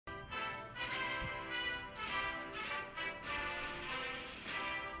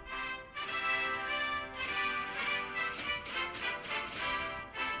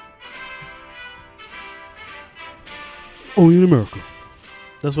Only in America.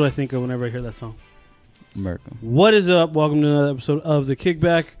 That's what I think of whenever I hear that song. America. What is up? Welcome to another episode of the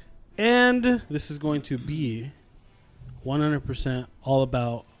Kickback. And this is going to be 100% all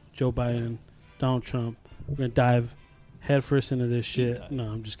about Joe Biden, Donald Trump. We're going to dive headfirst into this shit. No,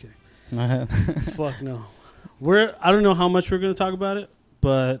 I'm just kidding. Fuck no. I don't know how much we're going to talk about it,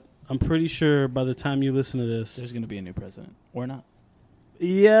 but I'm pretty sure by the time you listen to this, there's going to be a new president. Or not.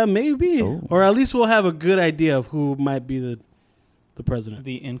 Yeah, maybe. Oh. Or at least we'll have a good idea of who might be the president.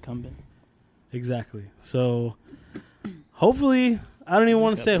 The incumbent. Exactly. So hopefully, I don't even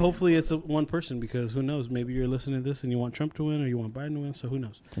want to say hopefully it's one person, because who knows? Maybe you're listening to this and you want Trump to win or you want Biden to win, so who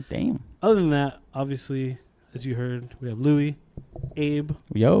knows? Damn. Other than that, obviously, as you heard, we have Louie, Abe,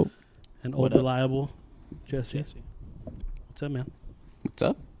 Yo. and old reliable Jesse. What's up, man? What's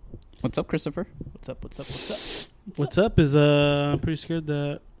up? What's up, Christopher? What's up? What's up? What's up? What's up is I'm pretty scared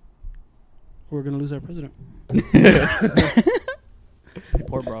that we're going to lose our president.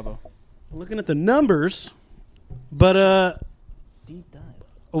 Poor Bravo. Looking at the numbers, but Deep dive.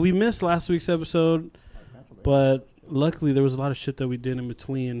 we missed last week's episode, but luckily there was a lot of shit that we did in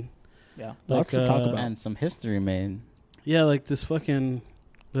between. Yeah. Lots to talk about. And some history made. Yeah, like this fucking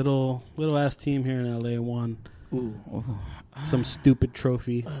little ass team here in LA won some stupid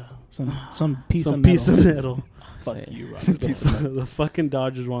trophy. Some piece of metal. Fuck Say you, Rob. The fucking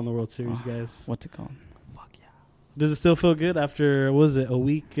Dodgers won the World Series, guys. What's it called? Fuck yeah. Does it still feel good after, what was it, a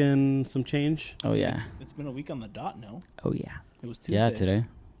week and some change? Oh, yeah. It's been a week on the dot, no? Oh, yeah. It was Tuesday. Yeah, today.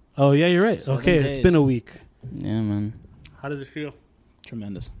 Oh, yeah, you're right. 7 Okay, days. it's been a week. Yeah, man. How does it feel?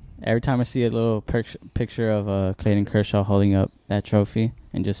 Tremendous. Every time I see a little picture of Clayton Kershaw holding up that trophy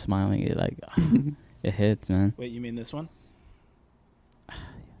and just smiling, it hits, man. Wait, you mean this one?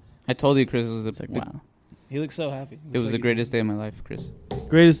 I told you, Chris, It's like, wow. He looks so happy. it was the greatest day of my life, Chris.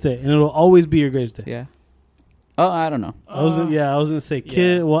 Greatest day, and it'll always be your greatest day. Yeah. Oh, I don't know. I was gonna say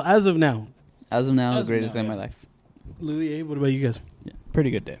kid. yeah. Well, as of now, As of now, As of the greatest now, day of yeah. my life. Louis, Abe, what about you guys?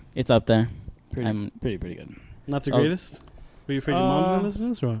 Pretty good day. It's up there. Pretty good. Not the Oh. greatest? Were you afraid your mom's gonna listen to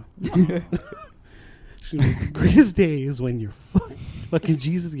this, or what? She was like, the greatest day is when your fucking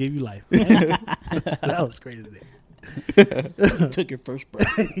Jesus gave you life. That was the greatest day. You took your first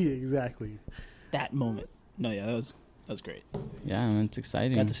breath. Yeah, exactly. That moment. No, yeah, that was great. Yeah, man, it's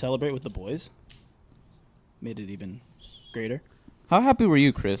exciting. Got to celebrate with the boys. Made it even greater. How happy were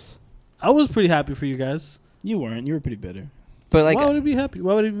you, Chris? I was pretty happy for you guys. You weren't. You were pretty bitter. But Why would it be happy?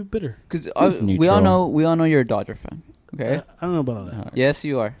 Why would it be bitter? because It's we all neutral. know you're a Dodger fan. Okay. I don't know about all that. Yes,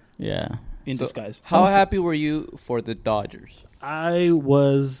 you are. Yeah. In So, disguise. How happy were you for the Dodgers? I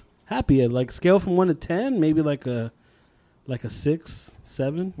was happy. At like scale from 1 to 10, maybe like a 6,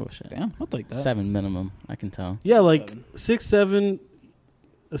 7. Oh, shit. Damn. I'll take that. 7 minimum, I can tell. Yeah, like 7. 6, 7.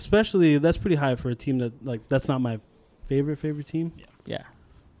 Especially that's pretty high for a team that's not my favorite team. Yeah.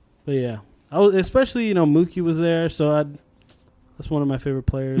 But yeah, I was especially Mookie was there, so that's one of my favorite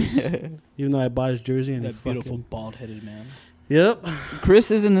players. Even though I bought his jersey and That beautiful bald-headed man. Yep.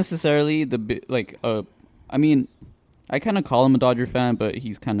 Chris isn't necessarily I mean, I kind of call him a Dodger fan, but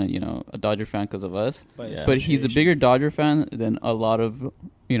he's kind of, a Dodger fan because of us. Yeah. But he's a bigger Dodger fan than a lot of,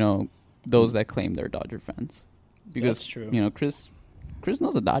 those that claim they're Dodger fans. Because, That's true. Chris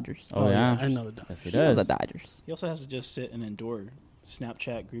knows the Dodgers. Oh, yeah. I know that. Yes, he He knows does. the Dodgers. He also has to just sit and endure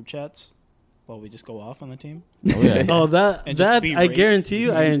Snapchat group chats while we just go off on the team. Oh, yeah. Oh, that And just be I rage. guarantee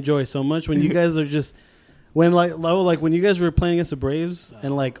you, I enjoy so much when you guys are just when when you guys were playing against the Braves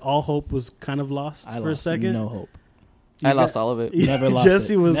and like all hope was kind of lost I for lost a second. no hope. I lost all of it. Never lost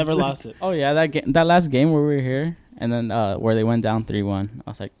Jesse it. was Never lost it. Oh, yeah, that last game where we were here, and then where they went down 3-1, I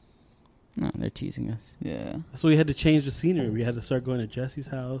was like, no, they're teasing us. Yeah. So we had to change the scenery. We had to start going to Jesse's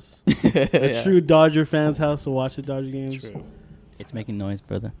house, a true Dodger fan's house, to watch the Dodger games. True. It's making noise,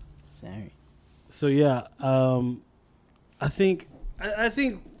 brother. Sorry. So yeah, I think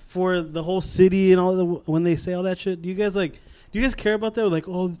for the whole city and all when they say all that shit, do you guys care about that? Like,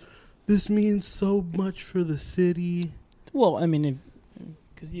 oh, this means so much for the city. Well, I mean,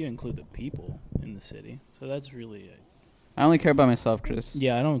 because you include the people in the city, so that's really. I only care about myself, Chris.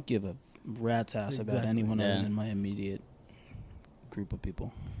 Yeah, I don't give a rat's ass about Exactly. anyone Yeah. other than my immediate group of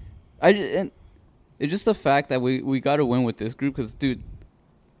people. And it's just the fact that we got to win with this group because, dude,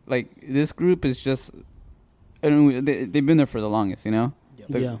 like, this group is just, I mean, they've been there for the longest, Yep.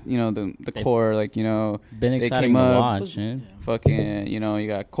 The, Yeah. The core, like, Been They exciting came to up- watch, man. fucking, you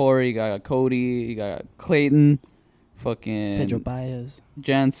got Corey, you got Cody, you got Clayton, fucking Pedro Baez,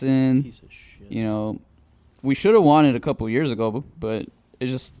 Jansen. piece of shit. We should have won it a couple years ago, but it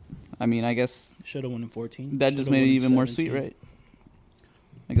just, I mean, I guess Should have won in 14. that just Shoulda made it won in even more 17. sweet, right?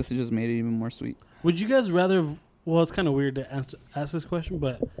 I guess it just made it even more sweet. Would you guys rather well, it's kind of weird to ask this question,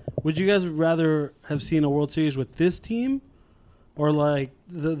 but would you guys rather have seen a World Series with this team, or like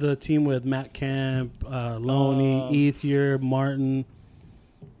the team with Matt Kemp, Loney, Ethier, Martin?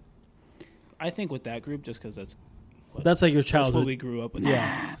 I think with that group, just because That's like your that's childhood. what we grew up with.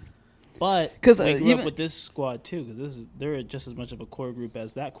 Yeah. But 'Cause, we grew even- up with this squad too, because they're just as much of a core group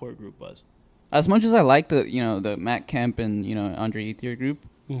as that core group was. As much as I like the Matt Kemp and Andre Ethier group,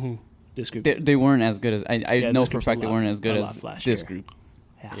 Mm-hmm. This group, they weren't as good as I Yeah, know this for a group's fact a they lot- weren't as good a lot as flashier. this group.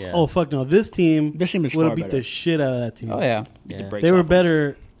 Yeah. Oh fuck no! This team this team is would far have beat better. the shit out of that team. Oh yeah, Beat the Yeah. brakes They were off them.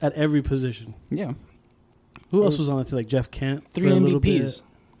 better at every position. yeah. Who else was on that team? Like Jeff Kent, Three for a little MVPs.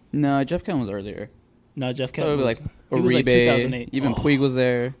 bit. No, Jeff Kent was earlier. No, Jeff Kent So it was was he was like Uribe, 2008. even Puig was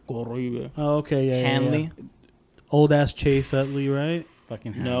there. Uribe. Oh, okay, yeah, Hanley. yeah. Old ass Chase Utley, right?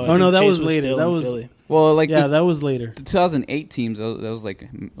 Fucking No, hell. Oh, I no, think that Chase was later. still That in was- Philly. Well, like Yeah, the, that was later. the 2008 teams, that was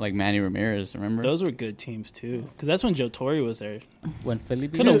like Manny Ramirez. Remember? Those were good teams too, because that's when Joe Torre was there. When Philly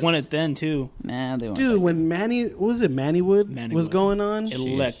beat Could have us? won it then too. Nah, they weren't. Dude, when what was it, Mannywood was Mannywood. going on?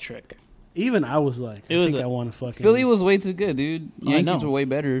 Electric. Even I was like, It was I think a- I want to fucking... Philly was way too good, dude. I Yankees know. were way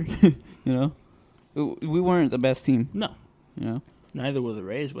better. We weren't the best team. No, You know, neither were the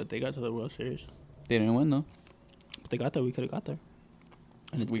Rays, but they got to the World Series. they didn't win though. But they got there. We could have got there.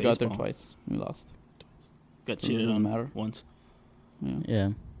 And it's We got there baseball. twice. We lost. Got So it cheated doesn't on matter. once. Yeah. Yeah.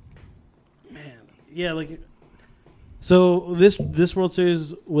 Man, yeah, like... So this World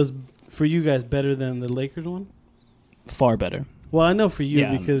Series was, for you guys, better than the Lakers one? Far better. Well, I know for you,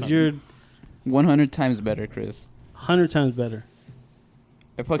 Yeah, because I'm- you're 100 times better, Chris. 100 times better.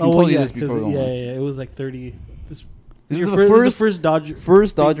 I fucking told you this 'cause before. we went. yeah, it was like 30... This your is the this is first the first Dodger...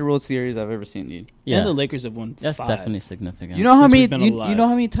 first Dodger World Series I've ever seen, dude. Yeah. And the Lakers have won. That's 5. definitely significant. You know how Since many we've been you alive. know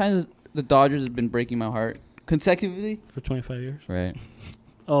how many times the Dodgers have been breaking my heart consecutively? For 25 years. Right.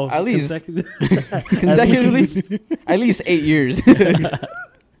 Oh, At least. consecutive- At least 8 years.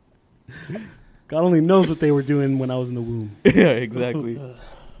 God only knows what they were doing when I was in the womb. Yeah, exactly.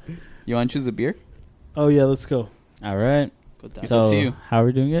 You want to choose a beer? Oh, yeah, let's go. All right. Put that. It's So up to you. how are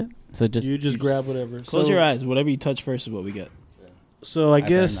we doing it? So just You just grab whatever. Close your eyes. Whatever you touch first is what we get. So I better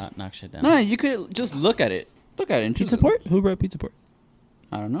guess... not knock shit down. No, you could just look at it. Look at it and choose Pizza it. port? Who brought pizza port?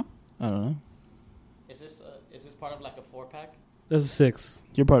 I don't know. I don't know. Is this part of like a 4-pack? That's a 6.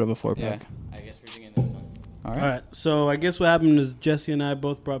 You're part of a 4-pack. Yeah. I guess we're drinking this one. All All right. right. So I guess what happened is Jesse and I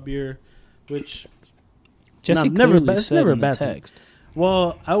both brought beer, which... Jesse never clearly bad- it's said never in a the bad thing. text.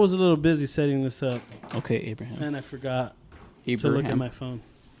 Well, I was a little busy setting this up, Okay, Abraham. and I forgot to look at Abraham. my phone.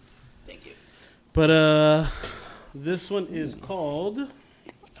 Thank you. But this one is called...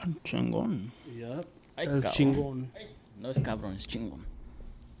 Chingon. Yep. Ay, El cabrón. Chingon. No es cabrón, es chingón.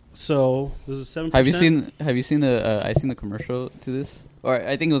 So this is 7%. Have you seen the I seen the commercial to this? Or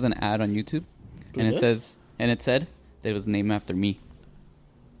I think it was an ad on YouTube. And it said that it was named after me.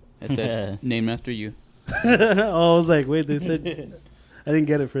 It said named after you. Oh, I was like, wait, they said... I didn't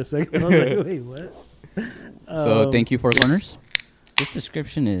get it for a second. I was like, wait, what? So thank you, Four Corners. This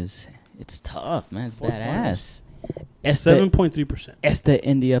description it's tough, man. It's Four badass. Este, 7.3%. este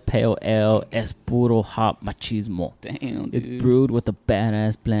India Pale Ale es puro hop machismo. Damn, It's dude. brewed with a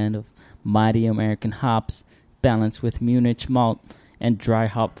badass blend of mighty American hops, balanced with Munich malt and dry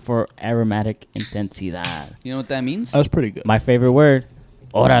hop for aromatic intensidad. You know what that means? That was pretty good. My favorite word,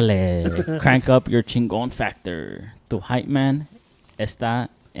 órale. Crank up your chingón factor. Tu hype man está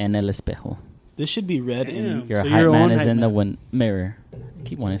en el espejo. This should be read Damn. in. Your So hype you're man on is hype in the man. mirror. I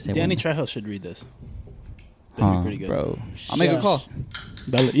keep wanting to say Danny win- Trejo should read this. That'd be pretty good. bro. I'll make a Shush. call.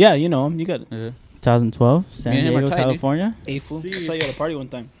 Yeah, you know him. You got it. 2012, San Me and him are Diego, tight, dude. California. Hey, fool. I See. saw you at a party one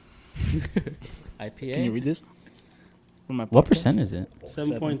time. IPA. Can you read this? From my What podcast? percent is it?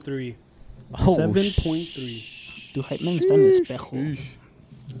 7.3. Oh, 7.3. Tu hype man está en el espejo.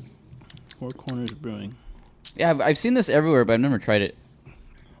 Four Corners Brewing. Yeah, I've seen this everywhere, but I've never tried it.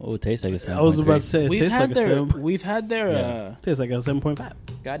 Oh, it tastes like a 7.3. I was about to say, it We've tastes had like a their. 7. We've had their. Yeah. Tastes like a 7.5.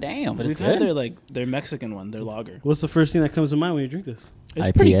 God damn. But We've it's had good. their Mexican one, their lager. What's the first thing that comes to mind when you drink this? It's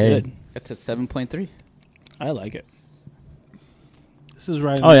IPA. pretty good. It's a 7.3. I like it. This is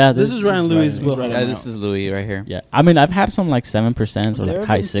Ryan. Oh, yeah, This this is Ryan is Louis' Ryan. wheelhouse. Yeah, this is Louis right here. Yeah, I mean, I've had some like 7% or There like have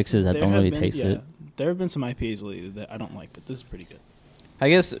high been- 6s that there don't have really been- taste yeah, it. There have been some IPAs lately that I don't like, but this is pretty good. I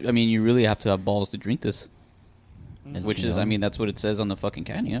guess, I mean, you really have to have balls to drink this. And Which is, I mean, that's what it says on the fucking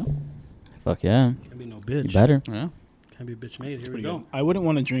can, you know? fuck yeah, Can't be no you bitch. better. Yeah. Can't be a bitch made. It's Here we pretty go. good. I wouldn't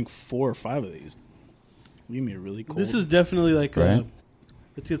want to drink 4 or 5 of these. Give me a really cold. This is definitely like Right.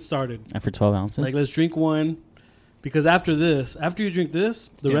 let's get started. And for 12 ounces, Like, let's drink one. Because after you drink this,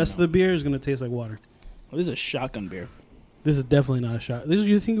 the Damn, rest no. of the beer is going to taste like water. This is a shotgun beer. This is definitely not a shot.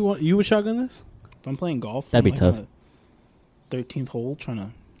 You think you would shotgun this? If I'm playing golf, That'd I'm be tough. on the 13th hole trying to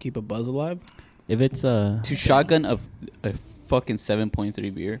keep a buzz alive. If it's To shotgun a fucking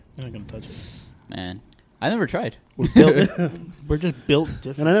 7.3 beer, You're not gonna touch it. man. I never tried. We're built. We're just built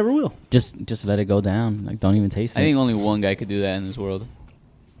different. And I never will. just let it go down. Like, don't even taste I it. think only one guy could do that in this world.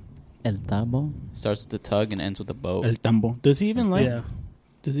 El tabo? Starts with the tug and ends with a boat. El tambo. Does he even like? Yeah.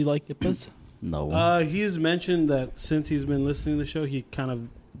 Does he like Ipas? No. He has mentioned that since he's been listening to the show, he kind of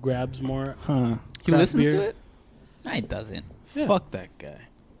grabs more. Huh. He craft listens beer. to it? No, he doesn't. Yeah. Fuck that guy.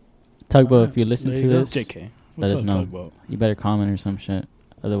 Tugboat, if you listen There to you go. this, JK. let What's us up, know. Tugboat? You better comment or some shit.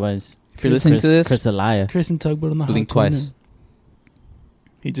 Otherwise, If you're listening to this, Chris a liar. Chris and Tugboat on the blink hot corner. twice.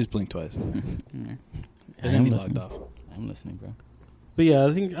 He just blinked twice. I And then am he listening. logged off. I'm listening, bro. But yeah,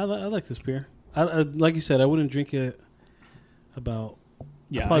 I think I like this beer. I like you said, I wouldn't drink it about.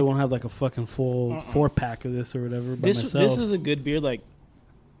 Yeah, I probably won't have like a fucking full 4-pack of this or whatever by This myself. is a good beer. Like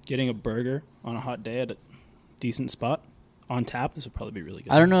getting a burger on a hot day at a decent spot on tap. This would probably be really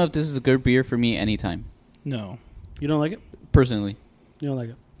good. I don't know if this is a good beer for me anytime. No. You don't like it? Personally. You don't like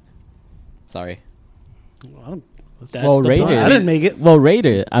it? Sorry. Well, I don't. That's Well, the rate point. it. I didn't make it. Well, rate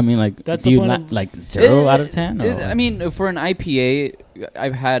it. I mean, like, That's do the you point not of- like 0 out of 10? Or I mean, for an IPA,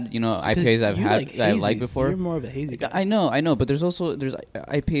 I've had, IPAs I've You had like that I like hazies. before. You're more of a hazy guy. I know, but there's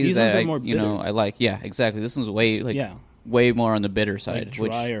IPAs These that ones are I, more bitter. I like. Yeah, exactly. This one's way Yeah. way more on the bitter side, Like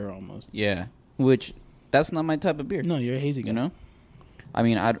which drier almost. which that's not my type of beer. No, you're a hazy guy. You know, I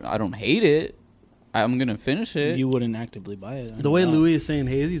mean, I don't hate it. I'm gonna finish it. You wouldn't actively buy it. I The way know. Louis is saying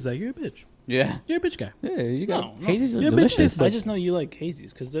hazy, he's like, you're a bitch. yeah, You're a bitch guy. yeah, you got. No, hazies are Yeah, bitch, delicious. taste I just know you like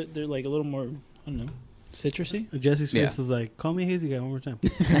hazies because they're like a little more, I don't know, citrusy. Jesse's face Yeah. is like, call me hazy guy one more time.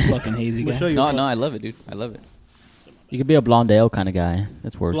 Fucking hazy I'm gonna guy. show you. No, a no, I love it, dude. I love it. You could be a blonde ale kind of guy.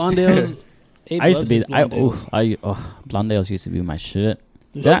 That's worse. Blondale's. Abe I used to loves be. his blonde ales. Blonde ales used to be my shit.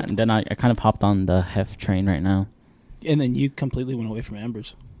 There's Yeah, some- and then I kind of hopped on the hef train right now. And then you completely went away from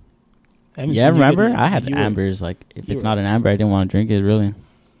ambers. I haven't Yeah, seen you remember? get- I had you were- ambers. Like, if you it's were- not an amber, I didn't want to drink it. Really.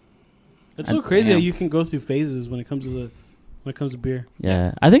 It's so crazy Damn. how you can go through phases when it comes to beer.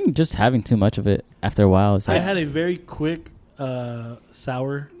 Yeah, I think just having too much of it after a while is I like. had a very quick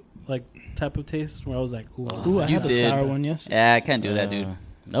sour like type of taste where I was like, ooh, Ooh, I You had the did. sour one yesterday. Yeah, I can't do that, dude.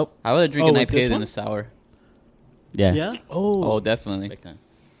 Nope. I would drink Oh, an with this IPA than one? a sour. Yeah. yeah. Oh, definitely. Big time.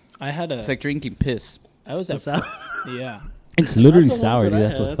 I had a. It's like drinking piss. I was The at. sour. Yeah. It's literally Not the ones sour, that dude. I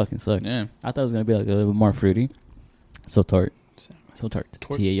That's what had. fucking sucked. Yeah. I thought it was gonna be like a little bit more fruity. So tart. So tart.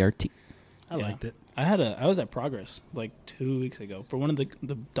 Tart. T-A-R-T. I Yeah. liked it. I was at Progress like 2 weeks ago for one of the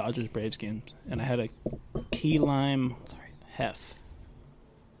Dodgers Braves games, and I had a key lime hef.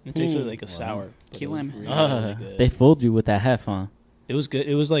 It tasted like a sour. but Key it was lime really, Uh, good. they fooled you with that hef, huh? It was good.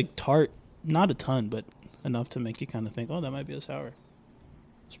 It was like tart, not a ton, but enough to make you kind of think, oh, that might be a sour.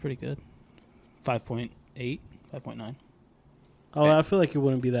 It's pretty good. 5.8, 5.9. Oh, I feel like it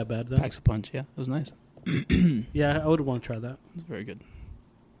wouldn't be that bad though. Packs a punch. Yeah, it was nice. Yeah, I would want to try that. It was very good.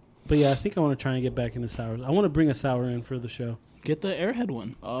 But yeah, I think I want to try and get back into sours. I want to bring a sour in for the show. Get the Airhead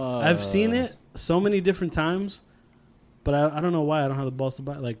one. I've seen it so many different times, but I don't know why I don't have the balls to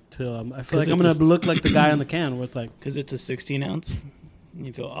buy it. Like, I feel like I'm it's gonna look like the guy on the can where it's like, Because it's a 16 ounce. And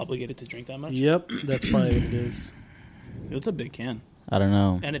you feel obligated to drink that much. yep, that's probably what it is. It's a big can. I don't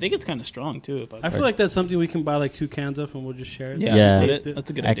know. And I think it's kind of strong, too. I feel like that's something we can buy like 2 cans of and we'll just share it. Yeah, Yeah. split Taste it. it. That's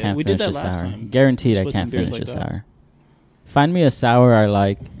a good I idea. can't We did finish that a last sour. time. Guaranteed, I Split can't some beers finish a like that. sour. Find me a sour I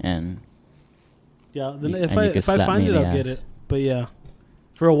like, and Yeah, then You- if and I you can if I slap find me it, in the I'll get ass. it. But yeah,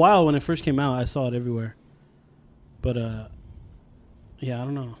 for a while when it first came out, I saw it everywhere. But yeah, I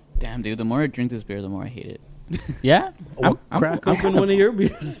don't know. Damn, dude. The more I drink this beer, the more I hate it. yeah, Crack I'm open kind of- one of your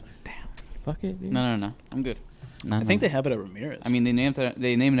beers. Fuck it, dude. No. I'm good. Nah, I think nah. they have it at Ramirez. I mean, they named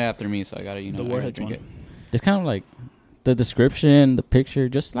it after me, so I gotta, the I gotta Warheads drink one. it. It's kind of like the description, the picture,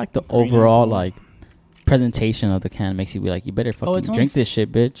 just like the Green and overall gold. like presentation of the can makes you be like, you better fucking it's only drink this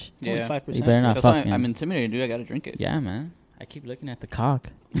shit, bitch. It's only Yeah. 5%. You better not That's why fucking. I'm intimidated, dude. I gotta drink it. Yeah, man. I keep looking at the cock.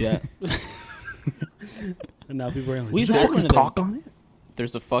 Yeah. And now people are like, We've "Did you had fucking one of them. talk on it?"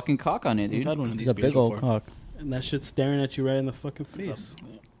 There's a fucking cock on it, We've dude. had one of these It's a beers big old before. cock. And that shit's staring at you right in the fucking It's face.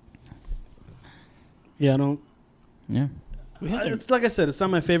 up. Yeah, I don't. Yeah. We had them. It's like I said, it's not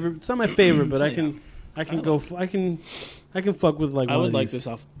my favorite. It's not my favorite, but I can go. I can fuck with like. I one would of like these. this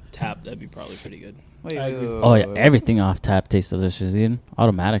off tap. That'd be probably pretty good. Wait, I agree. Oh yeah, everything off tap tastes delicious, dude.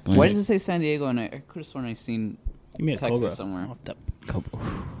 Automatically. Why does it say San Diego? And I could have sworn I seen. You made a Texas Cobra somewhere. off tap.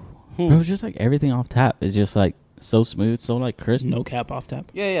 Bro, it's just like everything off tap is just like so smooth, so like crisp. No cap off tap.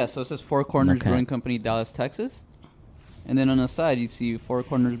 Yeah. So it says Four Corners Okay. Brewing Company, Dallas, Texas. And then on the side, you see Four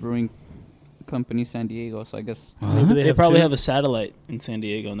Corners Brewing company, San Diego. So I guess Maybe They have probably two. have a satellite in San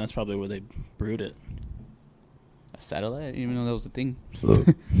Diego, and that's probably where they brewed it. a satellite. I didn't even know that was a thing.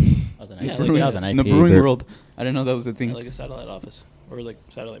 That was an Yeah, IP. like That was an In the IP, brewing but- world, I didn't know that was a thing. Yeah, like a satellite office or like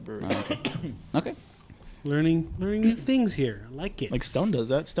satellite brewery. Okay. Learning new things here. I like it. Like Stone does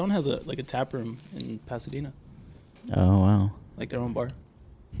that. Stone has a tap room in Pasadena, Oh wow. like their own bar.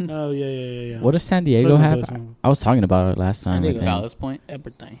 Oh yeah. What does San Diego Put it in have? the bus. I was talking about it last San time. I Diego. think. Ballast Point.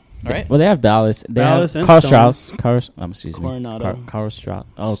 Everything. All right. Well, they have Ballots. They Ballots have and Carl Stones. Strauss. Excuse me. Coronado. Carl Strauss.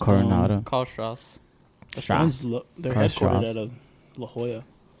 Oh, Stone. Coronado. Carl Strauss. Strauss. They're Carl headquartered Strauss. out of La Jolla.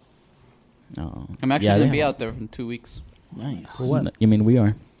 Oh. I'm actually Yeah, gonna they be have- out there in 2 weeks. Nice. For what? You mean we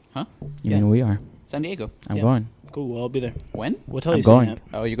are? Huh? You Yeah. mean we are? San Diego. I'm Yeah. going Cool. Well, I'll be there. When? What tell I'm you going. Sam?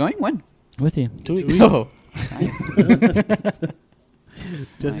 Oh, you going? When? with you. 2 weeks. Oh.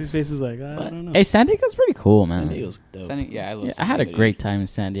 Jesse's face is like, I What? don't know. Hey, San Diego's pretty cool, man. San Diego's dope. Yeah, I love. Yeah, I San had a Diego, great time in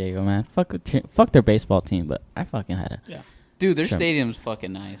San Diego, man. Fuck their baseball team, but I fucking had dude. Their Sure. stadium's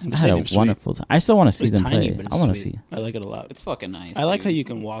fucking nice. I had a stadium's sweet. wonderful time. I still want to see It's them tiny, play. but it's I want to sweet. see. I like it a lot. It's fucking nice. I like dude. how you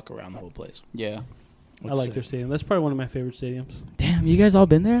can walk around the whole place. Yeah. I like their stadium. That's probably one of my favorite stadiums. Damn, you guys all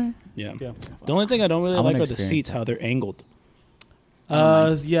been there? Yeah. Yeah. The only thing I don't really I wanna like are the experience seats, that. how they're angled.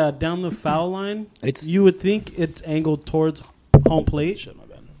 Yeah, down the foul line. It's You would think it's angled towards home plate. shit, my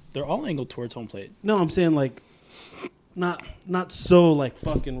bad. They're all angled towards home plate. No, I'm saying like, not so like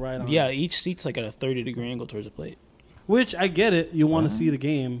fucking right on. Yeah, each seat's like at a 30-degree angle towards the plate. Which I get it. You want to see the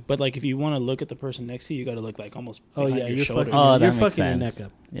game. But like, if you want to look at the person next to you, you got to look like almost. Oh behind yeah, your you're shoulder. fucking. Oh, that you're makes fucking your sense. neck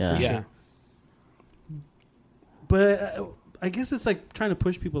up. Yeah. For Yeah. sure. But I guess it's like trying to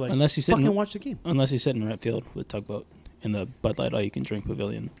push people like Unless you sit fucking in- watch the game, Unless you sit in right field with tugboat in the Bud Light all you can drink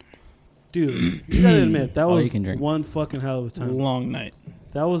pavilion. dude. You gotta admit that All you was can drink. one fucking hell of a time. Long night.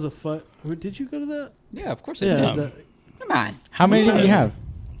 That was a Did you go to that? Yeah, of course. I Yeah. did. Yeah. that- Come on. How many did Yeah. you have?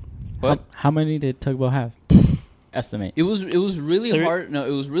 What? How many did Tugboat have? Estimate. It was really Thir- hard. No,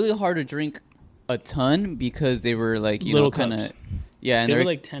 it was really hard to drink a ton because they were like you Little know kind of cups. yeah, and They they were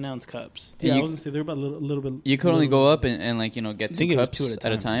were like 10-ounce cups. yeah, I you- was gonna say they're about a little bit. you could only go up and like you know get I two think it was cups 2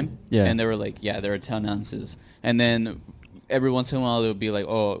 at a time. Yeah. And they were like yeah, there are 10 ounces, and then every once in a while they would be like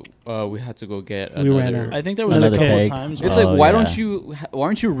we had to go get We ran another. out. I think there was a Another couple keg. times. It's where- like Oh, why yeah. don't you? Why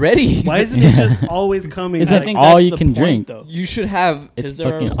aren't you ready? Why isn't it just always coming? Is I that like, think all that's you the can point, drink? though. You should have It's there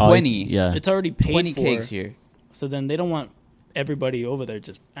are fucking all. 20. Yeah. It's already paid 20 for, cakes here. so then they don't want everybody over there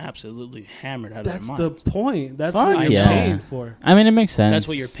just absolutely hammered out of That's their the minds. point. That's Fuck what you're yeah. paying for. I mean, it makes sense. That's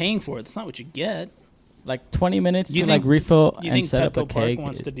what you're paying for. That's not what you get. Like 20 minutes You to think, like refill you and think set up Petco a cake. Park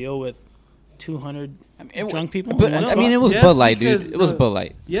wants to deal with 200 I mean, drunk people? But in one I mean, spot? it was Yes, Bud Light, because dude. It was the- Bud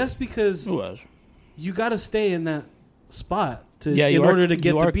Light. Yes, because Who was? you got to stay in that spot in you order are, to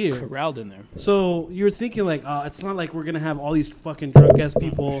get you the are beer. corralled in there. So you're thinking like, it's not like we're gonna have all these fucking drunk ass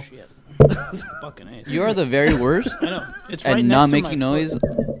people. Shit. Fucking A. You are the very worst I know. It's at right not next to making my noise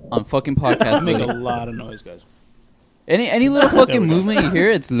foot. on fucking I podcasts. make a Louis. lot of noise, guys. Any little fucking movement you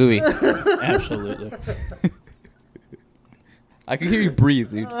hear, it's Louis. Absolutely. I can hear you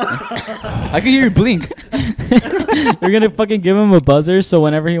breathe, dude. I can hear you blink. We're gonna fucking give him a buzzer, so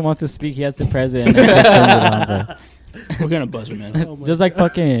whenever he wants to speak, he has to press it. And then just turn it on, bro. We're gonna buzzer, man. Oh my Just like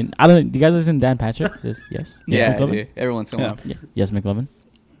fucking. I don't. Do you guys listen to Dan Patrick? Just yes. Yeah, McLovin? dude. Every once in a while. Yeah. Yes, McLovin.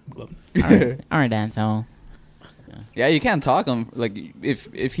 Club. All right, Dan. So Yeah, you can't talk him like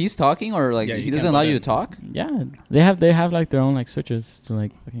if he's talking or like Yeah, if you he can't doesn't allow butt you in. to talk. yeah, they have like their own like switches to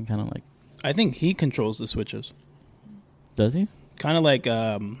like fucking kind of like. I think he controls the switches. Does he? Kind of like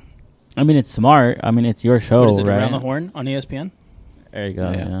I mean, it's smart. I mean, it's your show, what is it, right? Around the Horn on ESPN. There you go.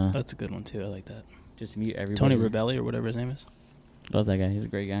 Yeah. Yeah. That's a good one too. I like that. Just mute everybody. Tony Rebelli or whatever his name is. Love that guy. He's a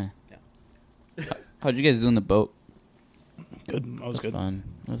great guy. How'd you guys do in the boat? Good. I It was was good. fun.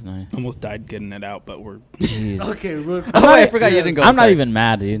 It was nice. Almost died getting it out, but we're. Jeez. Okay, real quick. Oh, I forgot you didn't go. I'm not sorry. even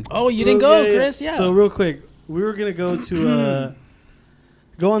mad, dude. Oh, you didn't go, Chris? Yeah. So real quick, we were gonna go to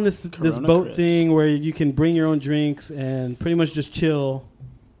go on this Corona boat Chris. thing where you can bring your own drinks and pretty much just chill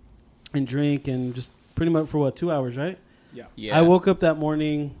and drink and just pretty much for what 2 hours, right? Yeah. I woke up that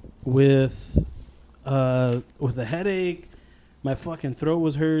morning with a headache. My fucking throat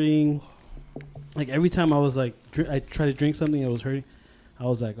was hurting. Like every time I was like, I tried to drink something, it was hurting. I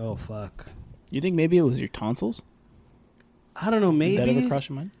was like, oh fuck. You think maybe it was your tonsils? I don't know. Did that ever Maybe. cross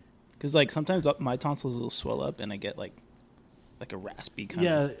your mind? Because like sometimes my tonsils will swell up and I get like a raspy kind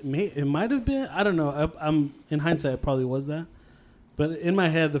Yeah, of. it might have been. I don't know. I'm in hindsight, it probably was that. But in my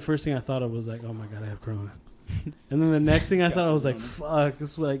head, the first thing I thought of was like, oh my god, I have corona. And then the next thing I thought, I was like, fuck,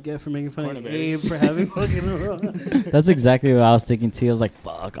 this is what I get for making fun of Abe Coronavirus. for having fucking corona. That's exactly what I was thinking too. I was like,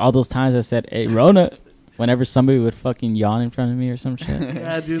 fuck. All those times I said, hey, Rona. Whenever somebody would fucking yawn in front of me or some shit.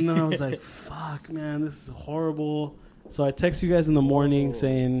 Yeah, dude. And then I was like, fuck, man, this is horrible. So I text you guys in the morning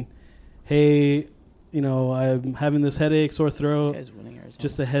saying, hey, you know, I'm having this headache, sore throat. This guy's winning Arizona.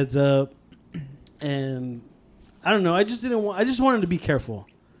 Just a heads up. And I don't know. I just wanted to be careful.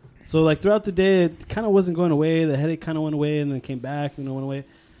 So like throughout the day, it kind of wasn't going away. The headache kind of went away and then came back and it went away.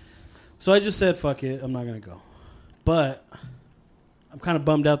 So I just said, fuck it. I'm not going to go. But I'm kind of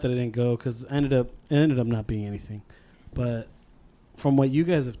bummed out that I didn't go because it ended up not being anything. But from what you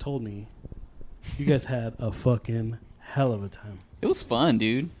guys have told me, you guys had a fucking hell of a time. It was fun,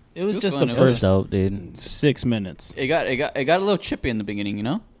 dude. It was just fun. the It was first dope, dude. 6 minutes. It got a little chippy in the beginning, you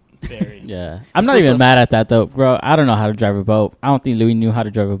know. Very. Yeah. I'm not even mad at that, though, bro. I don't know how to drive a boat. I don't think Louis knew how to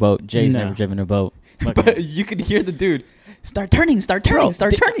drive a boat. Jay's No. never driven a boat. But you could hear the dude start turning.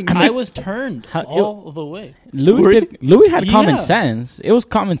 I was turned How- all the way. Louis had common Yeah. sense. It was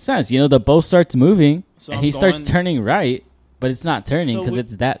common sense. You know, the boat starts moving, So and I'm he starts going- turning right, but it's not turning So because we-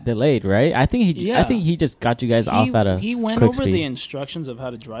 it's that delayed, right? I think he just got you guys off at a He went quick over speed. the instructions of how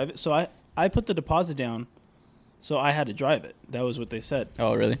to drive it. So I put the deposit down, so I had to drive it. That was what they said.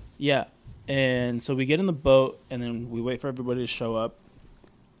 Oh, really? Yeah. And so we get in the boat, and then we wait for everybody to show up.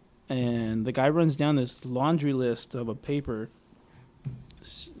 And the guy runs down this laundry list of a paper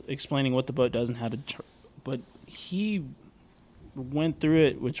explaining what the boat does and how to... but he went through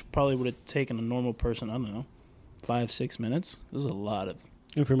it, which probably would have taken a normal person, I don't know, 5-6 minutes. It was a lot of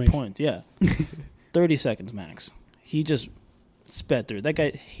Information. points. Yeah. 30 seconds max. He just sped through it. That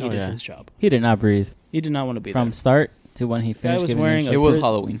guy hated his job. He did not breathe He did not want to be from there. start to when he finished. was giving wearing you a It was prison-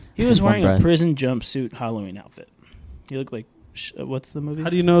 Halloween. He was One wearing a breath. prison jumpsuit Halloween outfit. He looked like... what's the movie? How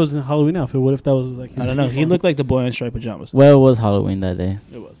do you know it was a Halloween outfit? What if that was like... I don't know. He looked like the boy in striped pajamas. Well, it was Halloween that day.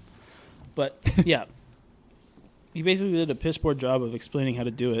 It was. But, yeah. He basically did a piss poor job of explaining how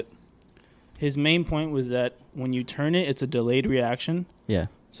to do it. His main point was that when you turn it, it's a delayed reaction. Yeah.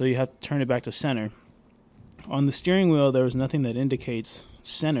 So you have to turn it back to center. On the steering wheel, there was nothing that indicates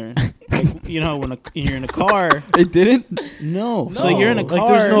center. Like, you know, when you're in a car. It didn't. No. So you're in a car. Like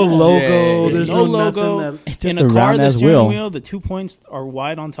there's no logo. Yeah. There's No no logo. nothing that... It's just in a a car, round the as steering wheel. wheel, the 2 points are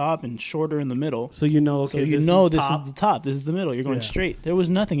wide on top and shorter in the middle. So you know, okay, So you this know is this top. is the top. This is the middle. You're going Yeah. straight. There was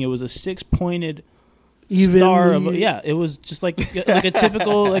nothing. It was a 6-pointed Evenly- star. It was just like a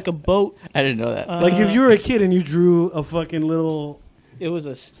typical like a boat. I didn't know that. Like if you were a kid and you drew a fucking little... It was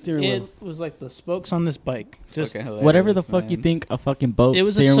a Steering It wheel. was like the spokes on this bike. Just Fucking hilarious, Whatever the fuck man. you think a fucking boat it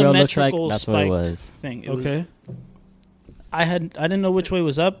was a steering wheel looks like, symmetrical that's what it spiked was. thing. It Okay. was, I didn't know which way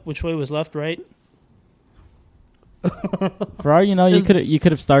was up, which way was left, right. For all you know, you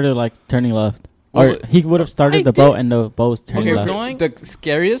could have started like turning left, Well, or he would have started the boat and the boat was turning Okay, left. we're going- The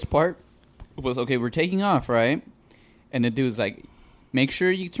scariest part was, okay, we're taking off, right? And the dude's like, make sure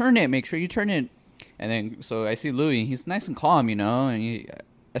you turn it. And then, so I see Louis. He's nice and calm, you know. And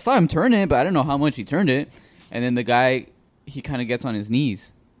I saw him turn it, but I don't know how much he turned it. And then the guy, he kind of gets on his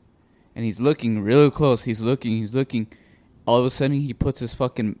knees. And he's looking real close. He's looking. All of a sudden, he puts his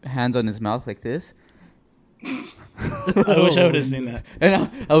fucking hands on his mouth like this. I wish I would have seen that. And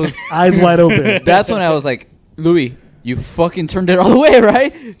I was... Eyes wide open. That's when I was like, Louis, you fucking turned it all the way,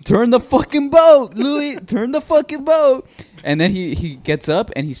 right? Turn the fucking boat, Louis. Turn the fucking boat. And then he gets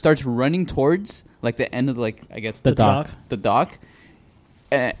up and he starts running towards like the end of The dock. The dock.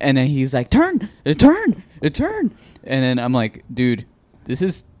 And then he's like, turn. And then I'm like, dude, this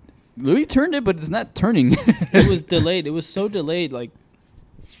is Louis turned it, but it's not turning. It was delayed. It was so delayed, like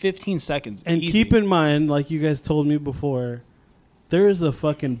 15 seconds. And Easy. keep in mind, like you guys told me before, there is a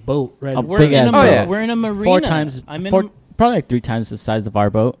fucking boat right A in we're front big of ass you. Oh, yeah. We're in a marina. 4 times, I'm in. probably like 3 times the size of our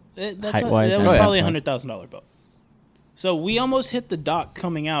boat. height-wise That and was probably a depth-wise. $100,000 boat. So we almost hit the dock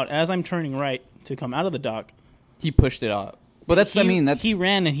coming out. As I'm turning right to come out of the dock, He pushed it off. But that's, he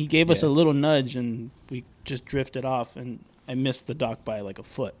ran and he gave us Yeah. a little nudge, and we just drifted off, and I missed the dock by like a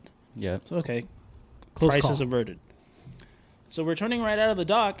foot. Yep. So okay, Close crisis call. averted. So we're turning right out of the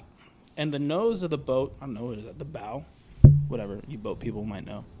dock, and the nose of the boat, I don't know what is that, the bow, whatever you boat people might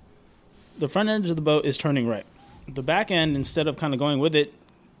know. The front edge of the boat is turning right. The back end, instead of kind of going with it,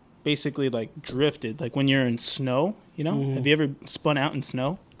 basically like drifted. Like when you're in snow, you know? Mhm. Have you ever spun out in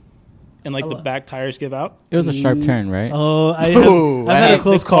snow? And like the back tires give out? It was a sharp turn, right? Oh, I've I had a have-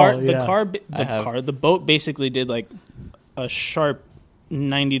 close the car, call. the boat basically did like a sharp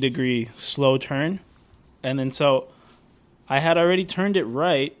 90-degree slow turn, and then so I had already turned it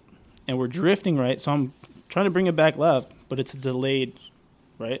right, and we're drifting right, so I'm trying to bring it back left, but it's delayed,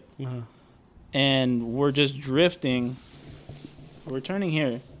 right? Uh-huh. And we're just drifting. We're turning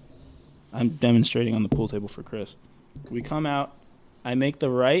here. I'm demonstrating on the pool table for Chris. We come out. I make the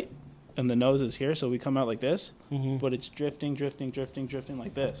right, and the nose is here, so we come out like this, Mm-hmm. but it's drifting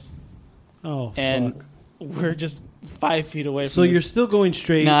like this, Oh, and fuck. we're just 5 feet away from. So you're still going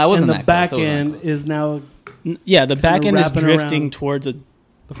straight. No, I wasn't and the that back close. I wasn't end that close. is now yeah, the back end is wrapping drifting around towards the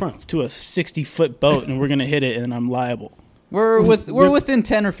front. to a 60-foot boat, and we're gonna hit it, and I'm liable. We're within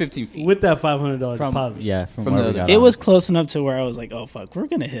 10 or 15 feet. With that $500 From deposit. from From where the- we got It off. was close enough to where I was like, "Oh fuck, we're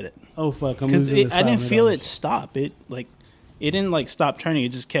gonna hit it," Oh fuck! I'm because losing this I didn't feel $500. it stop. It didn't like stop turning. It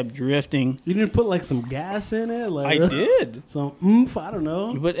just kept drifting. You didn't put like some gas in it. Like I did. Some oomph. I don't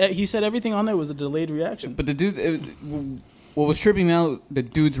know. But he said everything on there was a delayed reaction. But the dude, what was tripping me out, the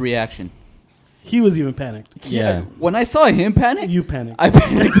dude's reaction. He was even panicked. Yeah. When I saw him panic, You panicked. I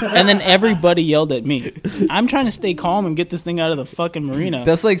panicked. And then everybody yelled at me. I'm trying to stay calm and get this thing out of the fucking marina.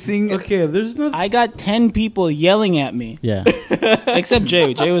 That's like seeing. Okay, there's no. I got 10 people yelling at me, Yeah. except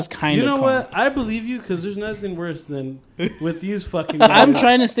Jay. Jay was kind You of know calm. what? I believe you because there's nothing worse than with these fucking guys. I'm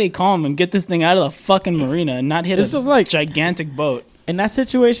trying to stay calm and get this thing out of the fucking marina and not hit This a was like- gigantic boat. In that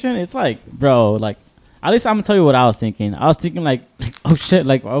situation, it's like, bro, like, at least I'm gonna tell you what I was thinking. I was thinking like, oh shit,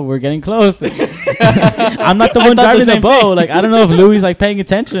 like, oh, we're getting close. I'm not the one thought the driving the same boat. Like, I don't know if Louis like paying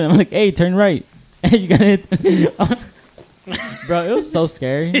attention. I'm like, hey, turn right. You gotta hit. Bro, it was so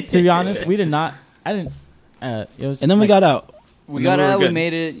scary. To be honest, we did not. I didn't. It was. And then we like, got out. We got out. good. We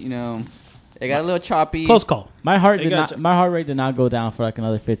made it. You know, it got a little choppy. Close call. my heart They did got not. you. My heart rate did not go down for like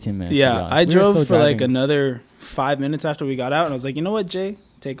another 15 minutes. to be Yeah, honest. I We were drove still for like driving, another 5 minutes after we got out, and I was like, you know what, Jay,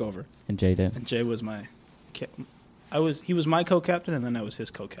 take over. And Jay did. And Jay was my, he was my co-captain, and then I was his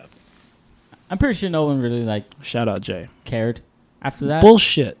co-captain. I'm pretty sure no one really like Shout out Jay. cared after that.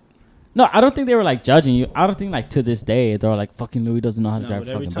 Bullshit. No, I don't think they were like judging you. I don't think like to this day they're like fucking Louis doesn't know how to No, drive but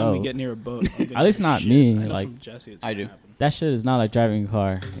a every fucking time boat. we get near a boat, I'm gonna At least do not shit. me, I know like- from Jesse, it's I gonna do. happen. That shit is not like driving a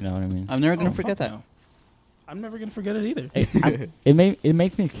car. You know what I mean? I'm never gonna Oh, forget fuck that. no. I'm never gonna forget it either. It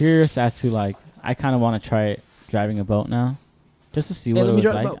makes me curious as to like I kind of want to try driving a boat now, just to see Hey, what let it me was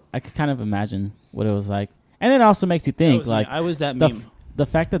drive a like. boat. I could kind of imagine what it was like, and it also makes you That think was me. like I was that the meme. the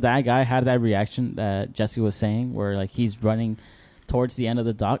fact that guy had that reaction that Jesse was saying, where like he's running towards the end of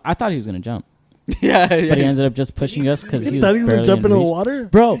the dock. I thought he was gonna jump, Yeah, but he ended up just pushing us because he You was thought he was barely gonna jump in into the reach. water?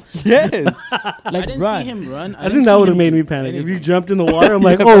 Bro. yes. I Like didn't run, see him run. I think that would have made me panic. If you jumped in the water, I'm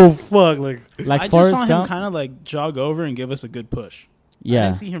like, oh fuck! Like like I just Forrest saw him Gump. kind of like jog over and give us a good push. I Yeah,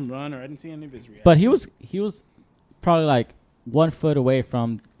 didn't see him run, or I didn't see any of his reactions. but he was probably like 1 foot away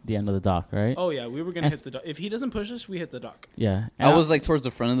from the end of the dock, right? Oh yeah, we were gonna And hit the dock. If he doesn't push us, we hit the dock. Yeah, I was like towards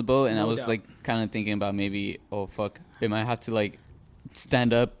the front of the boat, and I No was doubt. like kind of thinking about maybe, oh fuck, they might have to like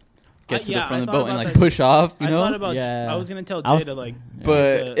stand up, get to the front of the boat, and like push off, you I know. thought about. Yeah. I was gonna tell I was- Jay to like,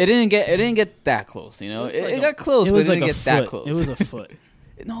 But the- it didn't get that close, you know. was It, like it a- got close, it but was it like didn't a get that foot. close. It was a foot.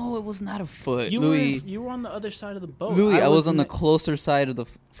 No, it was not a foot, You Louis. were on the other side of the boat. Louis, I was on the ne- closer side of the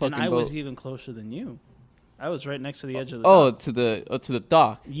fucking and I boat. was even closer than you. I was right next to the edge of the. Oh, dock. to the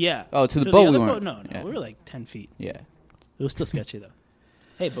dock. Yeah. Oh, to the boat other we weren't. No, Yeah. we were like 10 feet. Yeah. It was still sketchy though.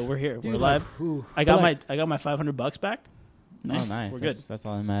 Hey, but we're here. Dude, we're live. ooh. I got like- my $500 back. Nice. Oh, nice. We're That's, good. that's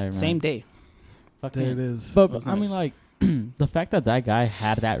all that matters, man. Same day. Fuck there me. it is. But was I mean, nice. like, the fact that guy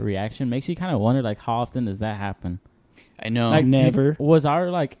had that reaction makes you kind of wonder, like, how often does that happen? I know. Like, never. Was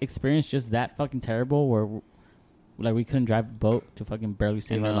our like experience just that fucking terrible, where like we couldn't drive a boat to fucking barely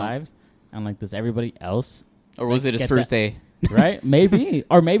save our know. lives, and like, does everybody else, or was it his get first that- day? right? Maybe,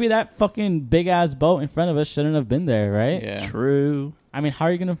 or maybe that fucking big ass boat in front of us shouldn't have been there, right? Yeah. True. I mean, how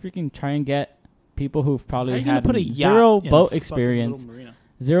are you gonna freaking try and get people who've How probably are you gonna had put a yacht zero in a boat fucking experience? little marina?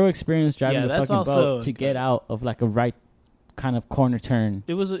 Zero experience driving Yeah, a that's fucking also boat to good. get out of like a right kind of corner turn.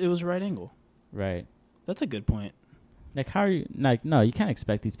 It was a right angle. Right. That's a good point. Like, how are you, like, no, you can't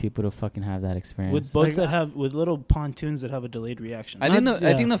expect these people to fucking have that experience. With boats like- that have with little pontoons that have a delayed reaction. I think Not-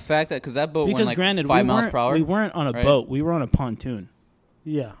 I think the fact that because that boat because went like granted, 5 we miles weren't, per hour. we weren't on a right? boat. We were on a pontoon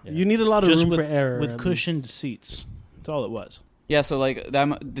Yeah. Yeah. You need a lot of Just room with- for error with at cushioned seats. That's all it was. Yeah. So like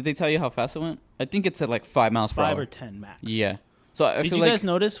that. Did they tell you how fast it went? I think it's at like 5 miles per 5 hour. or 10 max. Yeah. So I Did feel you like guys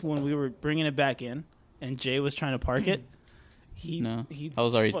notice when we were bringing it back in and Jay was trying to park it? He I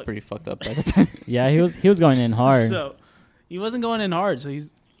was already fuck- pretty fucked up by the time. Yeah, he was going in hard. So he wasn't going in hard. So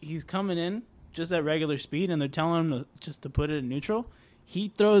he's coming in just at regular speed, and they're telling him just to put it in neutral. He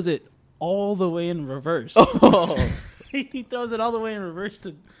throws it all the way in reverse. Oh. He throws it all the way in reverse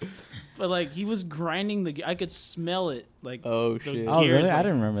but like he was grinding the. I could smell it. Like Oh the shit. Oh, gears, really? I like,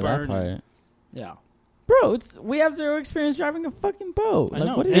 didn't remember that burning. part. Yeah. Bro, we have zero experience driving a fucking boat. I Like,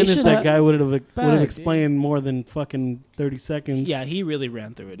 know. what They And if should that have- guy would have back, explained more than fucking 30 seconds. Yeah, he really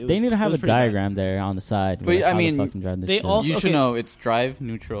ran through it. They need to it have was a pretty bad. diagram there on the side. But, like, I how to mean, fucking drive this they shit. also- You should okay. know it's drive,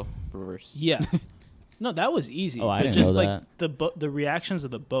 neutral, reverse. Yeah. No, that was easy. Oh, I but didn't just know like that. the reactions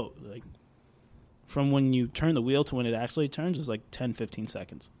of the boat, like from when you turn the wheel to when it actually turns, is like 10, 15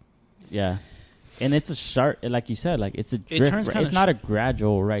 seconds. Yeah. And it's a sharp, like you said, like it's a It drift. turns Right? kinda It's not a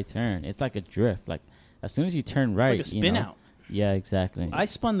gradual right turn. It's like a drift. Like as soon as you turn right, It's like a spin out. Yeah, exactly. I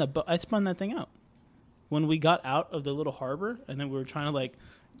spun that thing out when we got out of the little harbor, and then we were trying to like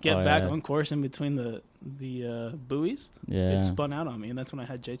get back on course in between the buoys. Yeah. It spun out on me, and that's when I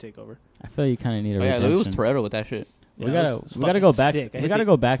had Jay take over. I feel you kind of need a Oh, yeah, redemption. Louis was Toretto with that shit. We Yeah, gotta it's we gotta fucking go back. sick. I We hit gotta the-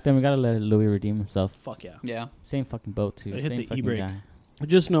 go back. Then we gotta let Louis redeem himself. Fuck yeah. Yeah. Same fucking boat too. I hit Same the fucking e-brake. guy.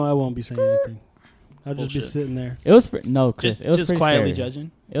 Just know I won't be saying anything. I'll just be Bullshit. sitting there. It was no, Chris. Just, it was just pretty quietly scary.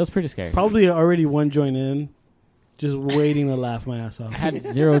 judging. It was pretty scary. Probably already one joint in, just waiting to laugh my ass off. I had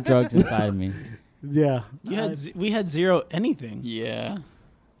 0 drugs inside of me. Yeah. We had zero anything. Yeah.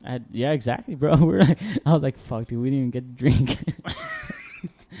 Yeah, exactly, bro. I was like, fuck, dude, we didn't even get to drink.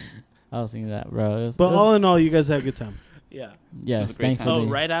 I was thinking that, bro. But all in all, you guys had a good time. Yeah. yes, It was a great time. thankfully.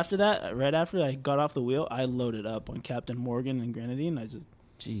 So right after I got off the wheel, I loaded up on Captain Morgan and Grenadine. I just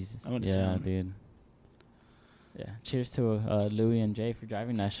Jesus. I went to Yeah, town. dude. Yeah. Cheers to Louis and Jay for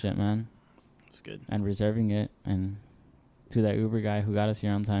driving that shit, man, it's good. and reserving it, and to that Uber guy who got us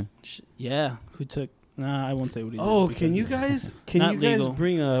here on time. Yeah. Who took? Nah, I won't say what he did. Oh, because can you it's- guys not legal.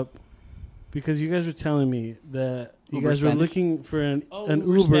 bring up, because you guys were telling me that you Uber guys were Spanish? looking for an Uber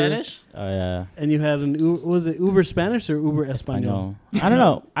Uber, Spanish? Oh yeah. and you had an was it Uber Spanish or Uber I Espanol? know. I don't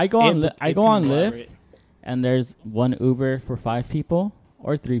know. I go on. It I go can on Lyft, elaborate. and there's one Uber for 5 people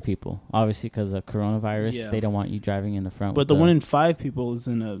or 3 people. Obviously, because of coronavirus, Yeah. they don't want you driving in the front. But with the one in 5 people is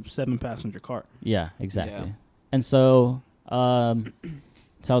in a 7-passenger car. yeah, exactly. Yeah. And so,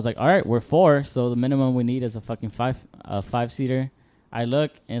 so I was like, all right, we're 4, so the minimum we need is a fucking 5-seater. I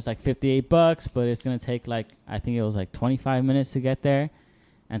look, and it's like $58, but it's gonna take like, I think it was like 25 minutes to get there.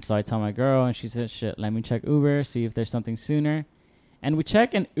 And so I tell my girl, and she said, shit, let me check Uber, see if there's something sooner. And we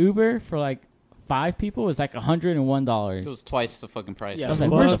check an Uber for like 5 people is like $101. It was twice the fucking price. Yeah, I was like,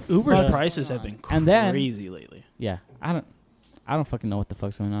 Uber's, what the fuck? prices have been And then- crazy lately. Yeah, I don't fucking know what the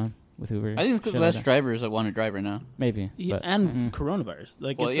fuck's going on with Uber. I think it's because Shit less like that. drivers that want to drive right now. Maybe, Yeah, but and coronavirus.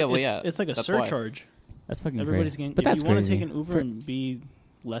 Like Well, it's, yeah, well, it's, yeah, it's like a that's why. surcharge. that's fucking Everybody's crazy. getting. But If that's you want to crazy. take an Uber For- and be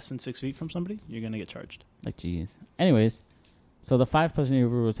less than 6 feet from somebody, you're gonna get charged. Like, jeez. Anyways, so the 5-person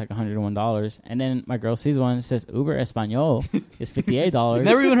Uber was like $101, and then my girl sees one that says Uber Espanol is $58.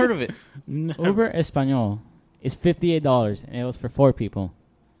 Never even heard of it. Uber Espanol is $58, and it was for 4 people.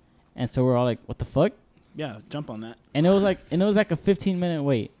 And so we're all like, what the fuck? Yeah, jump on that. And it was like a 15-minute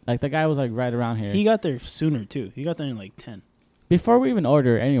wait. Like the guy was like right around here. He got there sooner too. He got there in like 10. Before we even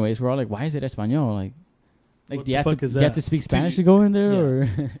order, anyways, we're all like, why is it Espanol? Like What do you the have fuck to is do you have that? to speak Spanish to go in there, Yeah. or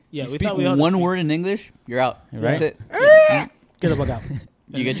Yeah, You we speak thought we all one word in English, you're out. Right? That's it. Get the fuck out.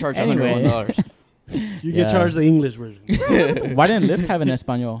 You get charged Anyway. $101. You Yeah. get charged the English version. why didn't Lyft have an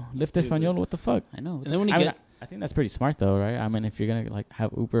Espanol? Lyft Stupid. Espanol, what the fuck? I know. And then when you I, mean, get I think that's pretty smart though, right? I mean, if you're gonna like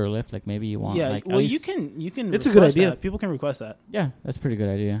have Uber or Lyft, like maybe you want like at well, least, you can. It's a good request idea. that. People can request that. yeah, that's a pretty good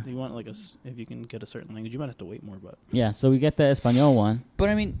idea. You want like if you can get a certain language, you might have to wait more. But Yeah, so we get the Espanol one. But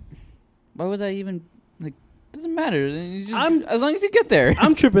I mean, why would that even like? Doesn't matter. You just- I'm- as long as you get there.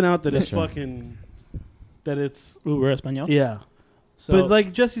 I'm tripping out that That's it's true. fucking. That it's. Uber Espanol. Yeah. So But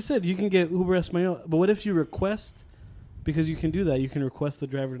like Jesse said, you can get Uber Espanol. But what if you request? Because you can do that. You can request the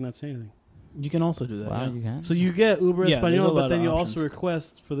driver to not say anything. you can also do that. Wow, yeah. you can. So you get Uber Yeah, there's a Espanol, lot but then of you options. also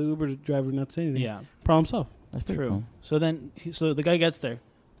request for the Uber driver not to say anything. Yeah, Problem solved. That's pretty true. cool. So then, so the guy gets there,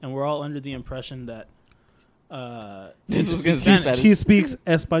 and we're all under the impression that This was gonna be Spanish. Spanish. He speaks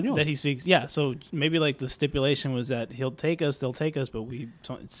Espanol. that he speaks. Yeah, so maybe like the stipulation was that they'll take us, but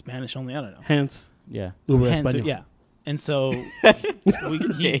it's Spanish only. I don't know. Hence Yeah. Uber Hence, Espanol. yeah, and so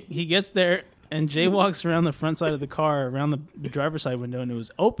he gets there, and Jay walks around the front side of the car, around the driver's side window, and it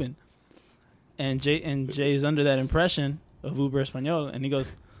was open. And Jay is under that impression of Uber Espanol, and he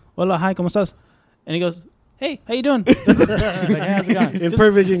goes, "Hola, hi, cómo estás?" And he goes, "Hey, how you doing?" Like, hey, how's it going? In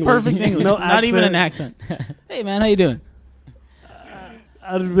perfect English. Perfect English, No not even an accent. accent. Hey, man, how you doing?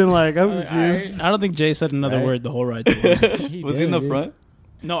 I'd have been like, I'm confused. I don't think Jay said another Right. word the whole ride. To him. Was he in the front?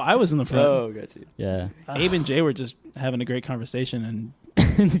 No, I was in the front. Oh, gotcha. Yeah. Abe and Jay were just having a great conversation, and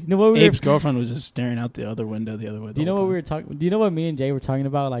You know what we were Abe's girlfriend was just staring out the other window the other way. Do you know what we were talking? Do you know what me and Jay were talking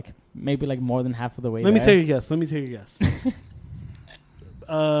about? Like maybe like more than half of the way. Let me there? take a guess.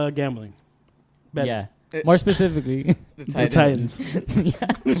 Gambling. Betting. Yeah. More specifically, The The Titans. Titans.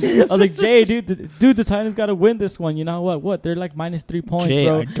 I was like, Jay, dude, the Titans got to win this one. You know what? What? They're like -3 points, Jay,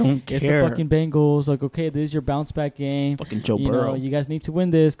 bro. I don't It's the care. fucking Bengals. Like, okay, this is your bounce back game. Fucking Joe You know, Burrow. you guys need to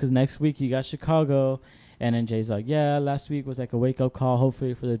win this because next week you got Chicago. And then Jay's like, yeah, last week was like a wake up call,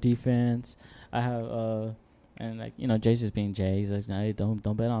 hopefully for the defense. I have and like Jay's just being Jay. He's like, hey, don't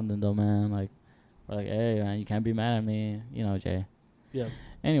bet on them though, man. Like, we're like, hey man, you can't be mad at me, Jay. Yeah.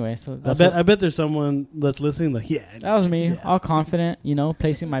 Anyway, so I bet there's someone that's listening like, yeah. That was me, Yeah. all confident,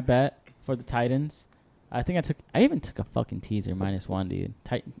 placing my bet for the Titans. I even took a fucking teaser -1, dude.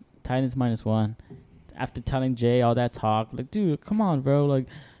 Titans -1. After telling Jay all that talk, like, dude, come on, bro. Like,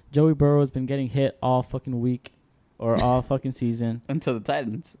 Joey Burrow has been getting hit all fucking week or all fucking season. Until the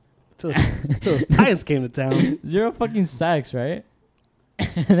Titans. Until the Titans came to town. 0 fucking sacks, right?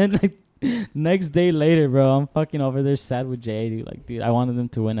 And then, like, next day later, bro, I'm fucking over there sad with Jay, dude. Like, dude, I wanted them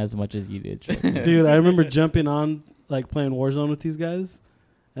to win as much as you did. Trust me. Dude, I remember jumping on, like, playing Warzone with these guys.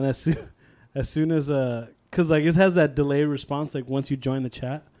 And as soon as, because, like, it has that delayed response, like, once you join the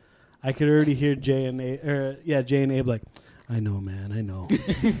chat, I could already hear Jay and Abe, like, I know, man, I know.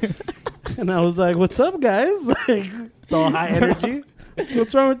 And I was like, what's up, guys? Like, all high energy.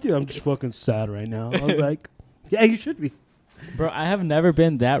 What's wrong with you? I'm just fucking sad right now. I was like, yeah, you should be. Bro, I have never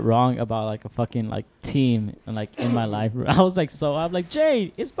been that wrong about, like, a fucking, like, team, and like, in my life. I was like, I'm like,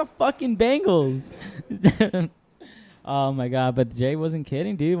 Jay, it's the fucking Bengals. Oh, my God. But Jay wasn't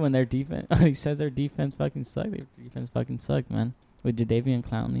kidding, dude, when their defense, he says their defense fucking sucked. Their defense fucking sucked, man. With Jadeveon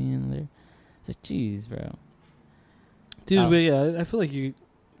Clowney in there. It's like, jeez, bro. Dude, but yeah, I feel like you.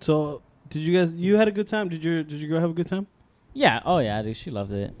 So, did you guys? You had a good time? Did your girl have a good time? Yeah. Oh yeah, dude. She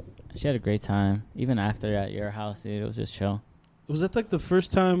loved it. She had a great time. Even after at your house, dude, it was just chill. Was that like the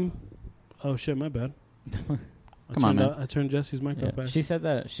first time? Oh shit, my bad. Come on, man. I turned Jesse's mic up back. She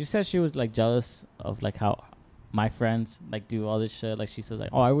said she was like jealous of like how my friends like do all this shit. Like she says like,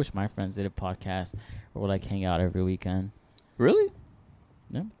 oh, I wish my friends did a podcast or would like hang out every weekend. Really?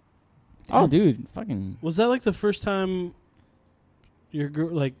 Yeah. Oh, dude, fucking. Was that like the first time your girl,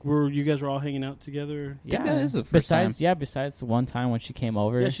 like, you guys were all hanging out together? I think that is the first time. Besides the one time when she came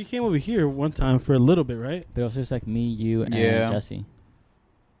over. Yeah, she came over here one time for a little bit, right? But it was just like me, you, and Jesse.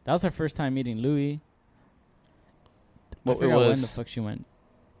 That was her first time meeting Louis. What I forgot it was? when the fuck she went.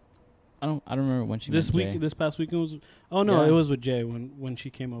 I don't remember when she this met week. Jay. This past weekend was. Oh no, Yeah. it was with Jay when she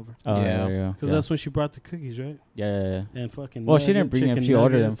came over. Oh Yeah. there you go. Because that's when she brought the cookies, right? Yeah. And fucking. Well, she didn't bring them. chicken She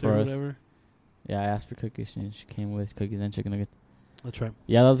ordered them nuggets for or us. whatever. Yeah, I asked for cookies. She came with cookies and chicken nuggets. That's right.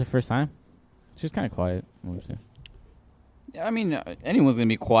 Yeah, that was her first time. She was kind of quiet. Yeah, I mean, anyone's gonna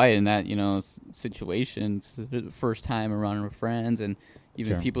be quiet in that, situation. It's the first time around her friends and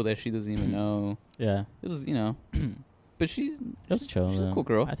even Sure. people that she doesn't even know. Yeah, It was, but it was chill. she's a though. cool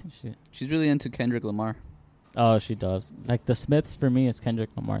girl. I think She's really into Kendrick Lamar. Oh, she does. Like the Smiths for me is Kendrick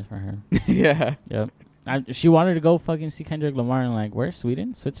Lamar for her. Yeah. Yep. She wanted to go fucking see Kendrick Lamar in like where?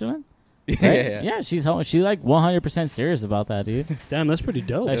 Sweden? Switzerland? Right? Yeah. She's like 100% serious about that, dude. Damn, that's pretty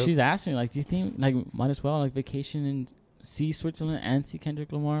dope. Like she's asking, like, do you think like might as well like vacation and see Switzerland and see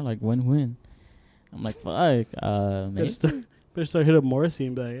Kendrick Lamar, like win-win? I'm like, fuck, maybe. Better start hit up Morrissey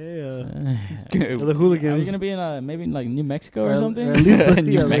and be like, hey, the Are hooligans. you gonna be in maybe in like New Mexico or something? Or at least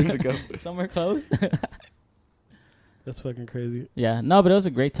New Mexico. Somewhere close. That's fucking crazy. Yeah, no, but it was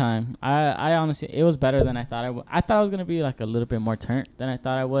a great time. I honestly, it was better than I thought I would. I thought I was gonna be like a little bit more turnt than I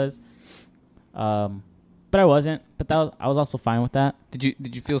thought I was, but I wasn't. But I was also fine with that. Did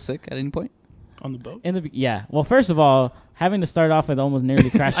you feel sick at any point? On the boat? Yeah. Well, first of all, having to start off with almost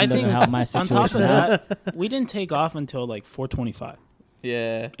nearly crashing doesn't help my On situation. top of that, we didn't take off until like 4:25.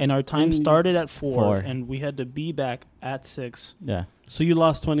 Yeah. And our time started at 4, 4. and we had to be back at 6. Yeah, So you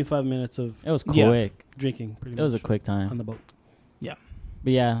lost 25 minutes of it was Yeah. quick. drinking. Pretty It was a much, quick time. on the boat.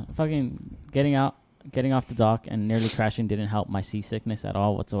 But yeah, fucking getting off the dock and nearly crashing didn't help my seasickness at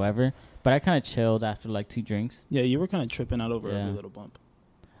all whatsoever. But I kind of chilled after like 2 drinks. Yeah, you were kind of tripping out over Yeah. every little bump.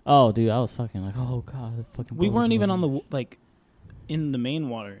 Oh, dude, I was fucking like, oh god, the fucking. We boat weren't is even on moving. the in the main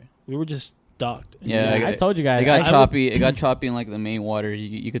water. We were just docked. Yeah, I told you guys. It got I- choppy. It got choppy in like the main water.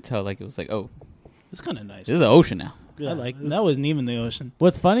 You could tell like it was like, oh, It's kind of nice. this is the ocean now. I like it was- that. Wasn't even the ocean.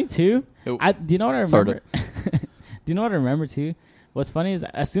 What's funny too? Do you know what I Sort remember? Do you know what I remember too? What's funny is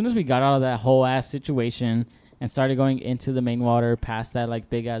as soon as we got out of that whole ass situation and started going into the main water past that like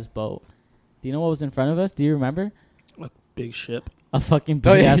big ass boat, do you know what was in front of us? Do you remember? A big ship, A fucking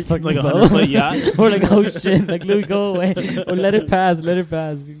Oh, big yeah. ass fucking like a boat. 100-foot yacht. We're like, oh shit! Like, Louis, go away, or let it pass,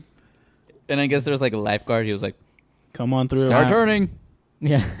 dude. And I guess there was like a lifeguard. He was like, Come on through. start turning.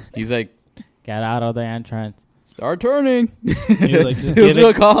 Yeah, He's like, get out of the entrance. start turning. He was like, just He was give real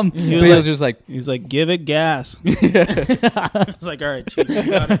it. calm. He But was he like- was just like, He was like, give it gas. It's like, all right, chief, you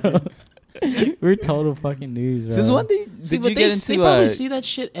got it, dude. We're total fucking news, bro. since when did See, you but get they into? probably see that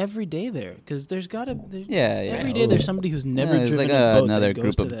shit every day there, because there's gotta. Yeah. Every day there's somebody who's never It's driven like a boat another that goes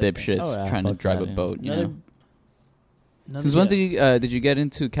group to of that thing. dipshits Oh, yeah, trying to fuck drive that, a yeah. boat. You Another- know. another- Since when yeah. did you get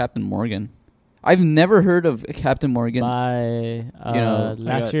into Captain Morgan? I've never heard of Captain Morgan. By know,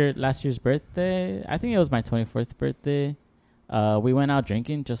 last year's birthday. I think it was my 24th birthday. We went out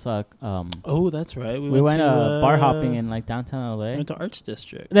drinking, just like Oh, that's right. we went bar hopping in like downtown LA. We went to Arts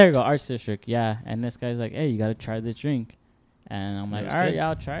District. There you go, Arts District. Yeah, and this guy's like, "Hey, you gotta try this drink," and I'm like, was "All right, good. yeah,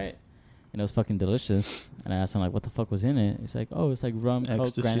 I'll try it." And it was fucking delicious. And I asked him like, "What the fuck was in it?" He's like, "Oh, it's like rum, coke,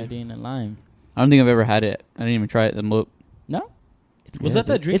 Ecstasy. grenadine, and lime." I don't think I've ever had it. I didn't even try it. No, it's Was good,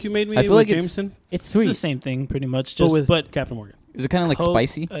 that dude. drink It's- you made me I feel with like it's- Jameson? It's It's sweet. the same thing, pretty much. But Just with Captain Morgan. Is it kind of like Coke,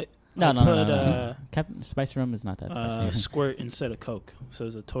 spicy? No, no, put, no, no. Spicy rum is not that spicy. squirt instead of Coke, so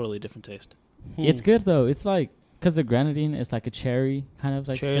it's a totally different taste. It's good though. It's like because the grenadine is like a cherry kind of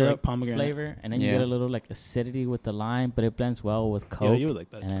like Cherry, syrup like pomegranate. flavor, and then you Yeah. get a little like acidity with the lime, but it blends well with Coke. Yeah, you would like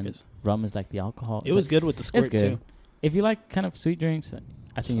that. and then Chris. rum is like the alcohol. It It's was like- good with the squirt good. too. If you like kind of sweet drinks,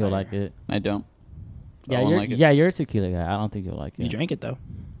 I think you'll fire. like it. I don't. I Yeah, won't you're like it. you're a tequila guy. I don't think you'll like it. You drank it though.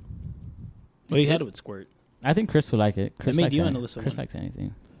 Well, you had it with squirt. I think Chris will like it. Chris made likes you and any- Alyssa Chris one. likes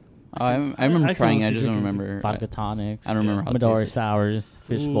anything. Oh, I remember I can trying it. I honestly just don't drink it. remember. Vodka tonics. I don't remember how it Midori tasted. sours,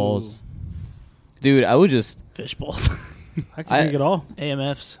 fish Ooh. bowls. Dude, I would just, Fish bowls, I can drink it all.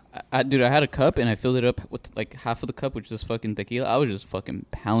 AMFs. dude, I had a cup and I filled it up with like half of the cup, which is fucking tequila. I was just fucking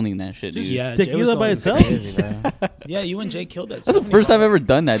pounding that shit, dude. Yeah, Jay Tequila was by going itself? Crazy, bro. Yeah, you and Jay killed that. That's the first I've ever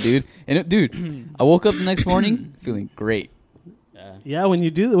done that, dude. And dude, I woke up the next morning feeling great. Yeah. Yeah, when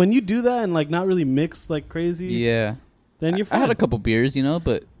you do that and like not really mix like crazy, Yeah. then you're I fine. had a couple beers, you know,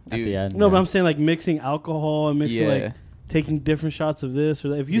 but At the dude, end. No, yeah. but I'm saying like mixing alcohol and mixing yeah. like taking different shots of this or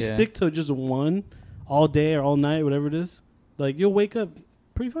that. If you Yeah. stick to just one all day or all night, whatever it is, like you'll wake up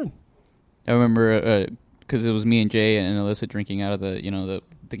pretty fun. I remember because it was me and Jay and Alyssa drinking out of the the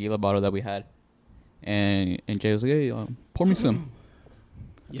tequila bottle that we had, and Jay was like, "Hey, pour me some."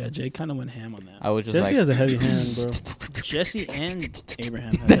 Yeah, Jay kind of went ham on that. I was just Jesse like, has a heavy hand, bro. Jesse and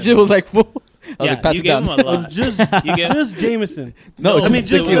Abraham. had that shit was like full. I was Yeah, like, pass you it gave down. him a lot. Of just You get- just Jameson. No, I mean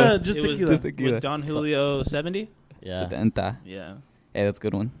just tequila. just It was tequila. just tequila. With Don Julio 70. Yeah. 70. Yeah. Hey, that's a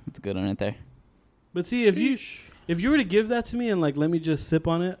good one. That's a good one right there. But see, if you were to give that to me and like let me just sip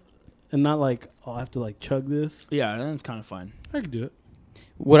on it and not like I have to like chug this, Yeah, that's kind of fine. I could do it.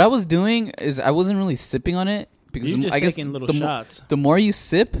 What I was doing is I wasn't really sipping on it because You're just I guess taking little the shots. the more you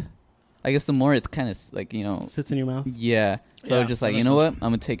sip, I guess the more it's kind of like Sits in your mouth. yeah. So I Yeah, was just that like, you makes know what? sense.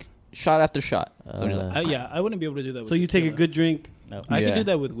 I'm gonna take shot after shot. So I'm just like, Yeah, I wouldn't be able to do that with So you take a tequila. good drink. No. I Yeah. could do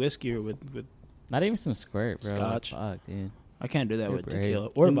that with whiskey or with Not even some squirt, bro. Scotch. Like, fuck, dude. I can't do that You're with brave. tequila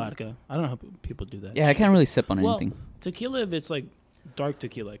or Mm. vodka. I don't know how people do that. yeah, I can't really sip on Well, anything. Tequila, if it's like dark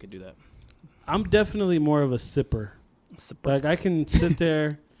tequila, I could do that. I'm definitely more of a sipper. Like I can sit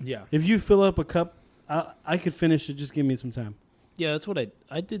there. Yeah. If you fill up a cup, I could finish it. Just give me some time. Yeah, that's what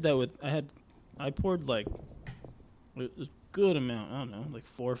I did that with. I poured like a good amount. I don't know, like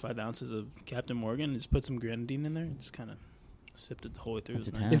 4 or 5 ounces of Captain Morgan. Just put some grenadine in there and just kind of sipped it the whole way through. It was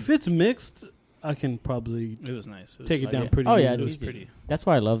That's nice. Italian. If it's mixed, I can probably It was nice. It was take it like- down pretty. Oh, yeah, It it's was easy. pretty That's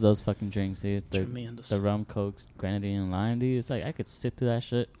why I love those fucking drinks, dude. tremendous. The rum, cokes, grenadine, and lime, dude. It's like I could sip through that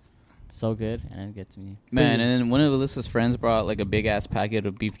shit. It's so good, and it gets me. Man, and then one of Alyssa's friends brought like a big ass packet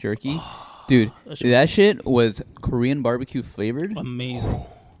of beef jerky. Dude, That shit that shit was Korean barbecue flavored. amazing.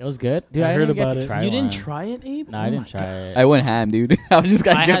 It was good, dude. I I heard didn't get about to it. try You one. didn't try it, Abe? No, Oh I didn't my try God. it. I went ham, dude. I was just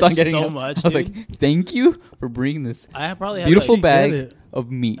got I kept had on getting so it. much, I was dude. like, thank you for bringing this I probably had beautiful like, bag Get it. of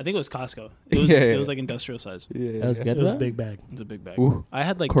meat. I think it was Costco. It was Yeah. it was like industrial size. That was good. It was a though? big bag. It's a big bag. Ooh. I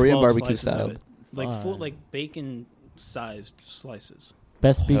had like Korean 12 barbecue slices style. of it. Like full Fuck. like bacon sized slices.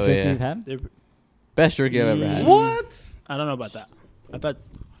 Best beef Oh, jerky yeah. you've had. They're, Best jerky I've ever had. What? I don't know about that. I thought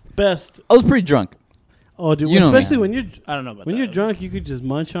Best. I was pretty drunk. Oh, dude. You know me. Especially when you're I don't know about when that. you're drunk, you could just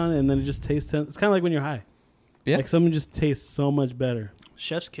munch on it and then it just tastes. It's kind of like when you're high. Yeah. Like something just tastes so much better.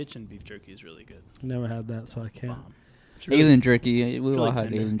 Chef's Kitchen beef jerky is really good. Never had that, so I can't. Bomb. It's really- Alien jerky. We all really had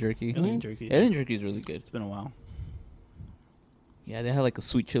tender. alien jerky. Alien jerky. Alien jerky is really good. It's been a while. Yeah, they had like a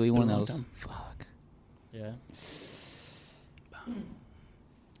sweet chili Been a one that long was time. fuck. Yeah. We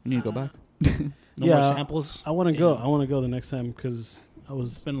need to go back. No Yeah. more samples. I want to go. Damn. I want to go the next time because I It's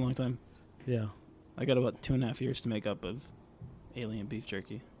was. been a long time. Yeah. I got about 2.5 years to make up of alien beef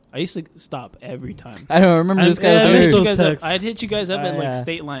jerky. I used to stop every time. I don't remember this guy. Yeah, was I I'd missed hit, weird. you those guys up, texts. I'd hit you guys up at like Yeah.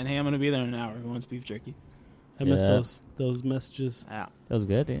 State Line. Hey, I'm gonna be there in an hour. Who wants beef jerky? I missed Yeah. those messages. Yeah. That was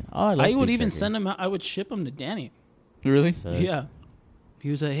good, dude. Oh, I, I love would beef even jerky. send them out. I would ship them to Danny. Really? So- Yeah. He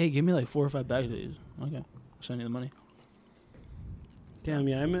was like, hey, give me like 4 or 5 bags of these. Okay. I'll send you the money. Damn,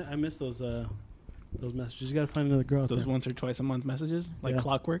 yeah, I missed those messages. You gotta find another girl out Those there. once or twice a month messages, like Yeah.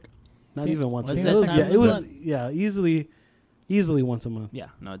 clockwork. Not Yeah. even once. What's a that month. time Yeah, of it the was. month? Yeah, easily once a month. Yeah,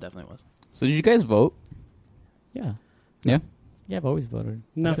 no, it definitely was. So did you guys vote? Yeah. Yeah, Yeah, I've always voted.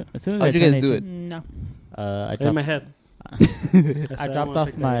 No. As soon as How'd I you guys turned do 18, No. I In dropped. my head. I dropped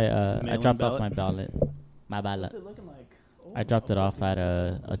off my. I Mail-in dropped off ballot? my ballot. My ballot. What's it looking like? Oh, I dropped it off at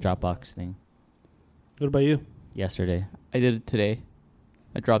a Dropbox thing What about you? yesterday. I did it today.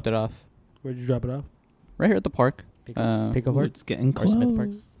 I dropped it off Where'd you drop it off? right here at the park. Pick Ooh, over it's getting or close. Smith Park.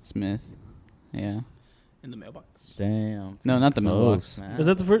 Smith. Yeah. In the mailbox. Damn. it's No, not the close, mailbox. man. Is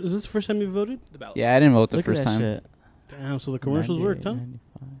that the first? Is this the first time you voted? The ballot. Yeah, I didn't vote the Look at first that time. shit. Damn. So the commercials 98, worked, huh?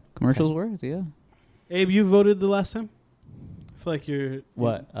 95. Commercials worked, yeah. Abe, you voted the last time. I feel like you're.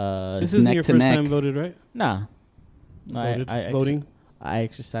 What? This isn't neck your to first neck. time voted, right? Nah. No, Voted. I Voting. I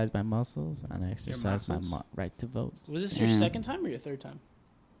exercise my muscles and I exercise my muscles? right to vote. Was this your Yeah. second time or your third time?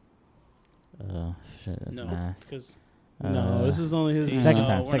 Shit, that's no, math. because No, this is only his Second No,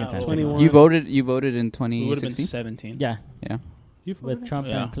 time, we're second not time. old. 21. You voted in we would have been 2016? 17. Yeah, Yeah. You with voted? Trump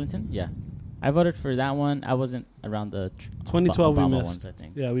Yeah. and Clinton. Yeah, I voted for that one. I wasn't around the 2012 we Obama missed. ones, I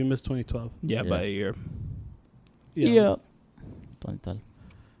think. Yeah, we missed 2012. Yeah, Yeah. by a year. Yeah. 2012.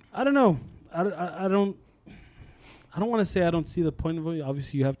 I don't know. I don't. I don't want to say I don't see the point of voting.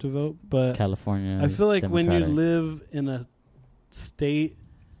 Obviously, you have to vote, but California. I feel like when you Democratic. live in a state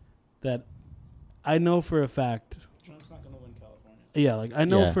that I know for a fact, Trump's not going to win California. yeah, like I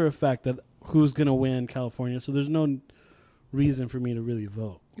know Yeah. for a fact that who's gonna win California. So there's no reason for me to really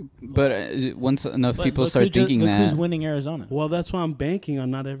vote. But once enough But people look start who ju- thinking look that. who's winning Arizona. Well, that's why I'm banking on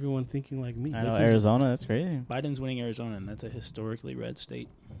not everyone thinking like me. I know Because- Arizona. That's crazy. Biden's winning Arizona, and that's a historically red state.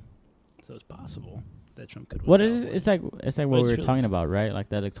 So it's possible that Trump could win. What is California. it's like? It's like But what it's we were really talking not. about, right? Like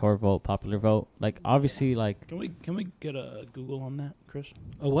the electoral vote, popular vote. Like obviously, like Can we get a Google on that, Chris?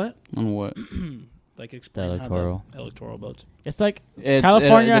 A what? On what? Like explain electoral. how the electoral votes. it's like California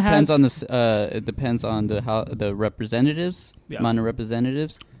California depends has- on this. It depends on the representatives, Yeah. amount of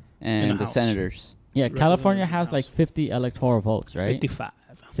representatives, In and the the House. senators. yeah, California Representatives has like House. 50 electoral votes, right? 55.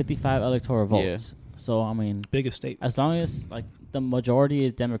 55 electoral Yeah. votes. So I mean, Biggest state. as long as like the majority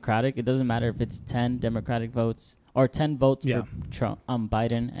is Democratic, it doesn't matter if it's 10 Democratic votes or 10 votes Yeah. for Trump,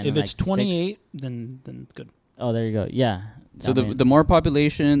 Biden, and If then, it's like 28, then it's good. Oh, there you go. Yeah. So I the mean, the more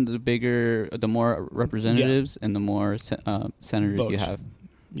population, the more representatives, and the more senators you Votes. have.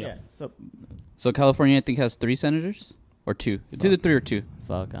 yeah. So So California, I think, has 3 senators or 2. It's either 3 or 2,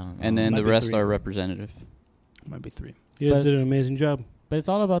 fuck. I don't know. and then Might the be rest 3. are representative. Might be 3. You guys But- did an amazing job. But it's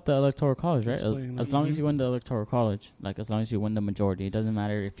all about the electoral college, right? Explain As that. long as Mhm. you win the electoral college, like as long as you win the majority, it doesn't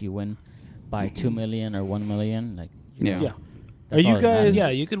matter if you win by 2 million or 1 million. Like, you Yeah. know, Yeah. that's Are you all that matters. guys- Yeah,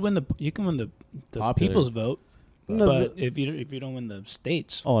 you can win the Popular. people's vote, No, but the- if you don't win the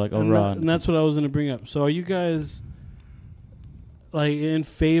states, Oh, like and, overall. and that's what I was going to bring up. So are you guys like in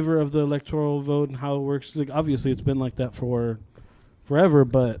favor of the electoral vote and how it works? Like obviously it's been like that for forever,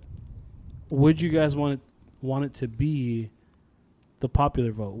 but would you guys want it to be the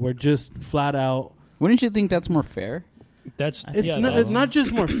popular vote where just flat out Wouldn't you think that's more fair? that's I it's Yeah, not that's- it's not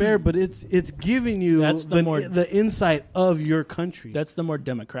just more fair, but it's giving you That's the more- the insight of your country. that's the more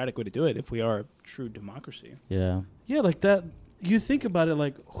democratic way to do it. If we are a true democracy, Yeah. Yeah, like that. You think about it,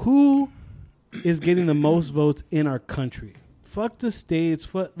 like who is getting the most votes in our country? Fuck the states.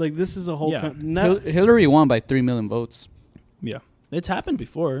 Fuck, like this is a whole. Yeah. Hillary won by 3 million votes. yeah, it's happened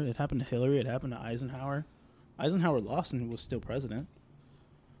before. It happened to Hillary. It happened to Eisenhower. Eisenhower lost and was still president.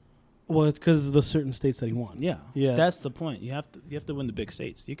 Well, it's because of the certain states that he won. Yeah, Yeah. That's the point. You have to win the big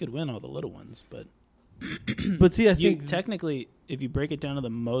states. You could win all the little ones, but But see, I you think technically, if you break it down to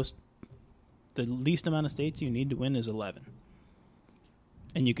the least amount of states you need to win is 11,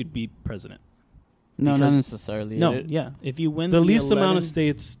 and you could be president. No, not Because- necessarily. No, It- yeah. If you win the least amount 11 of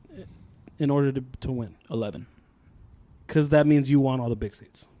states in order to win, 11, because that means you want all the big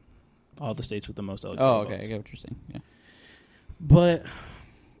states. all the states with the most electoral Oh, okay. votes. I get what you're saying. Yeah. But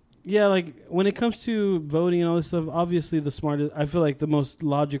yeah, like when it comes to voting and all this stuff, obviously the smartest. I feel like the most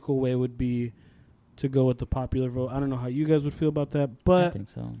logical way would be to go with the popular vote. I don't know how you guys would feel about that, I but think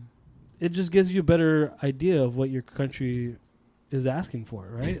so. it just gives you a better idea of what your country is asking for,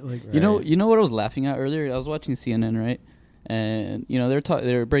 right? Like, Right. You know what I was laughing at earlier? I was watching CNN, right? And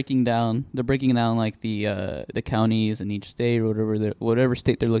they're breaking down like the counties in each state or whatever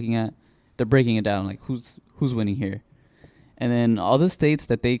state they're looking at. They're breaking it down like who's winning here. And then all the states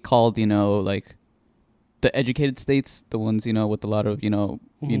that they called, like the educated states, the ones, with a lot of,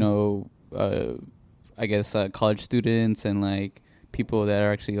 I guess college students and like people that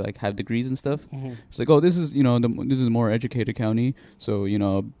are actually like have degrees and stuff. Mhm. It's like, oh, this is this is a more educated county, so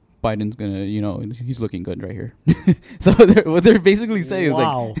Biden's gonna he's looking good right here. So what they're basically saying is like,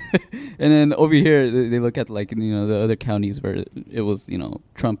 wow. and then over here they look at like the other counties where it was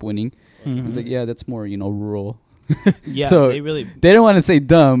Trump winning. Mhm. It's like, yeah, that's more rural. Yeah, So, they really. They didn't want to say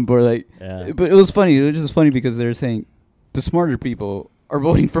dumb, but like, Yeah. but it was funny. It was just funny because they were saying the smarter people are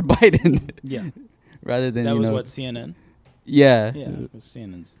voting for Biden Yeah, rather than that you was know, what CNN. yeah. Yeah, it was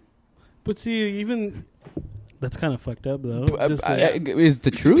CNN's. But see, even that's kind of fucked up though. Just, Is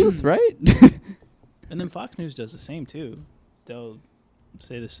the truth right? And then Fox News does the same too. They'll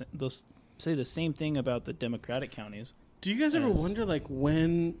say the same thing about the Democratic counties. do you guys ever wonder like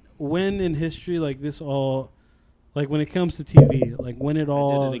when in history like this all like when it comes to TV like when it I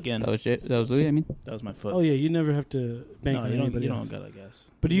all did it again. That was Louis. I mean, That was my foot. oh yeah you never have to bank no, on you don't. anybody You else. don't gotta guess.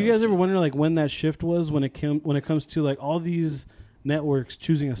 But do you know guys ever it's- wonder like when that shift was when it comes to like all these networks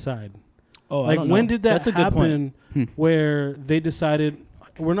choosing a side? Oh, I Like don't when know. did that That's a good point. happen where they decided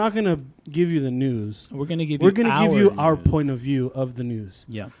we're not going to give you the news. We're gonna give We're going to give you our news. point of view of the news,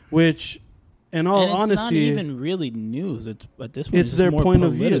 Yeah. which in all And it's honesty not even really news. It's at this point it's their more point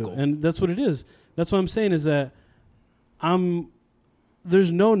political. of view, and that's what it is. That's what I'm saying is that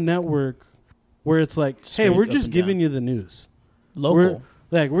there's no network where it's like, hey, Straight we're up just and giving down. you the news. Local,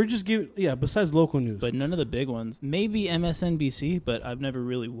 We're just giving, besides local news. but none of the big ones. Maybe MSNBC, but I've never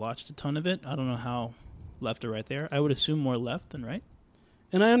really watched a ton of it. I don't know how left or right there. I would assume more left than right.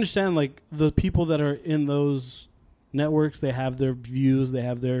 And I understand, like, the people that are in those networks, they have their views, they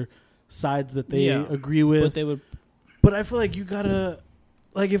have their sides that they Yeah, agree with. But they would. But I feel like you gotta,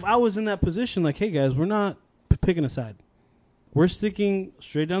 like, if I was in that position, like, hey guys, we're not picking a side. We're sticking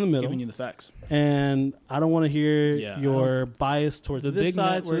straight down the middle, Giving you the facts. and I don't want to hear Yeah, your bias towards The this big side.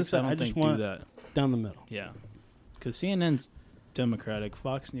 To networks, this side. I don't I just think want do that. down the middle. Yeah, because CNN's Democratic,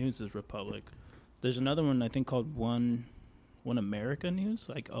 Fox News is Republic. There's another one I think called One America News,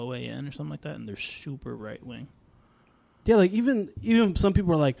 like OAN or something like that, and they're super right wing. Yeah, like even some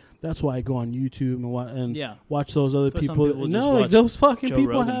people are like, that's why I go on YouTube and Yeah, watch those other But some people. people just No, like watch those fucking Joe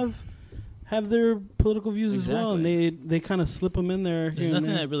people Rogan. have their political views as well, and Exactly. they kind of slip them in there. there's here and nothing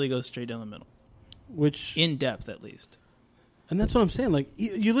there, that really goes straight down the middle, which in depth at least. and that's what I'm saying. Like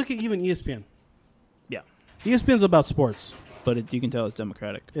you look at even ESPN. Yeah. ESPN's about sports, But you can tell it's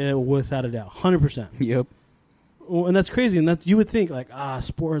Democratic. without a doubt, 100%. Yep. Well, and that's crazy. And that you would think like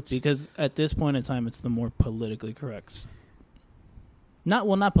sports. Because at this point in time, it's the more politically correct. Not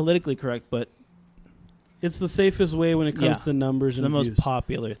politically correct, but It's the safest way when it comes Yeah. to numbers it's the and most views.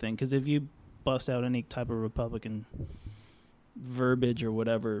 popular thing. Because if you bust out any type of Republican verbiage or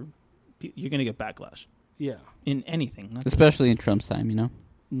whatever, you're going to get backlash Yeah. in anything. Not just- Especially in Trump's time, you know.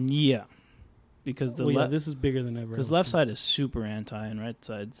 yeah. Because the this is bigger than ever. because left side is super anti and right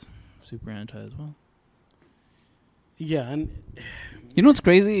side's super anti as well. Yeah, and You know what's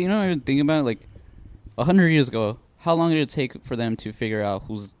crazy? You know, I've been thinking about like 100 years ago. How long did it take for them to figure out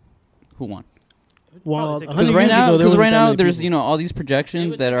who won? well, Probably take 100 Because right years now, ago, there wasn't that many there's people. all these It projections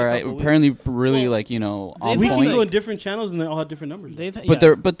would that take a are couple apparently really Well, like on we they've can had, go point. in different channels and they all have different numbers. They've But yeah.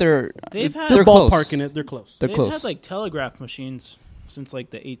 they're They've had- They're close. ballparking it. They're close. They're They've close. had like telegraph machines since like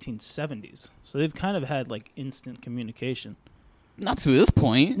the 1870s, so they've kind of had like instant communication. Not to this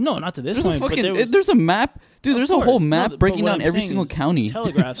point. No, not to this There's point. a but fucking there was, there's a map, dude. Of There's a course. whole No, map but breaking what down I'm every saying single is county.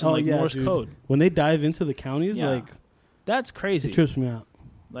 telegraphs and Oh, like yeah, Morse dude. code. When they dive into the counties, Yeah. like That's crazy. it trips me out.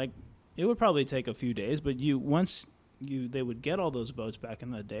 Like it would probably take a few days, but they would get all those votes back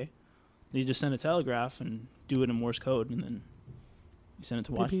in that day. They just send a telegraph and do it in Morse code, and then you send it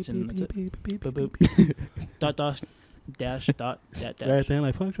to Washington. And that's it. Boop, boop. Dot dot dash dot dash. Right then,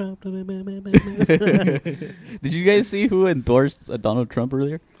 like fuck Trump. Did you guys see who endorsed Donald Trump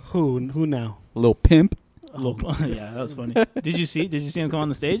earlier? Who now? A little pimp. Oh, yeah, that was funny. Did you see him come on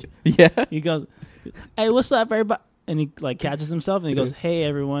the stage? Yeah. He goes, "Hey, what's up, everybody?" And he like catches himself and he goes, "Hey,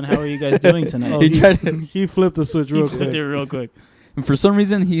 everyone, how are you guys doing tonight?" Oh, He tried to, he flipped the switch he real flipped quick. it real quick. and for some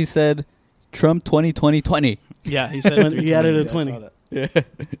reason he said Trump 2020. Yeah, he said When it 3 he added a times. I 20. saw that. Yeah.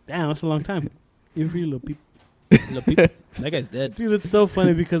 Damn, that's a long time. Even for you little people. Little people. That guy's dead. Dude, it's so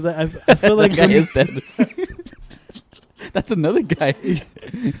funny because I feel like That guy is dead. That's another guy.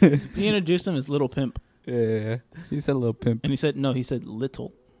 He introduced him as Little Pimp, Yeah. He said little pimp. and he said no. He said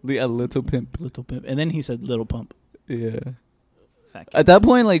little A little pimp. pimp, and then he said Little Pump. Yeah. Fat kid. At that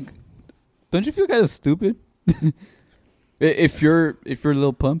point, like, don't you feel kind of stupid? if you're a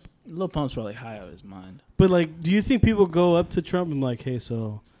little pump. Little Pump's probably high out of his mind. But like, do you think people go up to Trump and like, hey,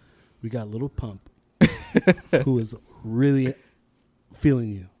 so we got Little Pump, who is really feeling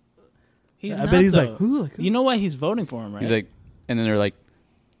you? He's I not, bet he's though. like, who? Like, who? You know why he's voting for him, right? He's like, and then they're like,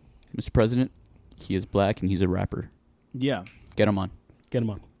 Mr. President, he is black and he's a rapper. yeah. Get him on. Get him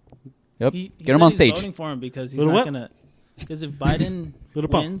on. Yep. He Get him said on he's stage. voting for him because he's Little not what? gonna. Because if Biden Little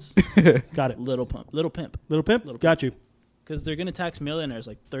Pump. wins, Got it. Little Pump, Little Pimp, Little Pimp. Little Got you. because they're gonna tax millionaires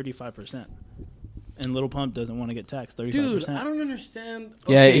like 35%, and Little Pump doesn't want to get taxed 35%. Dude, I don't understand.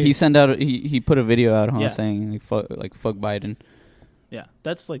 Yeah, Okay. he put a video out, Yeah. saying like fuck Biden. Yeah,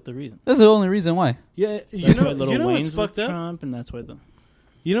 that's like the reason. That's the only reason why. Yeah, That's why Little you know what's Wayne's with fucked up? Trump, and that's why the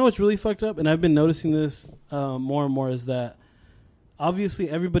You know what's really fucked up, and I've been noticing this more and more, is that obviously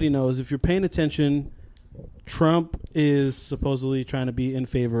everybody knows, if you're paying attention, Trump is supposedly trying to be in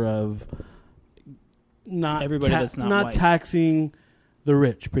favor of not Everybody that's not white. taxing the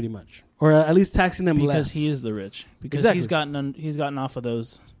rich, pretty much, or at least taxing them because less. he is the rich. Because Exactly. he's gotten off of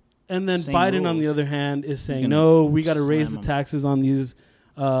those. And then same Biden, on rules. the other hand, is saying, gonna no, we got to raise slam the 'em. taxes on these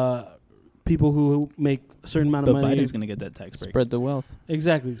people who make a certain amount But of money. Biden's going to get that tax break. Spread the wealth.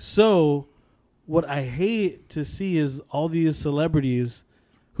 Exactly. So what I hate to see is all these celebrities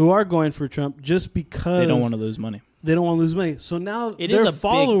who are going for Trump just because They don't want to lose money. they don't want to lose money. So now It their is a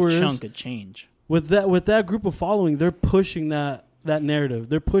followers, big chunk of change. with that group of following, they're pushing that narrative.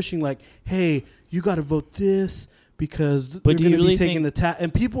 They're pushing like, hey, you got to vote this because they're But do going you to really be taking think- the tax.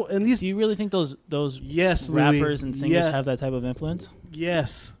 And people, and these, Do you really think those yes, rappers Louis, and singers yeah, have that type of influence?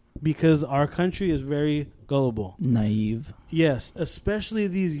 yes, because our country is very gullible. Naive. Yes, especially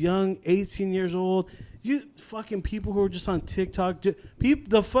these young 18 years old. You fucking people who are just on TikTok.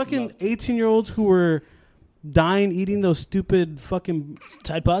 The fucking 18-year-olds who were dying eating those stupid fucking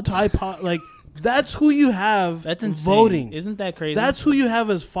Tide Pods? Tide Pod. Like, that's who you have That's insane. voting. Isn't that crazy? That's who you have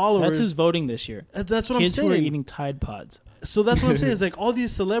as followers. That's who's voting this year. That's what Kids I'm who are saying. eating Tide Pods. So that's what I'm saying. It's like all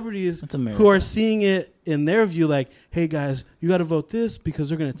these celebrities That's America. who are seeing it in their view, like, hey, guys, you got to vote this because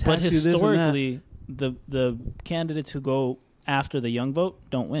they're going to But tax you this and that. historically, the candidates who go after the young vote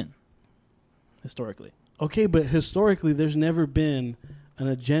don't win. Historically. Okay, but historically, there's never been an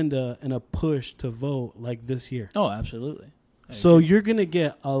agenda and a push to vote like this year. Oh, absolutely. I So agree. you're going to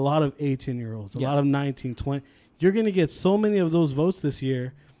get a lot of 18-year-olds, a Yeah. lot of 19, 20. You're going to get so many of those votes this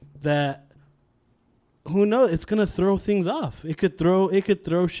year that who knows, it's going to throw things off. It could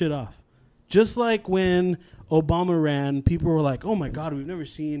throw shit off. Just like when Obama ran, people were like, "Oh my god, we've never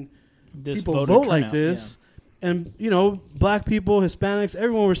seen This people voter vote like turnout, this." And black people, Hispanics,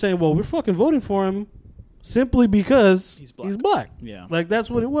 everyone were saying, "Well, we're fucking voting for him simply because He's black." he's black." Yeah. Like, that's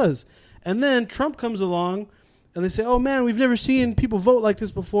what it was. And then Trump comes along and they say, "Oh man, we've never seen people vote like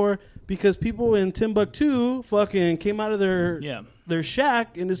this before because people in Timbuktu fucking came out of their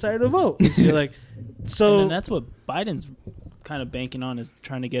shack and decided to vote." So you're like, And so then that's what Biden's kind of banking on, is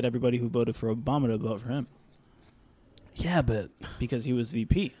trying to get everybody who voted for Obama to vote for him yeah, but because he was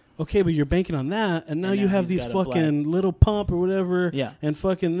VP. okay, but you're banking on that, and now And you now have he's these got a fucking Little Pump or whatever, Yeah. and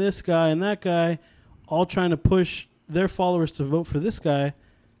fucking this guy and that guy, all trying to push their followers to vote for this guy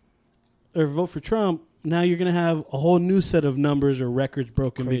or vote for Trump. Now you're going to have a whole new set of numbers or records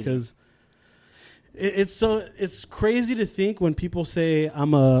broken Crazy. because it's crazy to think when people say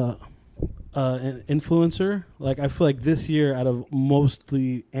I'm an influencer. Like, I feel like this year, out of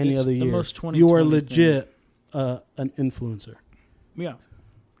mostly any It's other the year, most you are 2020 legit an influencer. Yeah.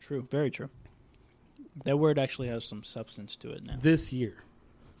 True. Very true. That word actually has some substance to it now. This year.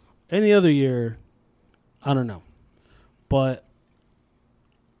 Any other year, I don't know. But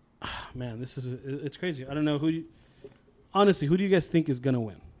man, it's crazy. I don't know honestly, who do you guys think is going to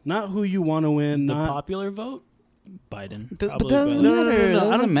win? Not who you want to win, The not popular vote? Biden. But Probably that doesn't Biden. matter. It I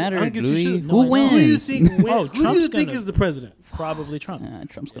doesn't don't- matter, I don't get Louis. you shit. No, I Who know. wins? Who do you think who do you Trump's think gonna- is the president? Probably Trump.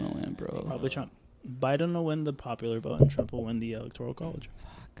 Trump's gonna win, bro. Probably Trump. Biden will win the popular vote, and Trump will win the electoral college.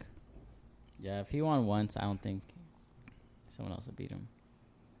 Yeah, if he won once, I don't think someone else would beat him.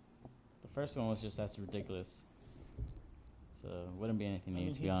 The first one was just as ridiculous. So it wouldn't be anything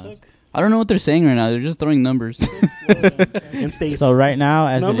new, to be honest. I don't know what they're saying right now. They're just throwing numbers. In states. So right now,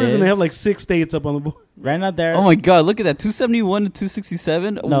 as numbers, it is, and they have like 6 states up on the board. right now there. Oh my god, look at that. 271 to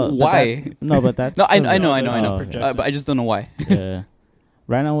 267. No, but Why? but that's No, I still know, good. I know. Oh, okay. But I just don't know why. Yeah.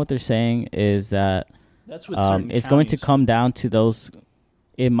 Right now, what they're saying is that That's what certain it's going to counties- come down to those.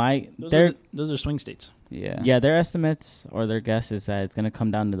 It might. Those are swing states. Yeah. Their estimates or their guess is that it's going to come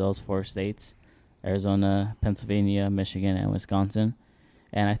down to those 4 states: Arizona, Pennsylvania, Michigan, and Wisconsin.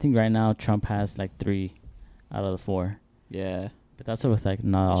 And I think right now Trump has like 3 out of the 4. Yeah. But that's with like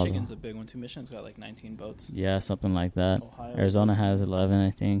not all. Of Michigan's them. a big one too. Michigan's got like 19 votes. Yeah, something like that. Ohio. Arizona has 11,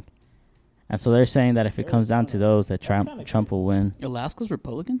 I think. And so they're saying that if it comes down to those, that Trump will win. Alaska's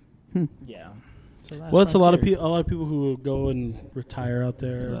Republican? Yeah. So last Well, it's a lot of frontier. people. A lot of people who will go and retire out The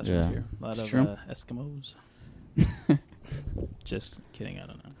there. last Yeah. frontier. A lot of True. Eskimos. Just kidding. I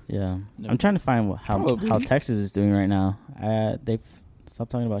don't know. Yeah, No. I'm trying to find how Probably. Texas is doing right now. They've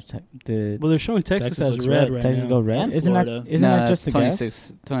stopped talking about the Well, they're showing Texas, Texas as looks red red. right Texas now. go red. And Isn't that Florida. isn't Nah, that just a that's guess?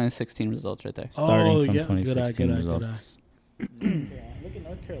 2016 results right there. Starting Oh, from yeah. Good eye, 2016 good eye, good results. Look at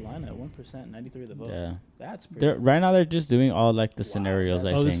North Carolina at 1%, 93 of the vote. Yeah. That's pretty. Right now they're just doing all like the scenarios.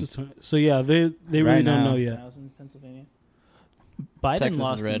 I Oh, think. this is so. Yeah, they really Right don't now. know yet. Pennsylvania. Biden Texas is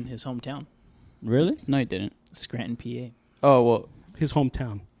lost red. in his hometown, Really? No, he didn't. Scranton, PA. Oh well, His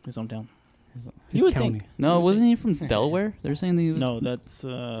hometown. His hometown. His You would county. think. no, wasn't he from Delaware? They're saying that he was. No, that's.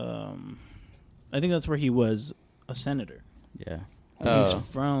 I think that's where he was a senator. Yeah. He's Oh.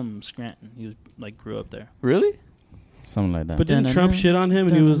 from Scranton. He was grew up there. Really? Something like that. But didn't Trump shit on him?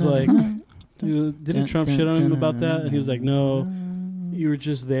 And he was like, didn't Trump shit on him about that? And he was like, no, you were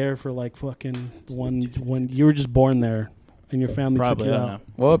just there for like fucking one. You were just born there, and your family Probably. took I you don't out. know.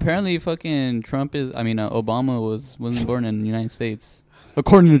 Well, apparently, fucking Trump is. I mean, Obama wasn't born in the United States,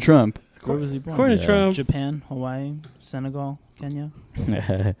 according to Trump. Where was he born? According to Yeah. Trump, Japan, Hawaii, Senegal, Kenya.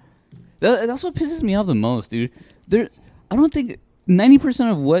 That's what pisses me off the most, dude. I don't think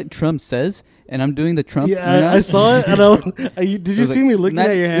 90% of what Trump says, and I'm doing the Trump. yeah, I saw it. And did you was see like, me looking not-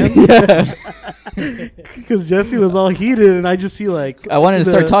 at your hand? Yeah. Because Jesse was all heated, and I just see like I wanted to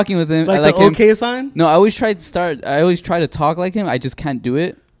start talking with him. like I like the him. okay sign. No, I always try to talk like him. I just can't do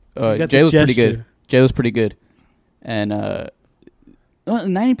it. So you got Jay the was pretty gesture. good. Jay was pretty good, and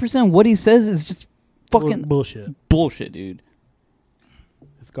 90% of what he says is just fucking Bullshit. bullshit, dude.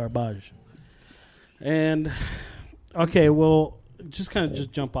 It's garbage. And okay, well, just kind of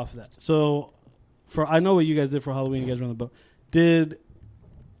just jump off of that. So, I know what you guys did for Halloween. You guys were on the boat.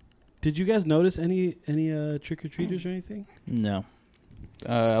 Did you guys notice any trick or treaters or anything? No.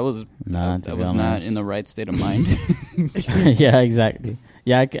 I was Nah, I to be was not honest. in the right state of mind. Yeah, exactly.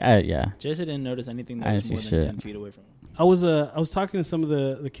 Yeah, yeah. Jason didn't notice anything I that was see more shit. than 10 feet away from him. I was talking to some of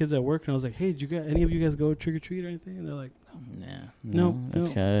the kids at work, and I was like, "Hey, did any of you guys go trick or treat or anything?" And they're like, Nah. No, that's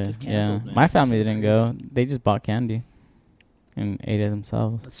no. good. Just Yeah, canceled, man. my family It's didn't crazy. go. They just bought candy and ate it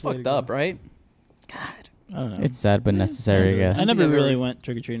themselves. It's the way to fucked go. up, right? I don't know. It's sad but necessary, I guess. I never think I've really ever- went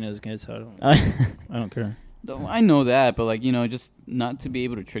trick or treating as a kid, so I don't care. Though I know that, but like just not to be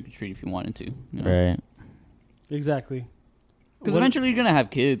able to trick or treat if you wanted to. Right. "Exactly." Because What- eventually you're gonna have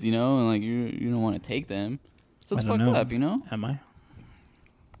kids, and like you don't want to take them, so it's I don't fucked know. up, Am I?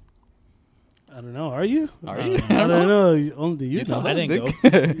 I don't know. Are you? Are I you? don't I don't know. Only you You know. tell I us, didn't go.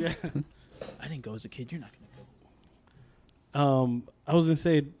 Dick. Yeah. I didn't go as a kid. You're not gonna go. I was gonna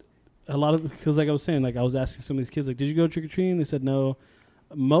say a lot of because like I was saying, like I was asking some of these kids, like, "Did you go trick or treating?" They said no.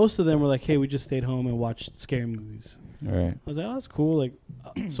 Most of them were like, "Hey, we just stayed home and watched scary movies." Right. I was like, "Oh, that's cool." Like,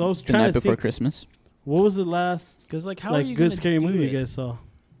 so I was The trying night to before think, Christmas. what was the last Because how are like you good gonna scary do movie it? you guys saw?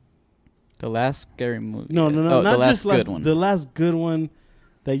 The last scary movie. No, Oh, not the last just good one. The last good one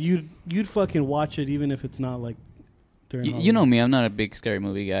that you'd fucking watch it even if it's not like during. You know Halloween. me, I'm not a big scary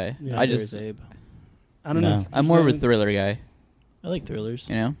movie guy. Yeah. I There's just Abe. I don't No. know. I'm more of a thriller guy. I like thrillers.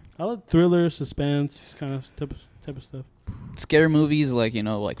 I like thriller, suspense, kind of type of stuff. Scary movies like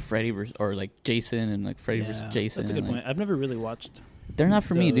like Freddy or like Jason and like Freddy versus Yeah, Jason. That's a good and, like, point. I've never really watched. They're not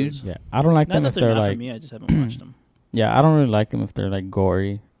for me, dude. those. Yeah, I don't like Not them that if they're they're not for like. me. I just haven't watched them. Yeah, I don't really like them if they're like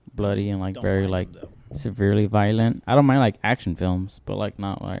gory, bloody, and like Don't very mind like them, though. severely violent. I don't mind like action films, but like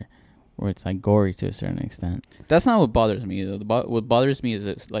not like where it's like gory to a certain extent. That's not what bothers me though. What bothers me is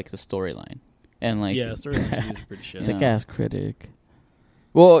it's, like the storyline and like Yeah, storylines are usually pretty shit. Yeah. Sick ass critic.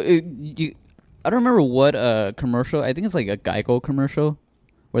 Well, I don't remember what commercial. I think it's like a Geico commercial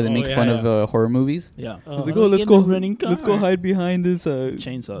where they Oh, make yeah, fun yeah. of horror movies. Yeah. He's Like, Oh, oh, let's get go, in the running let's go car. hide behind this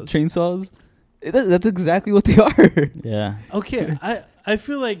Chainsaws. chainsaws. That's exactly what they are. Yeah. Okay, I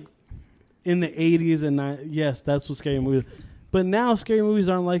feel like in the 80s and yes, that's what scary movies. But now scary movies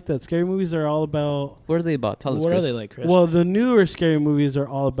aren't like that. Scary movies are all about What are they about? Tell us. What are Chris. they like, Chris? well, the newer scary movies are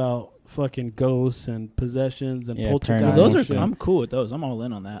all about fucking ghosts and possessions and Yeah, poltergeists. paranormal those are. shit. I'm cool with those. I'm all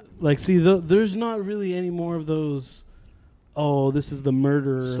in on that. Like, see, there's not really any more of those. Oh, this is the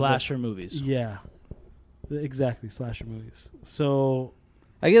murderer. Slasher movies. Yeah, exactly, slasher movies. So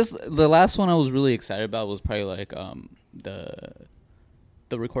I guess the last one I was really excited about was probably like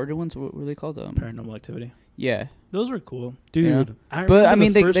the recorded ones. What were they called? Paranormal Activity. Yeah, Those were cool. dude, Yeah. I but I remember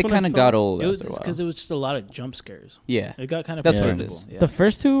mean the they first one I kind of saw- got old It was after a while. because it was just a lot of jump scares. Yeah, It got kind of That's what it predictable. is. Yeah. The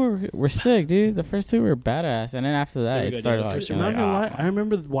first two were sick, dude. The first two were badass, and then after that, There we it go, started yeah, the like, first being I'm like, not gonna lie. ah. I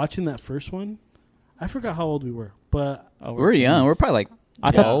remember watching that first one. I forgot how old we were, but Oh, we're young. We're probably like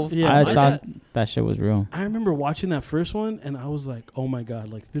I thought, 12. Yeah, I my thought that shit was real. I remember watching that first one, and I was like, "Oh my god!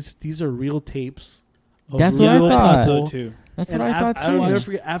 Like these are real tapes." Of That's what I real thought. people. so too. That's And what I thought I'll never too.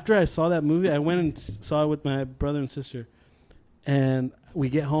 forget. After I saw that movie, I went and saw it with my brother and sister, and we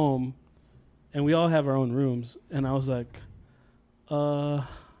get home, and we all have our own rooms, and I was like, "Can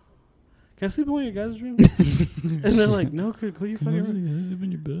I sleep in one of your guys' rooms?" And they're like, "No, could you fucking?"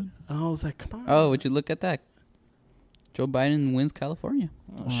 in your bed? And I was like, "Come on." Oh, would you look at that? Joe Biden wins California.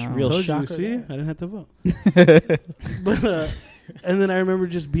 Wow. Real Told you, shocker. see, there. I didn't have to vote. But and then I remember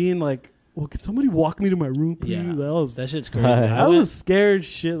just being like, "Well, can somebody walk me to my room, please?" Yeah. I was, That shit's crazy. I was scared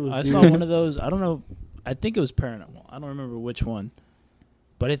shitless. I dude. saw one of those. I don't know. I think it was Paranormal. I don't remember which one,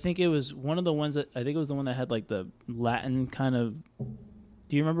 but I think it was one of the ones that I think it was the one that had like the Latin kind of.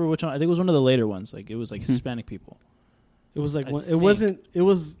 Do you remember which one? I think it was one of the later ones. Like it was like Hispanic people. It was like I one, it think- wasn't. It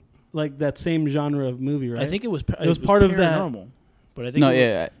was like that same genre of movie, right? I think it was. It was part of that- Paranormal. But I think No, it was,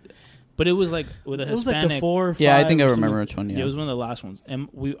 yeah, But it was like with a it was Hispanic. like the 4 or 5. yeah. I think I or remember something. which one. Yeah, Yeah, it was one of the last ones, and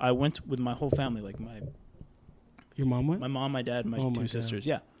I went with my whole family, like Your mom went. my mom, my dad, and my Oh two my God. sisters.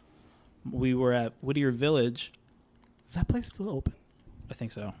 Yeah, we were at Whittier Village. Is that place still open? I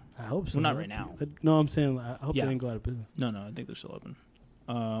think so. I hope so. Well, not right now. No, I'm saying I hope Yeah. they didn't go out of business. No, I think they're still open.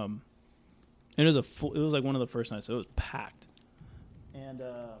 And it was it was like one of the first nights, so it was packed. And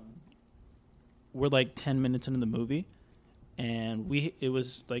we're like 10 minutes into the movie, and it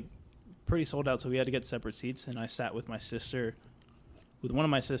was like pretty sold out, so we had to get separate seats. And I sat with with one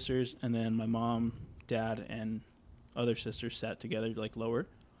of my sisters, and then my mom, dad, and other sisters sat together like lower.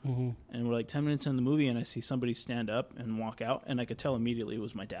 Mm-hmm. And we're like 10 minutes in the movie, and I see somebody stand up and walk out, and I could tell immediately it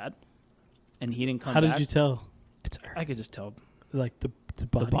was my dad. And he didn't come How back. did you tell? I could just tell Like the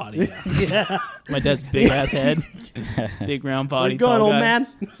body. the body. Yeah. Yeah. My dad's big ass head, big round Where body, you going, tall old guy, man?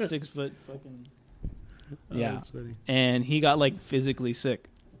 6 foot, fucking. Oh, Yeah, that's funny. and he got like physically sick.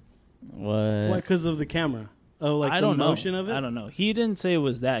 What? Why? Because of the camera. Oh, like I the don't know. motion of it. I don't know. He didn't say it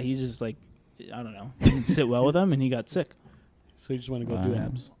was that. He just like, I don't know. He didn't sit well with him, and he got sick. So you just want to go do Wow.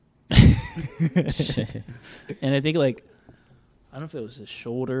 abs. Shit. And I think like, I don't know if it was his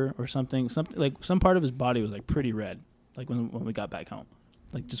shoulder or something. Something like some part of his body was like pretty red. Like when we got back home,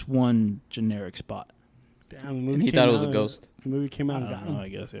 like just one generic spot. Damn, the movie and he came thought it was out a ghost. The movie came I out and don't got know. him. I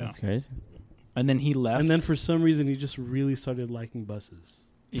guess yeah. That's crazy. And then he left. And then for some reason he just really started liking buses.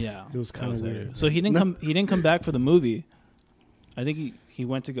 yeah, It was that kind of it. weird. So he didn't come. He didn't come back for the movie. I think he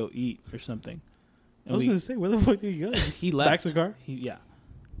went to go eat or something. I was gonna say, where the fuck did he go? Just He left. Back to the car. Yeah.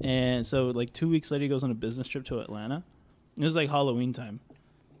 And so like 2 weeks later he goes on a business trip to Atlanta. It was like Halloween time.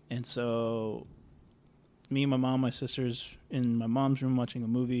 And so me and my mom, my sisters in my mom's room watching a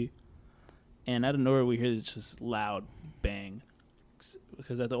movie, and out of nowhere we hear this loud bang.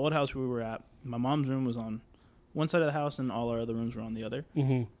 Because at the old house we were at, my mom's room was on one side of the house and all our other rooms were on the other.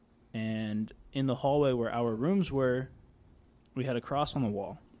 Mm-hmm. And in the hallway where our rooms were, we had a cross on the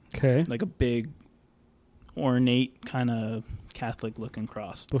wall. Okay. Like a big ornate kind of Catholic looking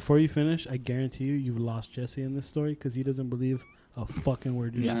cross. Before you finish, I guarantee you've lost Jesse in this story because he doesn't believe a fucking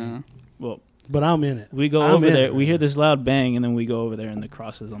word you say. Yeah. Well, But I'm in it. we go I'm over in there. it, We hear man. this loud bang, and then we go over there, and the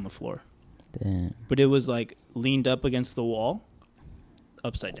cross is on the floor. Damn. But it was like leaned up against the wall,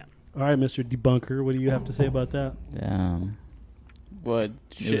 upside down. All right, Mr. Debunker, what do you have to say about that? Damn. What?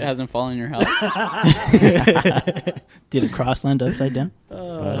 Shit was- hasn't fallen in your house? Did a cross land upside down?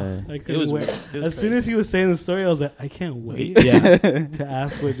 I It couldn't was wait. weird. It was As soon as he was saying the story, I was like, I can't wait yeah, to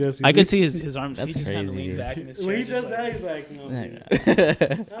ask what Jesse. I could see his arms. That's he just kind of crazy, leaned dude. back in his When he chair, does just that, like, he's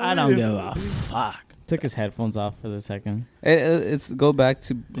like, no. I don't give a fuck. Took his headphones off for the second. It's go back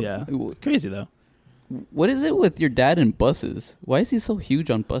to Yeah, crazy though. What is it with your dad and buses? Why is he so huge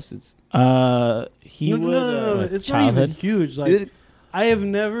on buses? He No, was. no. It's not childhood? even huge. Like It- I have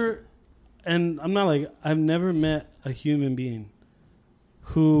never, and I'm not like I've never met a human being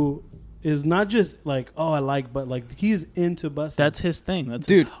who is not just like, oh, I like, but like he's into buses. That's his thing. That's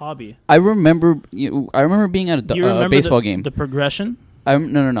Dude. his hobby. I remember being at Do you a remember baseball the, game. The progression.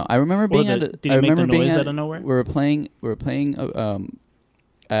 No. I remember being Or at. the- did I he make the remember being noise at, out of nowhere? We were playing.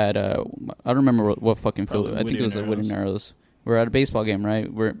 At I don't remember what fucking field. Probably I think it was the Whittier Whittier Narrows. Narrows. We're at a baseball game, right?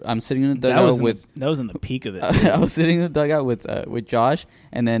 I'm sitting in the That dugout was with. that was in the peak of it. I was sitting in the dugout with Josh,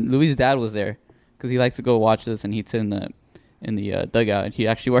 and then Louis' dad was there because he likes to go watch this, and he'd sit in the dugout, and he'd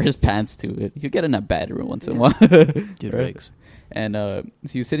actually wear his pants too. He'd get in that bad every once in a while. Dude, right? Riggs. And so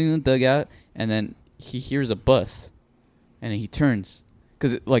he was sitting in the dugout, and then he hears a bus, and then he turns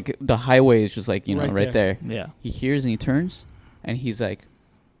because like the highway is just like right there. Yeah. He hears and he turns, and he's like,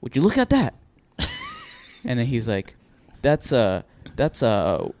 "Would you look at that?" And then he's like, "That's a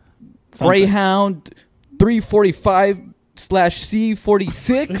Greyhound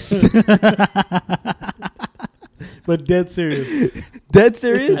 345/C46." but dead serious. Dead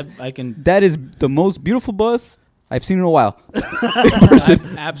serious? I can That is the most beautiful bus I've seen in a while.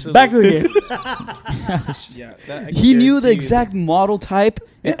 absolutely. Back to the game. Yeah. That, I can He knew the guarantee you exact model type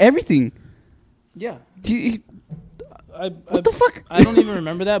and everything. Yeah. He, I, what the fuck? I don't even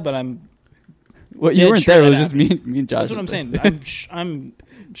remember that, but I'm. Well, you dead weren't sure there. It that was just me and Josh. That's what I'm saying. I'm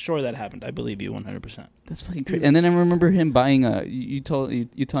sure that happened. I believe you 100%. That's fucking crazy. And then I remember him buying you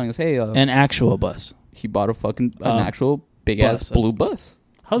telling us, hey, an actual bus. he bought an actual big ass blue bus.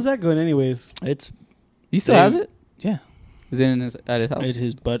 How's that going, anyways? He still has it? Yeah. Is it at his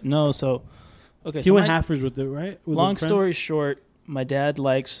house? But no, so okay. He so went halfers with it, right? With long story short, my dad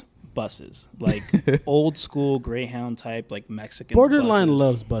likes buses, like old school Greyhound type, like Mexican. Borderline buses.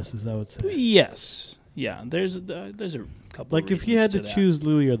 loves buses, I would say. Yes. Yeah. There's a couple. Like if he had to choose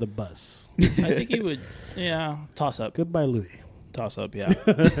Louis or the bus. I think he would. Yeah. Toss up. Goodbye, Louis. Toss up. Yeah.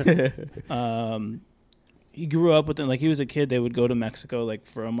 He grew up with them. Like he was a kid, they would go to Mexico like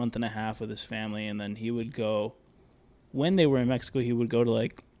for a month and a half with his family, and then he would go. When they were in Mexico, he would go to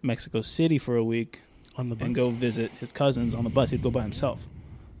like Mexico City for a week on the bus and go visit his cousins on the bus. He'd go by himself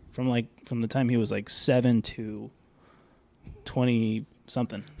from the time he was like 7 to 20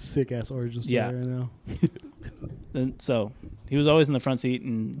 something. Sick ass origin story right now. And so he was always in the front seat,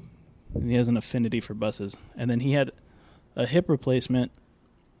 and he has an affinity for buses. And then he had a hip replacement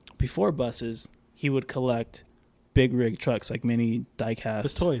before buses. He would collect big rig trucks, like mini diecast. The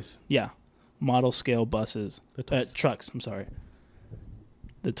toys. Yeah. Model scale buses. The toys. Trucks, I'm sorry.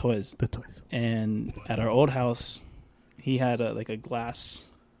 The toys. The toys. And at our old house, he had a glass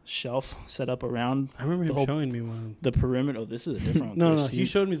shelf set up around. I remember him showing me one. The perimeter. Oh, this is a different one. No, he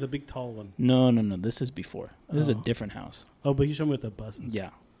showed me the big tall one. No. This is before. This is a different house. Oh, but he showed me with the buses. Yeah.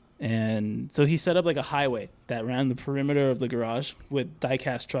 And so he set up like a highway that ran the perimeter of the garage with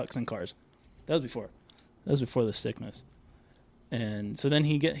diecast trucks and cars. That was before. That was before the sickness. And so then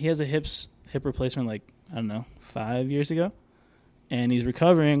he has a hip replacement like, I don't know, 5 years ago. And he's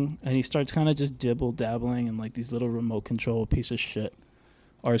recovering, and he starts kind of just dabbling in like these little remote control piece of shit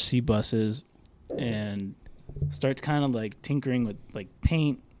RC buses, and starts kind of like tinkering with like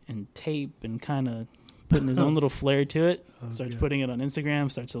paint and tape and kind of putting his own little flair to it. Starts putting it on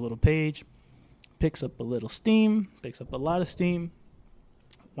Instagram, starts a little page, picks up a little steam, picks up a lot of steam,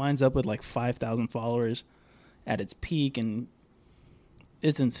 winds up with like 5,000 followers at its peak, and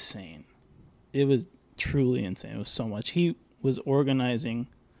it's insane. It was truly insane. It was so much. He was organizing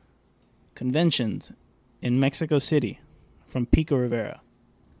conventions in Mexico City from Pico Rivera.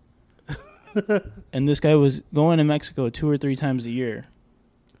 And this guy was going to Mexico 2 or 3 times a year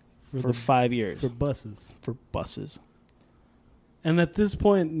for 5 years. For buses. For buses. And at this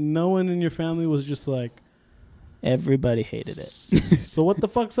point, no one in your family was just like... Everybody hated it. So what the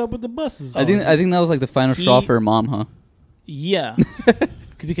fuck's up with the buses? I think that was like the final straw for her mom, huh? Yeah.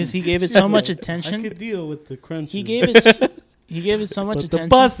 Because he gave it so much attention. I could deal with the crunches. He gave it so much attention. The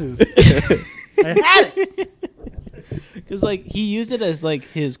buses. I had it. Because like he used it as like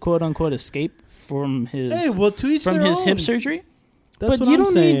his quote unquote escape from his to each from their his own. hip surgery. That's but what you I'm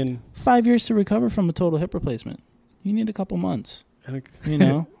don't saying. need 5 years to recover from a total hip replacement. You need a couple months. You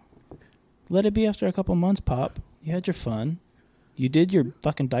know, let it be after a couple months. Pop, you had your fun. You did your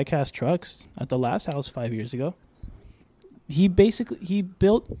fucking diecast trucks at the last house 5 years ago. He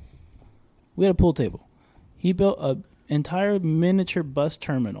built. We had a pool table. He built an entire miniature bus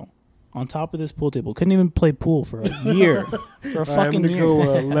terminal on top of this pool table. Couldn't even play pool for a year. For a fucking year. I'm going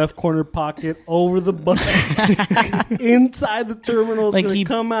to go left corner pocket over the bus. Inside the terminal. It's like going to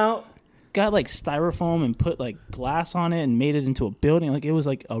come out. Got like styrofoam and put like glass on it and made it into a building. Like it was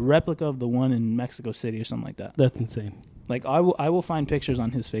like a replica of the one in Mexico City or something like that. That's insane. Like I will find pictures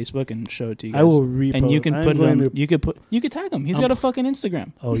on his Facebook and show it to you guys. I will repost. And you can put it on. You could tag him. He's got a fucking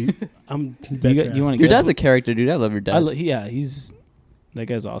Instagram. Oh, you want your dad's a character, dude. I love your dad. That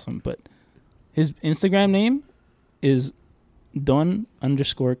guy's awesome. But his Instagram name is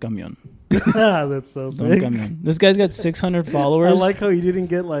Don_Camion. That's so Don sick. Camion. This guy's got 600 followers. I like how he didn't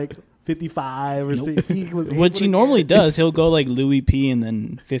get like 55 or 60. He was what he normally does. He'll go like Louis P and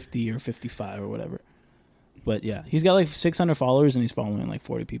then 50 or 55 or whatever. But yeah, he's got like 600 followers and he's following like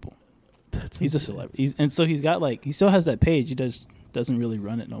 40 people. He's a celebrity. And so he's got like, he still has that page. He doesn't really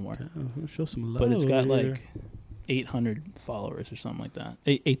run it no more. Show some love. But it's got here. like 800 followers or something like that.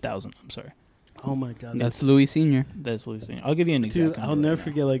 8,000, I'm sorry. Oh my God. That's Louis Sr. That's Louis Sr. I'll give you an exact Dude, I'll never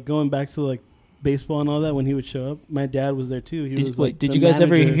forget like going back to like baseball and all that when he would show up. My dad was there too. Did you guys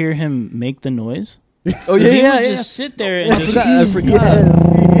ever hear him make the noise? Oh yeah, he yeah, would yeah. just sit there and I forgot.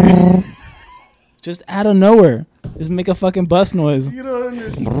 Yes. just out of nowhere, just make a fucking bus noise. You don't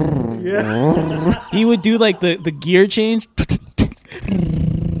understand. Yeah. He would do like the gear change.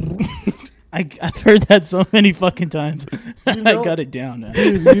 I've heard that so many fucking times. I got it down now.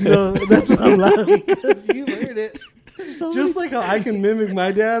 Dude, that's what I'm laughing because you heard it. So Just like how I can mimic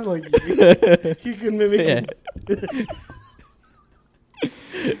my dad, like he can mimic him.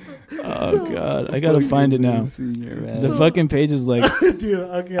 Oh God, I gotta find it now. The fucking page is like, dude.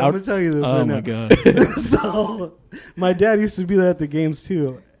 Okay, I'm gonna tell you this oh right my now. God. So, my dad used to be there at the games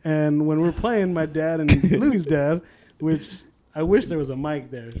too, and when we're playing, my dad and Louis' dad, which I wish there was a mic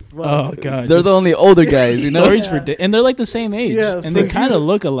there. Fuck. Oh God, They're the only older guys, you know. stories for and they're like the same age, Yeah, and so they kind of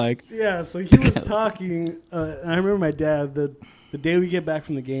look alike. Yeah, so he was talking, and I remember my dad the day we get back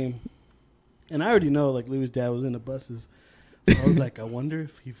from the game, and I already know like Louis' dad was in the buses. So I was like, I wonder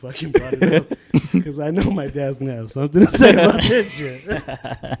if he fucking brought it up because I know my dad's gonna have something to say about this shit.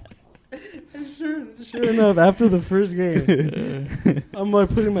 And sure enough, after the first game, I'm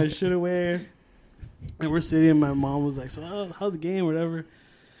like putting my shit away, and we're sitting. And my mom was like, "So how's the game, or whatever?"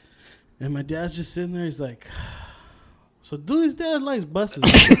 And my dad's just sitting there. He's like, "So Louis' dad likes buses."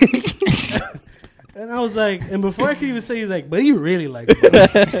 And I was like, and before I could even say, he's like, "But he really likes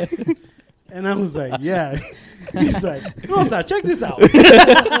buses." And I was like, yeah. He's like, Rosa, check this out.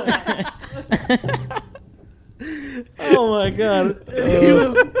 Oh my God.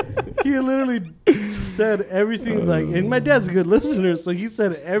 He literally said everything like, and my dad's a good listener, so he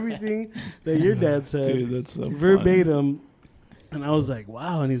said everything that your dad said. Dude, that's so verbatim. And I was like,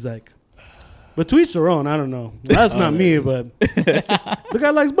 wow. And he's like, but to each their own. I don't know. That's not me, but the guy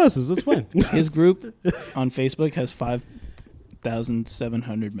likes buses. That's fine. His group on Facebook has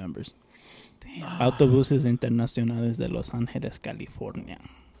 5,700 members. Autobuses Internacionales de Los Ángeles, California.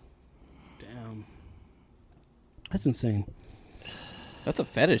 Damn. That's insane. That's a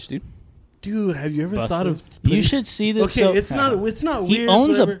fetish, dude. Dude, have you ever Buses. thought of You should see this. Okay, so, it's not he weird.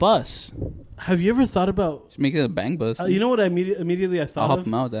 owns whatever. a bus. Have you ever thought about Just make it a bang bus. you know what I immediately I I'll thought help of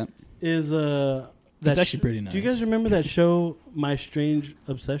him out with that. is that It's actually pretty nice. Do you guys remember that show My Strange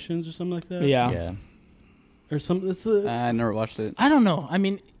Obsessions or something like that? Yeah. Or some it's I never watched it. I don't know. I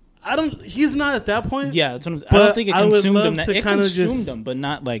mean, he's not at that point. yeah, that's what I But don't think it I would consumed love them. It to kinda consumed just- them, but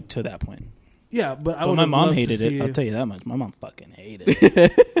not like to that point. Yeah, but I But would my have mom loved to hated it. see I'll tell you that much. My mom fucking hated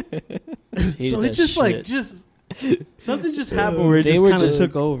it. Hated So that it just like shit. something just happened where it They just were kind of just-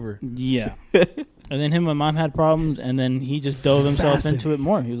 took over. Yeah. And then him and my mom had problems, and then he just dove himself into Fascinating. it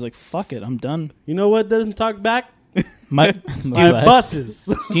more. He was like, "Fuck it, I'm done." You know what doesn't talk back? My My Bus. buses.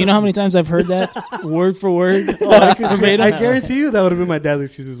 Do you know how many times I've heard that word for word? I Verbatim? guarantee you that would have been my dad's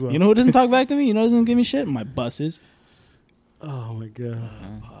excuse as well. You know who doesn't talk back to me? You know who doesn't give me shit? My buses. Oh my god.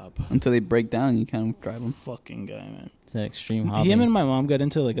 Pop. Until they break down, you kind of drive them. Fucking guy, man. It's an extreme hobby. Him and my mom got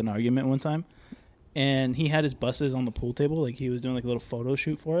into like an argument one time, and he had his buses on the pool table, like he was doing like a little photo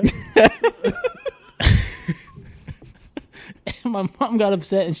shoot for it. And my mom got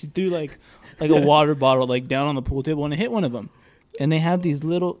upset, and she threw like a water bottle like down on the pool table, and it hit one of them. And they have these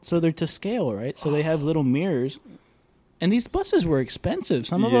little, so they're to scale, right? So they have little mirrors. And these buses were expensive.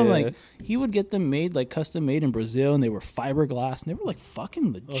 Some of them, Yeah. like, he would get them made, like, custom made in Brazil, and they were fiberglass, and they were, like,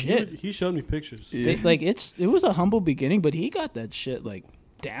 fucking Oh, legit. he showed me pictures. They, like, it was a humble beginning, but he got that shit, like,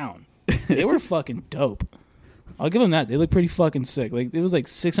 down. They were fucking dope. I'll give him that. They look pretty fucking sick. Like, it was, like,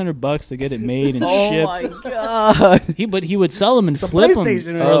 $600 to get it made and shipped. God. But he would sell them and It's a flip them.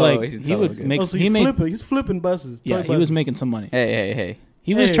 PlayStation, For, right? like, he'd he sell would them, make, Oh, so he made, he's flipping buses. yeah, toy he was buses. making some money. Hey.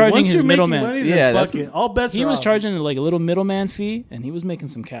 He was Hey, charging once his you're making middleman. money, then Yeah, fuck that's- it. All bets He are was off. charging, like, a little middleman fee, and he was making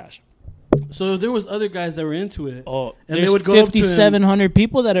some cash. So there was other guys that were into it. Oh, And there's they would go up to him. 5,700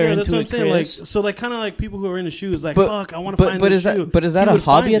 people that are Yeah, that's into what I'm it, saying. Chris. Like, so like kind of like people who are into shoes. Like, But- fuck, I want to find But this is shoe. that He a would hobby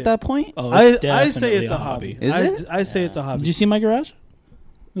find at it. that point? Oh, I it's say definitely it's a hobby. Is it? I say it's a hobby. Did you see my garage? It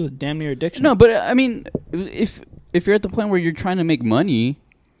was a damn near addiction. No, but I mean, if you're at the point where you're trying to make money,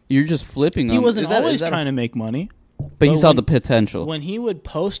 you're just flipping them. he wasn't Is that- always is that a- trying to make money. But he but saw when- the potential. When he would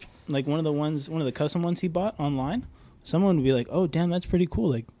post like one of the custom ones he bought online, someone would be like, "Oh, damn, that's pretty cool.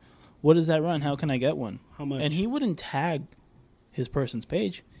 Like, what does that run? How can I get one?" How much? And he wouldn't tag his person's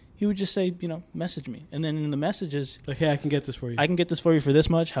page. He would just say, message me. And then in the messages, like, hey, I can get this for you. I can get this for you for this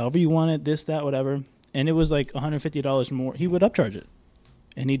much, however you want it, this, that, whatever. And it was like $150 more. He would upcharge it,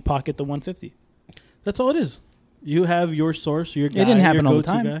 and he'd pocket the $150. That's all it is. You have your source, your guy, didn't happen your all the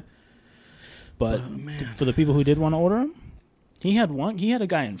go-to time. guy. But Oh, man. for the people who did want to order him, he had a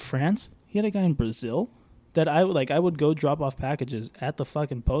guy in France. He had a guy in Brazil that I would go drop off packages at the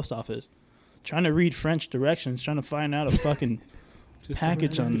fucking post office, trying to read French directions, trying to find out a fucking Just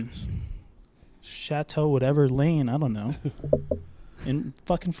package the right on address. Chateau whatever lane, I don't know, in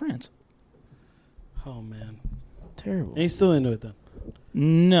fucking France. Oh man, Terrible. and he's still into it though.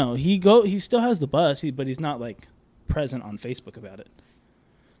 No, he still has the bus, but he's not like present on Facebook about it.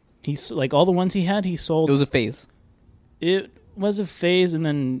 He's like all the ones he had, he sold. It was a phase. It was a phase, and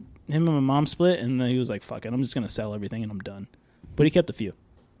then him and my mom split, and then he was like, "Fuck it, I'm just gonna sell everything, and I'm done." But he kept a few.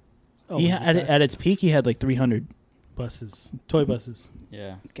 Oh, He well, had that's- at its peak, he had like 300 buses, toy buses.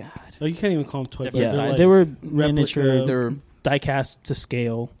 Yeah. God. Oh, you can't even call them toy Different buses. Yeah, size. they were replica. miniature. They're Die-cast to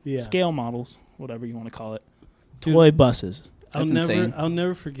scale. Yeah. Scale models, whatever you want to call it. Dude, Toy buses. I'll That's never, insane. I'll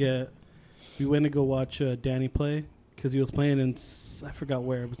never forget. We went to go watch Danny play because he was playing in I forgot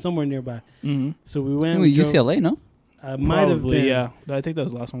where, but somewhere nearby. Mm-hmm. So we went. with we drove- UCLA, no? might have been. Yeah. I think that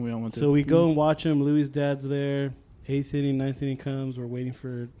was the last one we all went to. So we go and watch him. Louis' dad's there. 8th inning, 9th inning comes. We're waiting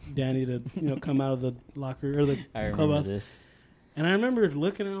for Danny to come out of the locker or the I remember clubhouse. this. And I remember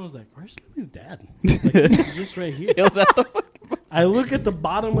looking and I was like, "Where's Louis' dad? Like, he's just right here." It was at the I look at the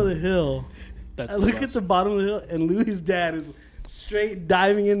bottom of the hill. That's I the look at bus. the bottom of the hill, and Louis' dad is straight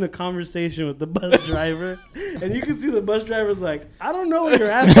diving into conversation with the bus driver. And you can see the bus driver's like, "I don't know what you're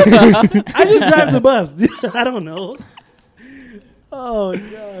asking. I just drive the bus. I don't know." Oh,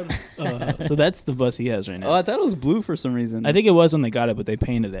 God. So that's the bus he has right now. Oh, I thought it was blue for some reason. I think it was when they got it, but they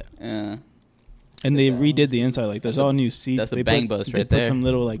painted it. Yeah. And they redid the inside. Like, there's all new seats. that's a they bang bus they right put there. some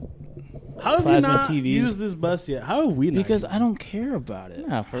little, like, How have you Plasma not TVs. used this bus yet? How have we not? because used I don't care about it.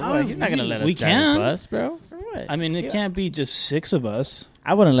 Nah, for How what? have You're not gonna we- let us we drive can. a bus, bro. For what? I mean, it Yeah. can't be just 6 of us.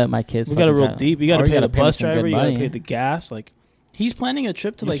 I wouldn't let my kids. We got to fucking roll drive. deep. You got to Or pay the me bus some good driver. You got to money. pay the gas. Like, he's planning a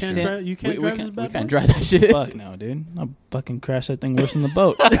trip to, You like, can't, San... drive, you can't we drive this can't, bad we can't boy? drive that shit. Fuck no, dude. I'll fucking crash that thing worse than the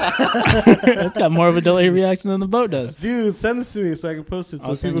boat. It's got more of a delay reaction than the boat does. Dude, send this to me so I can post it so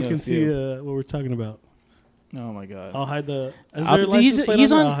I'll send people you a can see few. what we're talking about. Oh, my God. I'll hide the. Is there a He's license plate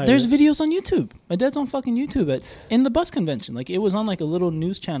he's on it? I'll on. hide There's it. videos on YouTube. My dad's on fucking YouTube in the bus convention. Like, it was on like a little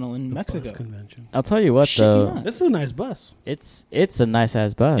news channel in The Mexico. bus convention. I'll tell you what Shit, though, you not. This is a nice bus. it's a nice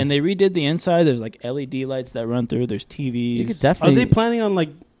ass bus, And they redid the inside. There's like LED lights that run through. There's TVs. You could Are definitely. they planning on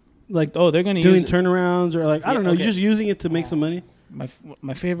like Oh, they're gonna doing use it. turnarounds or like I don't Yeah, know, okay. just using it to make some money?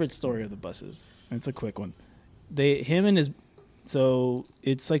 My favorite story of the buses. It's a quick one. Him and his. So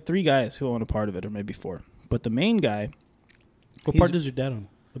it's like 3 guys who own a part of it, or maybe 4. But the main guy, What He's- part does your dad own?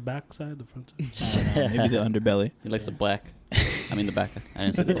 The back side, the front side? I don't know, maybe the underbelly. He likes the black. I mean the back. I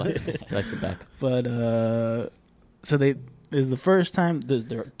didn't say the black. He likes the back. But so they is the first time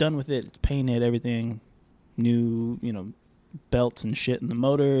they're done with it. It's painted, everything, new, belts and shit in the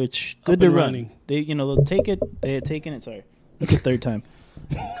motor. It's good Up to and run. running. They'll take it. They had taken it. Sorry, that's the 3rd time.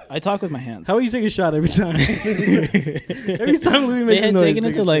 I talk with my hands. How about you take a shot every time? Every time Louis They makes a had noise, taken it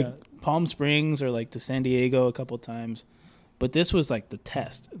take to a like shot. Palm Springs or like to San Diego a couple times, but this was like the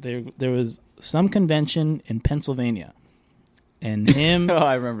test. There was some convention in Pennsylvania, and him. Oh,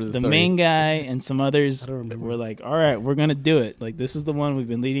 I remember this The story. main guy and some others I don't remember. were like, all right, we're going to do it. Like, this is the one. We've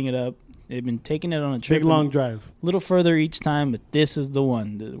been leading it up. They've been taking it on a trip. Big long drive. A little further each time, but this is the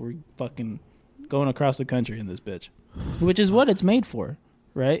one that we're fucking going across the country in this bitch. Which is what it's made for,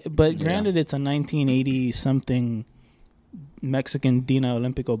 right? But Yeah. granted, it's a 1980-something Mexican Dina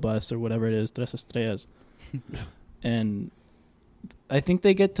Olympico bus or whatever it is, Tres Estrellas. And I think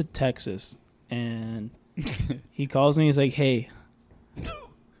they get to Texas, and he calls me. He's like, hey,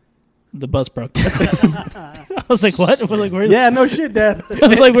 the bus broke down. I was like, what? I was like, where's Yeah, no shit, Dad. I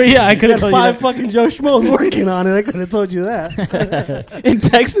was like, well, yeah, I I could could have have told you 5 fucking Joe Schmoes working on it. I could have told you that. that. In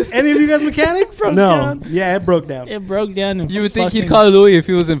Texas. Any of you guys mechanics? Broke No. down. Yeah, it broke down. It broke down. And You would think he'd fucking- call Louis if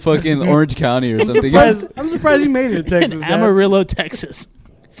he was in fucking Orange County or something. I'm surprised you made it to Texas, in Dad. Amarillo, Texas.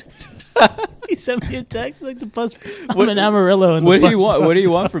 He sent me a text like the bus. I'm in Amarillo. And What the do you bus want? broke What do you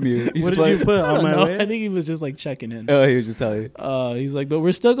down. want from you? He's What just did you like- put I on don't my know. way? I think he was just like checking in. Oh, he was just telling you. He's like, but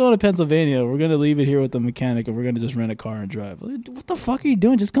we're still going to Pennsylvania. We're going to leave it here with the mechanic, and we're going to just rent a car and drive. Like, what the fuck are you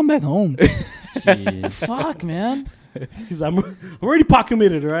doing? Just come back home. Jeez. Fuck, man. I'm already pot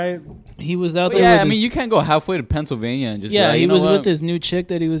committed, right? He was out But there. yeah, with I mean, his, you can't go halfway to Pennsylvania and just be yeah, like, he you know was what? with this new chick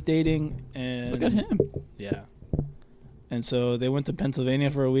that he was dating, and Look at him. Yeah. And so they went to Pennsylvania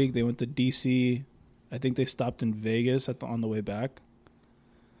for a week. They went to D.C. I think they stopped in Vegas on the way back.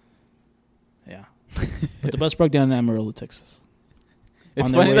 Yeah. But the bus broke down in Amarillo, Texas. It's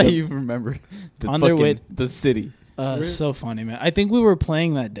on their funny way that to- you remembered the on their way- the city. Really? So funny, man. I think we were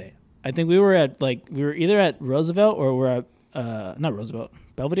playing that day. I think we were either at Roosevelt or we're at, not Roosevelt,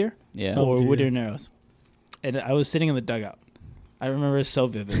 Belvedere? Yeah. Oh. Or Belvedere. Whittier Narrows. And I was sitting in the dugout. I remember it so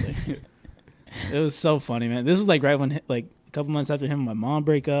vividly. It was so funny, man. This was like right when, like, a couple months after him and my mom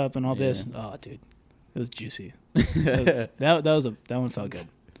break up and all this. Oh, dude. It was juicy. that one felt good.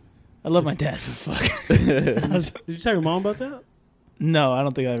 I love my dad. Fuck. Did you tell your mom about that? No, I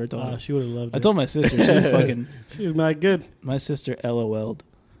don't think I ever told her. She would have loved it. I told my sister. She was fucking. She was not good. My sister LOL'd.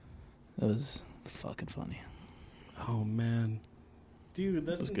 That was fucking funny. Oh, man. Dude,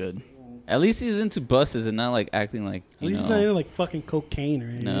 that's good. insane. At least he's into buses and not like acting like At least you he's know, not into like fucking cocaine or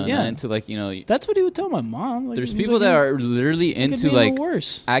anything. no, Yeah. not into like That's what he would tell my mom. Like, There's he's people like, that "You- are literally it could into be like even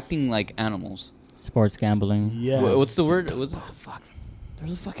worse. acting like animals. Sports gambling. Yes. What's the word? Fuck.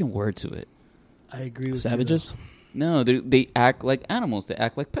 There's a fucking word to it. I agree with Savages. No, they act like animals. They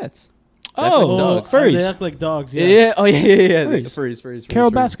act like pets. They Oh, act like dogs. furries. They act like dogs. Yeah. Yeah. Oh yeah. Furries. Furries.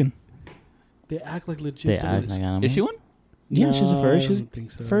 Carol furries. Baskin. They act like legit. They act dogs. like animals. Is she one? Yeah, she's a No, furry. I She's don't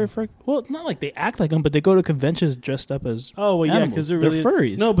think so. fur. Well, it's not like they act like them, but they go to conventions dressed up as. Oh well, yeah, animals. because they're really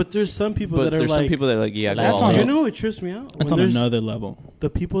furries. No, but there's some people But that are there's like. some people that like That's go all on You out. know what trips me out? That's When on there's another level. the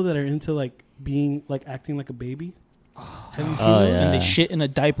people that are into like being like acting like a baby. Have you seen Oh, those? yeah. And they shit in a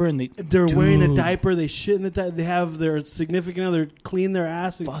diaper and They're wearing a Dude. diaper. They shit in the diaper. They have their significant other clean their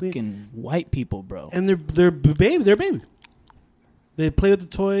ass and clean. fucking white people, bro. And they're baby. They're baby. They play with the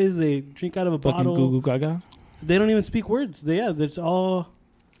toys. They drink out of a Fucking bottle. goo goo gaga. They don't even speak words. That's all.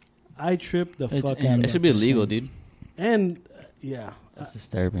 I trip the It's fuck out of animal. It it. should be illegal, dude. And yeah, That's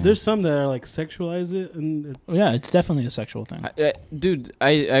disturbing. there's some that are like sexualize it, and Oh, yeah, it's definitely a sexual thing. Dude,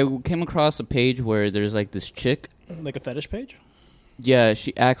 I came across a page where there's like this chick. Like a fetish page? Yeah,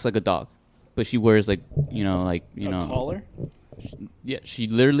 she acts like a dog, but she wears like A know. collar? Yeah, she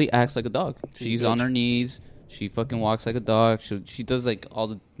literally acts like a dog. She's bitch. on her knees. She fucking walks like a dog. She does like all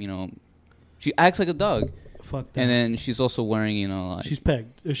the She acts like a dog, fuck that. and then she's also wearing like She's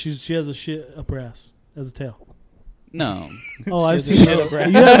pegged. Or she has a shit up her ass as a tail. no. Oh, I've She seen has a shit those. up her ass.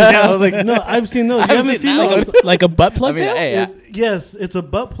 You haven't- I was like, no, I've seen those. You I've haven't seen seen that those. Like a butt plug I mean, tail? hey, yeah. Yes, it's a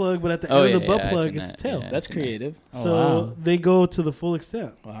butt plug, but at the Oh, end of yeah, the butt yeah, I've plug, seen it's a that, tail. yeah. That's I've seen that. creative. Oh, So wow. they go to the full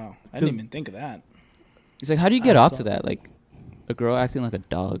extent. Wow. I 'Cause- didn't even think of that. It's like, how do you get I off saw to that? Like a girl acting like a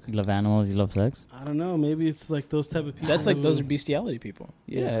dog. You love animals. You love sex. I don't know. Maybe it's like those type of people. That's like, who- those are bestiality people.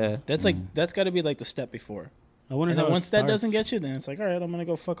 Yeah. That's like, that's got to be like the step before. I wonder And how then it once that doesn't starts. get you, then it's like, all right, I'm going to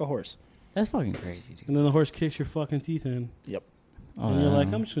go fuck a horse. That's fucking crazy, dude. And then the horse kicks your fucking teeth in, Yep. Oh, and you're yeah.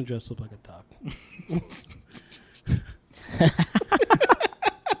 like, I'm just gonna dress up like a dog.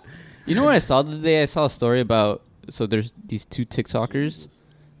 You know what I saw the other day? I saw a story about there's these two TikTokers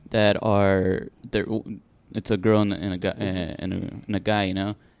that are it's a girl and a guy and a guy,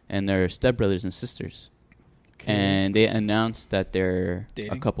 and they're stepbrothers and sisters, and they announced that they're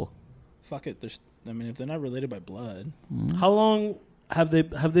Dating? a couple. Fuck it. If they're not related by blood. How long have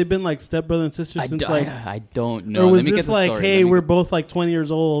they been like stepbrother and sister since like? I don't know. Or was Let me get this the like, story. hey, we're both like 20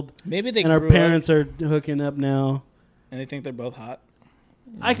 years old, Maybe they and our grew up parents are hooking up now? and they think they're both hot.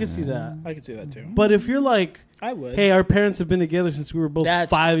 I could see that. I could see that too. But if you're like, I would. hey, our parents have been together since we were both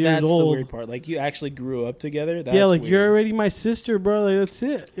 5 years that's the old. weird part. Like you actually grew up together. That's Yeah, like weird. you're already my sister, bro. Like, that's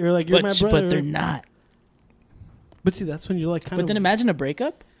it. You're like you're my brother. But they're not. But see, that's when you're like kind But of. then imagine a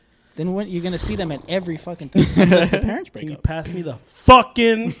breakup. Then when you're gonna see them at every fucking thing unless the parents break Can you up. pass me the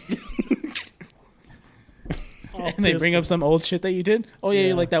fucking? And they bring up some old shit that you did. Oh yeah, Yeah.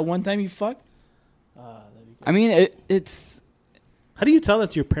 you're like that one time you fucked. I mean, it's How do you tell that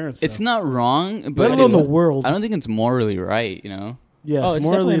to your parents? it's though? not wrong, Let but alone it's, the world. I don't think it's morally right, Yeah, Oh, it's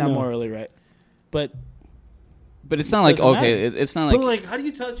definitely not no. morally right. But But it's not like Doesn't okay, matter. it's not like But like, how do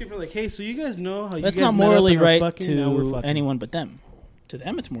you tell it to your parents? Like, hey, so you guys know how that's you guys not met up morally and are right fucking, now we're to fucking. anyone but them. To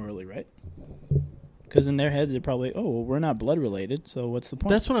them, it's morally right. Because in their head, they're probably, oh, well, we're not blood related, so what's the point?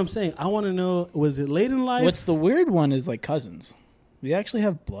 That's what I'm saying. I want to know: was it late in life? What's the weird one is like cousins. You actually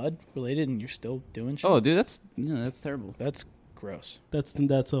have blood related, and you're still doing shit. oh, dude, that's terrible. That's gross. That's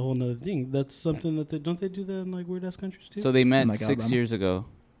a whole nother thing. That's something that they do that in like weird ass countries too. So they met Like 6 Alabama? years ago,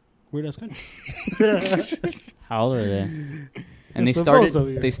 weird ass countries. How old are they? and they Some started phones over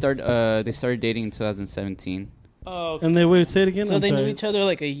here. they started dating in 2017. Oh, And they wait. Say it again. so I'm they sorry. knew each other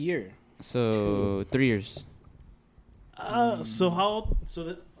like a year. So 3 years. So how old? So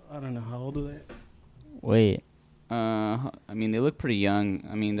that I don't know. How old are they? Wait. I mean, they look pretty young.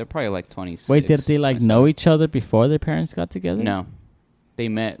 I mean, they're probably like 26. Wait, did they like 27. know each other before their parents got together? No, they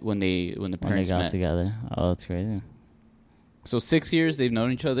met when the When they parents got met. together. Oh, that's crazy. So 6 years they've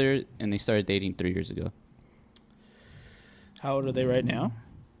known each other, and they started dating 3 years ago. How old are they right now?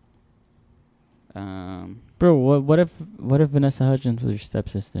 Bro, what if Vanessa Hudgens was your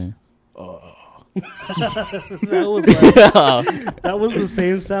stepsister? That was like, that was the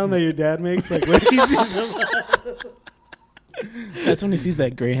same sound that your dad makes. Like when he sees them. That's when he sees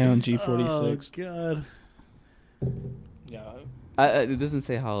that Greyhound Oh G46. God. Yeah. It doesn't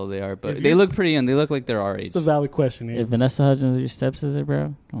say how old they are, but If they you- look pretty young. They look like they're our age. It's a valid question. If Abe. Vanessa Hudgens was your stepsister,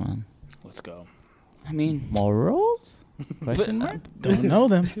 bro, come on. Let's go. I mean, Morals? Question but, mark? Don't know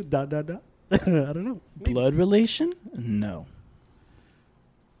them. dot dot dot. I don't know. Blood relation? No.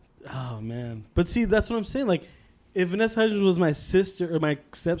 Oh man. But see, that's what I'm saying. Like, if Vanessa Hudgens was my sister or my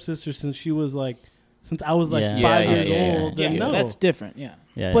stepsister since I was like Yeah. 5 Yeah, years yeah, yeah, old, Yeah, then no. that's different. Yeah.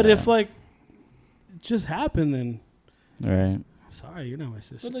 Yeah. But yeah. if like it just happened, then Right. Sorry, you're not my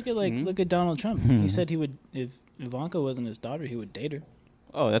sister. But look at Donald Trump. He said he would, if Ivanka wasn't his daughter, he would date her.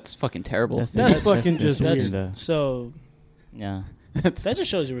 Oh, that's fucking terrible. That's fucking just weird. So yeah, that just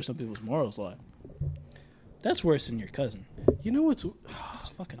shows you where some people's morals lie. That's worse than your cousin. You know what's? It's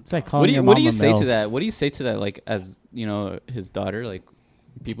fucking. it's like calling your mom What do you a say MILF. to that? What do you say to that? Like, as you know, his daughter. Like,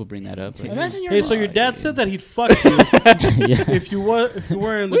 people bring that up. Like, Imagine your Hey, so your dad said that he'd fuck you Yeah. if you weren't What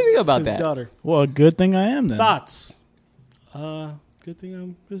do you think about his that? daughter. Well, good thing I am then. Thoughts? Good thing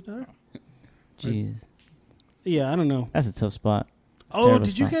I'm his daughter. Jeez, Yeah, I don't know. that's a tough spot. It's a Oh, terrible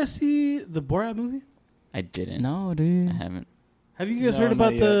did you spot. guys see the Borat movie? I didn't. No, dude. I haven't. Have you guys No, heard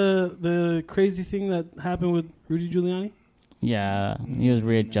about not the crazy thing that happened with Rudy Giuliani? Yeah, he was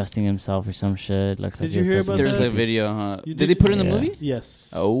readjusting himself or some shit. Like, Did you hear about There's that? a video, huh? You Did they put it in the Yeah. movie?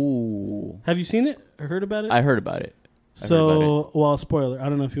 Yes. Oh, Have you seen it or heard about it? I heard about it. I heard So, well, spoiler. I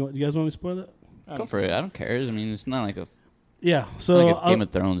don't know if you want. You guys want me to spoil it? Go for it. I don't care. I mean, it's not like a Yeah. So like a Game of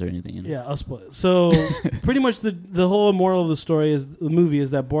Thrones or anything. You know? yeah, I'll spoil it. So pretty much the whole moral of the story is the movie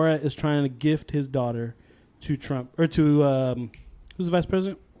is that Borat is trying to gift his daughter to Trump or to who's the vice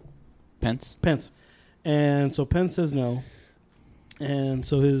president? Pence. Pence. And so Pence says no. And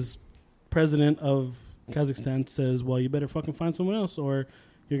so his president of Kazakhstan says, well, you better fucking find someone else or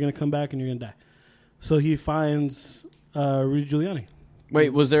you're going to come back and you're going to die. So he finds Rudy Giuliani. Wait,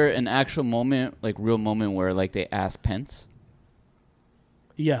 was there an actual moment, like real moment, where like they asked Pence?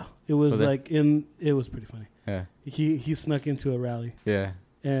 Yeah. It was Was it? like it was pretty funny. Yeah. He snuck into a rally Yeah.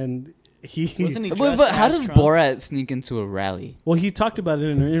 and he Wasn't he But, dressed how as does Trump? Borat sneak into a rally? well, he talked about it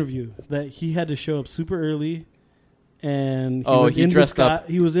in an interview that he had to show up super early and He dressed up.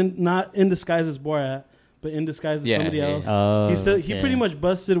 He was not in disguise as Borat, but in disguise as Yeah, somebody yeah, else. Oh, He said he okay. pretty much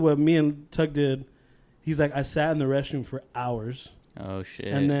busted what me and Tug did. He's like, I sat in the restroom for hours, Oh shit!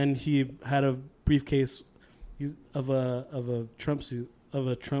 and then he had a briefcase of a Trump suit, of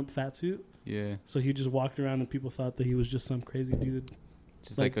a Trump fat suit. yeah, So he just walked around, and people thought that he was just some crazy dude,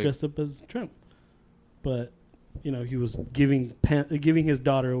 just like like, dressed up as Trump. But you know, he was giving his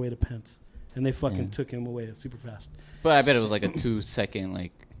daughter away to Pence, and they fucking Yeah. took him away super fast. But I bet it was like a 2-second,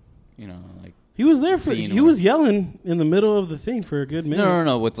 like, you know, like He was there for. Scene He or- was yelling in the middle of the thing for a good minute.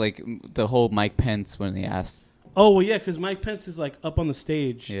 no, with like the whole Mike Pence when they asked. Oh well, yeah, because Mike Pence is like up on the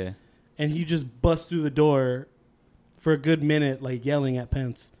stage, Yeah. and he just busts through the door for a good minute, like yelling at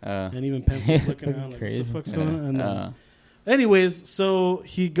Pence, and even Pence was looking around like, Crazy. "What the fuck's Yeah. going on?" And then, anyways, so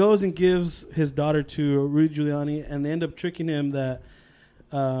he goes and gives his daughter to Rudy Giuliani, and they end up tricking him that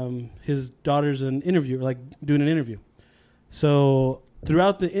his daughter's an interview, like doing an interview. So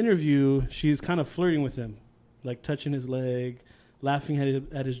throughout the interview, she's kind of flirting with him, like touching his leg, laughing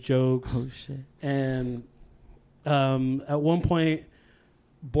at his jokes. Oh shit! And at one point,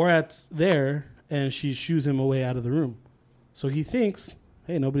 Borat's there, and she shoos him away out of the room. So he thinks,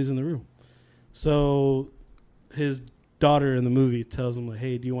 hey, nobody's in the room. So his daughter in the movie tells him, like,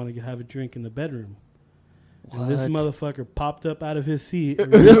 hey, do you want to have a drink in the bedroom? And this What? motherfucker popped up out of his seat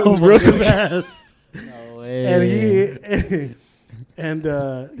real fucking fast. No way. And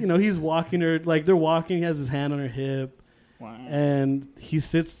you know, he's walking her, like they're walking, he has his hand on her hip. Wow. And he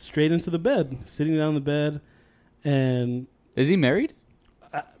sits straight into the bed, sitting down on the bed. And Is he married?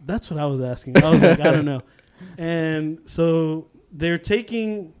 that's what I was asking. I was like, I don't know. And so he's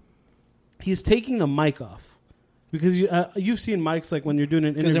taking the mic off. Because you've seen mics like when you're doing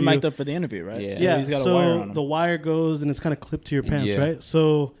an Because interview. they're mic'd up for the interview, right? Yeah. So Yeah, he's got so a wire on him. the wire goes and it's kind of clipped to your pants, Yeah. right?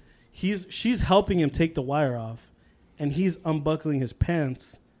 So she's helping him take the wire off, and he's unbuckling his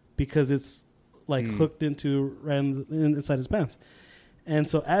pants because it's like hooked into inside his pants. And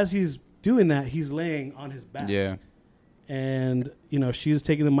so as he's doing that, he's laying on his back. Yeah. And you know, she's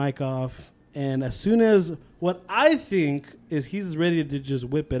taking the mic off, and as soon as what I think is he's ready to just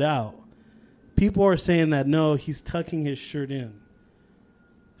whip it out, people are saying that no, he's tucking his shirt in.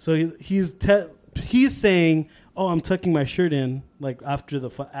 So he's saying, "Oh, I'm tucking my shirt in," like after the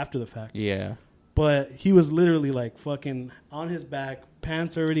fact. Yeah. But he was literally like fucking on his back,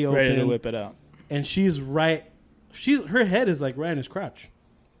 pants already open, ready to whip it out. and her head is like right in his crotch.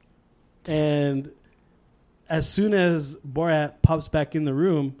 And as soon as Borat pops back in the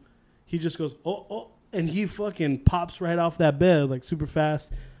room, he just goes, oh, and he fucking pops right off that bed like super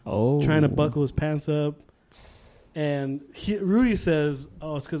fast, trying to buckle his pants up. And Rudy says,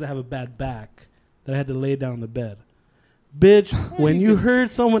 "Oh, it's because I have a bad back that I had to lay down on the bed." Bitch, when you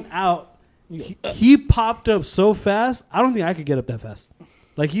heard someone out, he popped up so fast. I don't think I could get up that fast.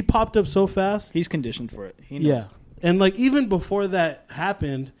 Like, he popped up so fast. He's conditioned for it. He knows. Yeah. And like even before that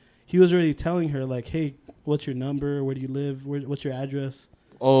happened, he was already telling her like, "Hey, what's your number? Where do you live? What's your address?"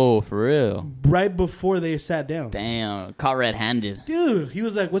 Oh, for real? right before they sat down. Damn, caught red-handed. Dude, he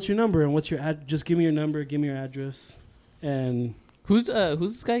was like, "What's your number and what's your just give me your number, give me your address." And Who's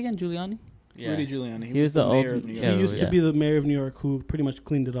this guy again? Giuliani? Rudy Giuliani. He was the mayor old- of New York. Yeah, he used to be the mayor of New York, who pretty much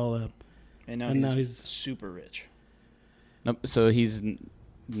cleaned it all up. And now, and he's, he's- super rich. Nope. So he's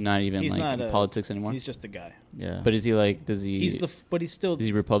not even He's like not in politics anymore. He's just a guy. Yeah. But is he like? Does he? But he's still. Is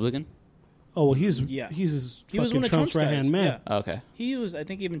he Republican? Oh, well, he's Yeah. he's He was fucking one of Trump's Trump's right guys, hand man. yeah. Oh, okay. He was, I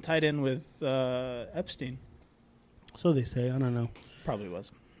think, even tied in with Epstein. So they say. I don't know. Probably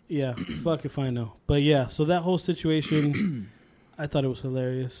was. Yeah, fuck if I know. But yeah, so that whole situation, I thought it was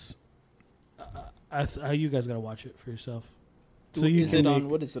hilarious. You guys gotta watch it for yourself. So you is can it on?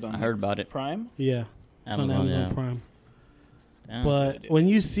 make- What is it on? I heard about it. Prime. Yeah, it's on Amazon Prime. Damn. But when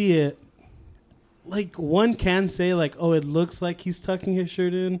you see it, like one can say like, oh, it looks like he's tucking his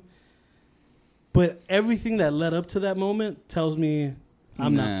shirt in, but everything that led up to that moment tells me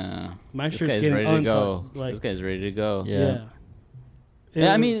I'm not. My This shirt's guy's getting ready to go. untucked. Like, This guy's ready to go. Yeah.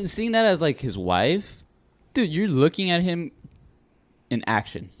 Yeah, I mean, seeing that as like his wife, dude, you're looking at him in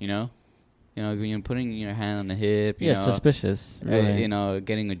action. You know, when you're putting your hand on the hip. You know, suspicious. Really. You know,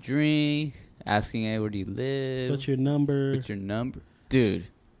 getting a drink, asking, "Hey, where do you live? what's your number? What's your number, dude?"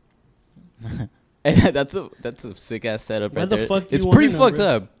 that's a sick ass setup Why right the there. fuck do It's you want pretty her fucked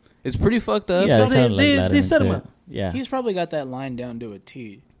number? up. It's pretty fucked up. Yeah, Well, kinda let they him set him into up. it. Yeah. He's probably got that line down to a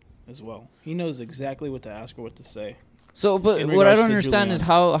T, as well. He knows exactly what to ask or what to say. So, but In what I regards don't to understand is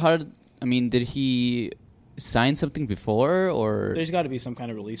Giuliani. I mean, did he sign something before or? There's got to be some kind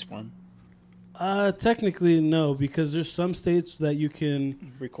of release form. Technically, no, because there's some states that you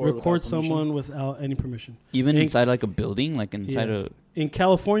can Record without someone without any permission. Even in- inside like a building, like inside Yeah. a. In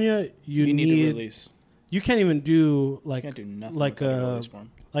California, you You need need a release. you can't even do like You can't do nothing like without a a release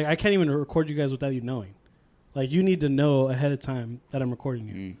form. like I can't even record you guys without you knowing. Like you need to know ahead of time that I'm recording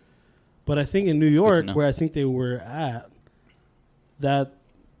you. Mm. But I think in New to York, know. where I think they were at, that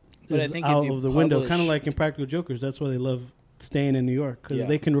But I is think if out you of the window. publish- Kind of like in Practical Jokers. That's why they love staying in New York because Yeah.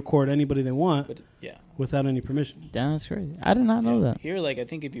 they can record anybody they want But yeah, without any permission. Damn, that's crazy. I did not know Yeah. that. Here, like I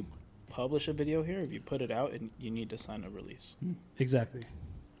think if you publish a video here, if you put it out, and you need to sign a release. Exactly.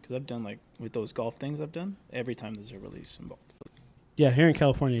 Because I've done like with those golf things I've done, every time there's a release involved. Yeah, here in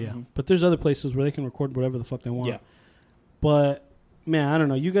California, yeah. Mhm. But there's other places where they can record whatever the fuck they want. Yeah. But man, I don't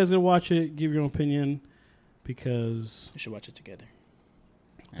know. You guys gotta watch it, give your own opinion, because We should watch it together.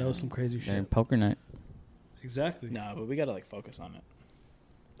 that was some crazy During shit. poker night. Exactly. Nah, but we gotta like focus on it.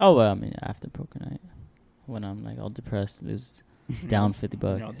 Oh well, I mean after poker night, when I'm like all depressed, lose down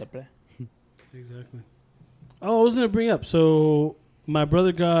 $50. You know, the play. Exactly. Oh, I was gonna bring up. So my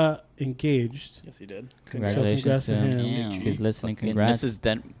brother got engaged. Yes, he did. Congratulations Congrats to to him. him. He's listening. Fucking Congrats.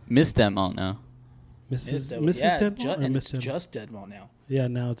 Miss them all now. Mrs. Deadwall. Mrs. Yeah, Deadwall or and Miss it's Deadwall? just Deadwall now. Yeah,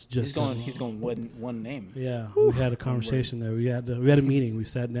 now it's just. He's going. Deadwall. He's going one name. Yeah, we had a conversation there. We had a meeting. We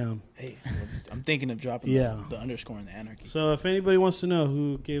sat down. Hey, I'm thinking of dropping Yeah. the underscore in the anarchy. So if anybody wants to know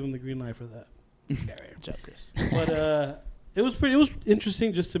who gave him the green light for that, Good job, Chris. but it was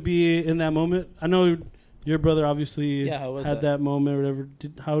interesting just to be in that moment. I know your brother obviously Yeah, how was had that? that moment or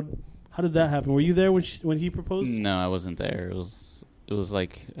whatever. How did that happen? Were you there when he proposed? No, I wasn't there. It was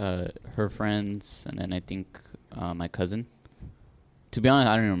like her friends, and then I think my cousin. To be honest,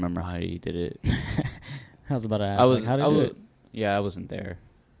 I don't even remember how he did it. I was about to ask. I was. Like, how did I you do was. it? Yeah, I wasn't there.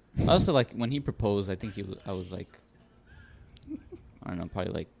 Also, like when he proposed, I think I was like, I don't know,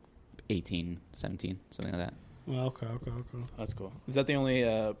 probably like 18, 17, something like that. Well, okay. That's cool. Is that the only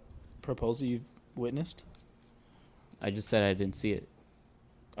proposal you've witnessed? I just said I didn't see it.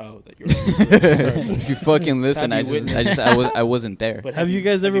 Oh, that you're. Sorry. If you fucking listen, Have you I wasn't there. But Have you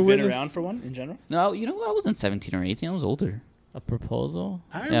guys ever been witnessed- around for one in general? No, you know, I wasn't 17 or 18. I was older. A proposal?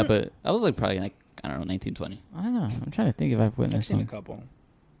 I Yeah, remember- but I was like probably like, I don't know, 19, 20. I don't know. I'm trying to think if I've I've witnessed seen a one. couple.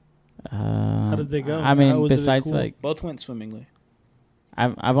 How did they go? I How mean, was it besides cool? like, Both went swimmingly.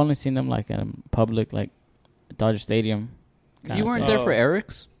 I've only seen them like in public, like Dodger Stadium. kinda You weren't thing. there for Oh.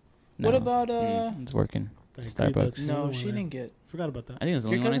 Eric's? No. What about It's working. Like Starbucks. $3 No, somewhere. she didn't get. Forgot about that. I think it was the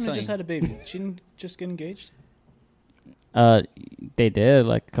Your only one I cousin saw. had just had a baby. She didn't just get engaged. They did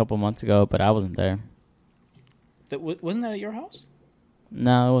like a couple months ago, but I wasn't there. Wasn't that at your house?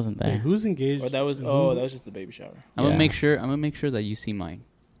 No, I wasn't Wait, there. who's engaged? Or that was? and Oh, who- that was just the baby shower. I'm gonna Yeah. make sure. I'm gonna make sure that you see mine.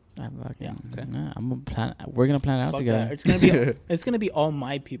 I fucking, Yeah, okay. nah, I'm gonna plan. We're gonna plan it out Fuck together. that. It's gonna be. It's gonna be all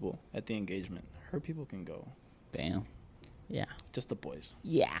my people at the engagement. Her people can go. Damn. Yeah. Just the boys.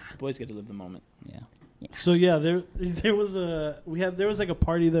 Yeah. The boys get to live the moment. Yeah. So yeah, there was like a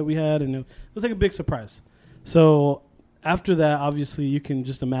party that we had, and it was like a big surprise. So after that, obviously, you can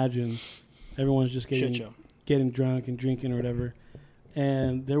just imagine everyone's just Shit show. getting drunk and drinking or whatever.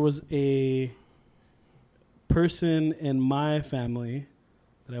 and there was a person in my family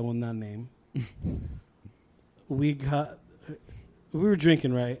that I will not name. We were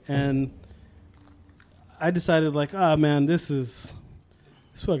drinking, right? And I decided, like, man, it's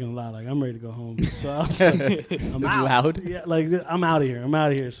fucking loud. Like, I'm ready to go home. So I was like, I'm out. Loud. Yeah, like, I'm out of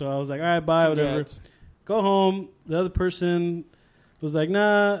here. So I was like, all right, bye, whatever. Go home. The other person was like,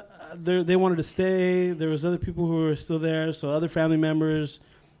 nah, they wanted to stay. There was other people who were still there. So other family members,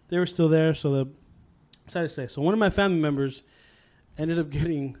 they were still there. So they decided to stay. So one of my family members ended up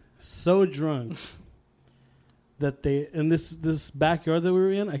getting so drunk that in this backyard that we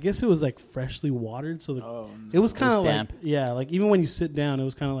were in, I guess it was like freshly watered, so it was kind of like damp. Yeah, like even when you sit down, it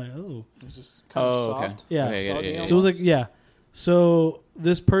was kind of like It was just kind of soft. Okay. Yeah. Okay, So it was like So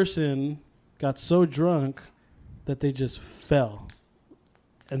this person got so drunk that they just fell,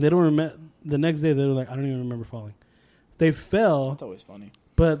 and they don't remember. The next day, they were like, I don't even remember falling. They fell. That's always funny.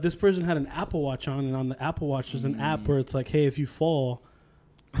 But this person had an Apple Watch on, and on the Apple Watch there's an app where it's like, hey, if you fall,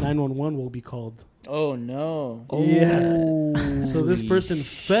 911 will be called. Oh no! Yeah. So this person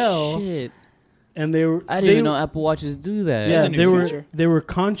fell, Shit. and they were. I didn't even know Apple Watches do that. Yeah, That's a new feature. they were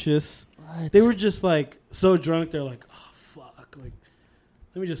conscious. What? They were just like so drunk. They're like, oh fuck, like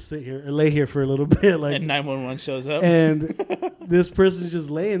let me just sit here or lay here for a little bit, like. And 911 shows up. And this person's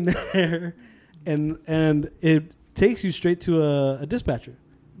just laying there, and it takes you straight to a dispatcher.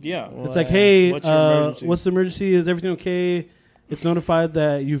 Yeah. It's like, hey, What's your emergency? what's the emergency? Is everything okay? It's notified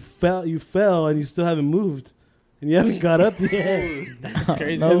that you fell, and you still haven't moved, and you haven't got up yet. That's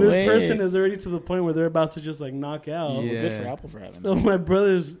crazy. No And this way. person is already to the point where they're about to just like knock out. Yeah. Good for Apple for having So that. my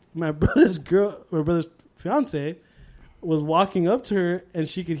brother's fiance was walking up to her, and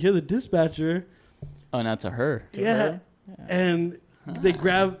she could hear the dispatcher. Oh, not to her. To Yeah, her? and they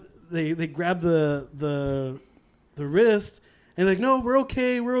grab the wrist, and they're like, no, we're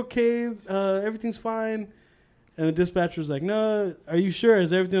okay, everything's fine. And the dispatcher's like, no, are you sure?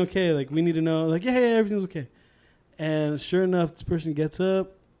 Is everything okay? Like, we need to know. Like, yeah, everything's okay. And sure enough, this person gets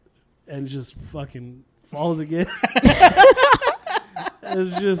up and just fucking falls again.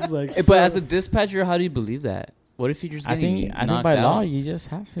 It's just like, But as a dispatcher, how do you believe that? What if you're just I getting think knocked by out? law you just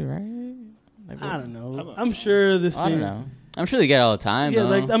have to, right? Like, I don't know. I don't I'm know. sure this I thing. don't know. I'm sure they get it all the time. Yeah, though.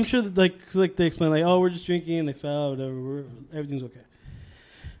 like I'm sure that, like they explain, like, oh, we're just drinking and they fell, whatever. Everything's okay.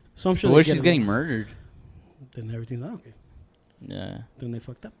 So I'm sure. But they what if get she's it getting wrong. murdered? Then everything's not okay. Yeah. Then they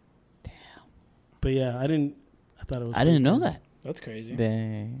fucked up. Damn. But yeah, I thought it was. I didn't know that. That's crazy.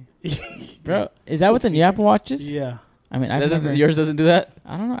 Dang. Bro, is that with the new Apple Watches? Yeah. I mean, Yours doesn't do that?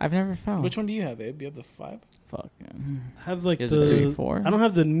 I don't know. I've never found. Which one do you have, Abe? You have the 5? Fuck. I have like Is it the 4? I don't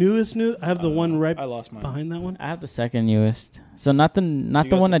have the newest new. I have the one right I lost mine. behind that one. I have the second newest. So not the You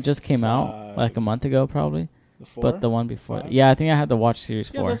got one the that just came out 5. like a month ago, probably, The 4? but the one before. 5? Yeah, I think I had the Watch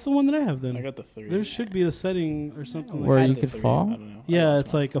Series Yeah, 4. that's the one that I have. Then I got the 3. there should be a setting or something. Where I like had you the could 3. fall? I don't know. I Yeah, lost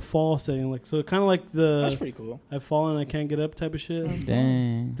it's mine. like a fall setting, like so, kind of like That's the pretty cool. I've fallen, I can't get up type of shit.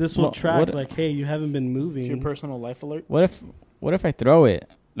 Dang. This will Well, track what- like, hey, you haven't been moving. It's your personal life alert. What if I throw it?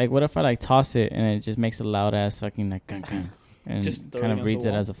 Like, what if I like toss it and it just makes a loud ass fucking like gung, gung, and Just throw it kind of against reads the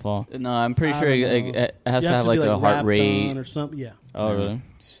it wall? as a fall? No, I'm pretty I sure don't it, know. it has You to have be, like a heart wrapped rate. on or something. Yeah, Oh, really?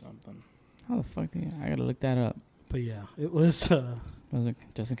 Something. How the fuck do you? I gotta look that up. but yeah, it was.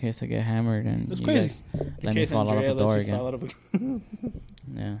 Just in case I get hammered and It's you crazy. guys In let me case fall out of Andrea the door lets you again. fall out of a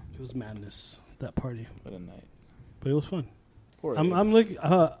Yeah. It was madness, that party, What a night. but it was fun. Poor I'm Abe.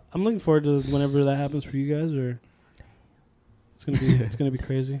 I'm looking forward to whenever that happens for you guys, or it's gonna be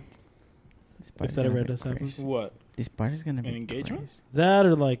crazy. If that ever does happen. What? This party's gonna be An engagement? crazy. That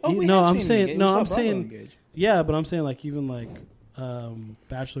or like Oh, we no, have I'm seen saying engage- no, we saw I'm Bravo saying engage. yeah, but I'm saying like even like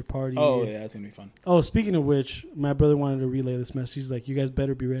bachelor party. Oh yeah, that's gonna be fun. Oh, speaking of which, my brother wanted to relay this message. He's like, you guys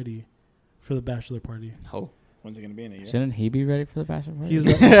better be ready for the bachelor party. Oh. When's it gonna be in a year? Shouldn't he be ready for the bachelor party? He's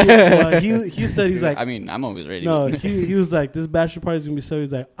like, well, he said he's like, I mean, I'm always ready. no, he was like, this bachelor party's gonna be so.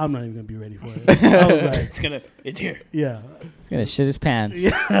 He's like, I'm not even gonna be ready for it. I was like, It's here. yeah, He's gonna shit his pants.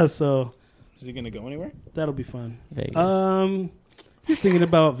 yeah. So Is he gonna go anywhere? that'll be fun. Vegas. He's thinking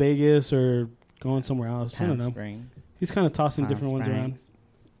about Vegas or going somewhere else. I don't know. Springs. He's kind of tossing Palm different ones Springs. around.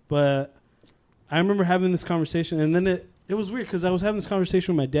 But I remember having this conversation, and then it was weird because I was having this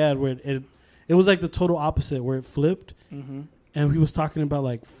conversation with my dad where it was like the total opposite, where it flipped, Mm-hmm. and he was talking about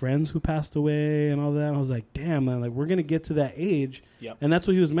like friends who passed away and all that. And I was like, damn, man, like we're gonna get to that age, Yep. and that's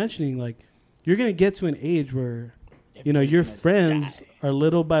what he was mentioning. Like you're gonna get to an age where you know Everybody's your gonna friends die. are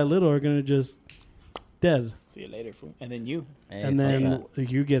little by little are gonna just dead. See you later, fool. And then you. Hey, And fuck then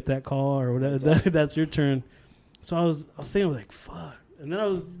that. you get that call or whatever. That's your turn. So I was thinking like, fuck. And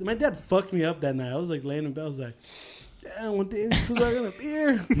then my dad fucked me up that night. I was like laying in bed. I was like, damn, one day these fools are gonna be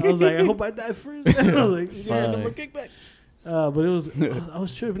here. I was like, I hope I die first. I was like, Yeah, no Fuck. more kickback. but it was I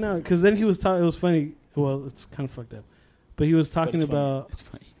was tripping out because then he was talking. It was funny. Well, it's kind of fucked up, but he was talking about It's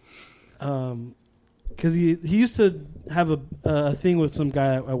funny. because he used to have a thing with some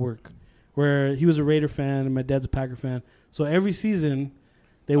guy at work where he was a Raider fan and my dad's a Packer fan. So every season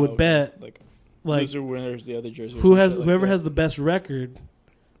they would bet like like loser winners the other jersey. or who some has shit like whoever that. has the best record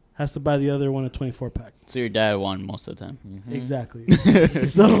has to buy the other one a 24-pack. So your dad won most of the time. Exactly.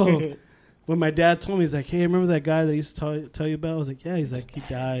 So when my dad told me, he's like, "Hey, remember that guy that I used to tell you about?" I was like, "Yeah." He's like, "He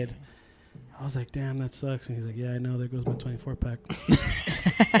died." I was like, "Damn, that sucks." And he's like, "Yeah, I know. There goes my 24-pack."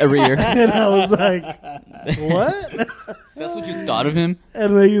 Every year. And I was like, "What?" That's what you thought of him?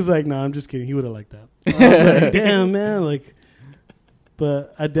 And then he was like, "No, I'm just kidding. He would have liked that." I was like, "Damn, man!" Like,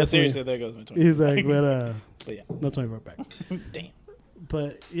 but I But definitely. seriously, there goes my 24. He's like, "But But yeah, no 24-pack." damn,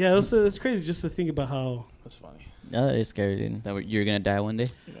 But yeah, it's crazy just to think about how that's funny. That is scary, dude. That you're going to die one day?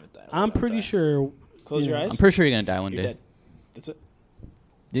 You're gonna die. I'm pretty Die. sure. Close your Yeah. eyes. I'm pretty sure you're going to die one You're day. dead. That's it.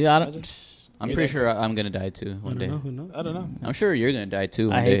 Dude, I Imagine. don't. I'm You're pretty dead. sure I'm going to die too I one don't day. know. Who knows? I don't know. I'm sure you're going to die too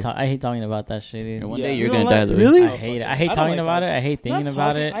one I day. hate talking about that shit, dude. And one Yeah. day You you're don't going to die, like- Louis. really? I hate it. I hate don't talking like about it. talking- I hate thinking Not about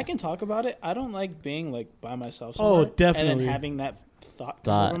talking- it. I can talk about it. I don't like being like by myself. Oh, Somewhere, definitely. And then having that thought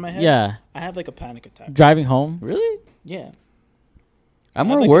come over my head. Yeah, I have like a panic attack. driving home. Really? Yeah, I'm I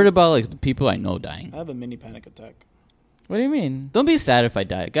more like- worried about like the people I know dying. I have a mini panic attack. What do you mean? Don't be sad if I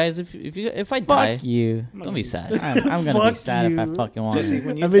die, guys. If I die, Fuck you. I'm not don't be gonna sad. I'm gonna be Fuck sad if I you. fucking want Jesse, it.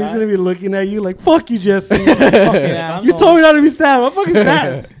 when I you bet he's die, gonna be looking at you like, "Fuck you, Jesse." Fucking You asshole. told me not to be sad. I'm fucking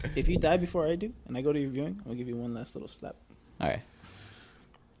sad. if you die before I do, and I go to your viewing, I'll give you one last little slap. All right.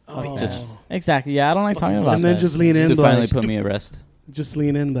 Oh. Just- Exactly. Yeah, I don't like talking about and then that. just lean Just in, to finally like, put me at rest. just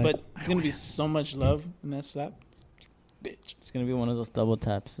lean in, like, But it's gonna be so much love in that slap, bitch. It's gonna be one of those double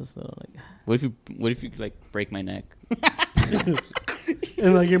taps. Just little, like, What if you like break my neck?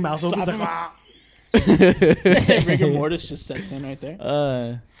 and like your mouth opens, Slap like, him. Rigor mortis just sets in right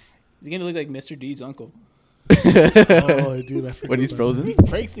there. He's gonna look like Mr. D's uncle. oh, dude, I forgot When he's about frozen? He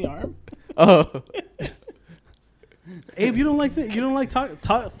breaks the arm. Oh, that. Abe, you don't like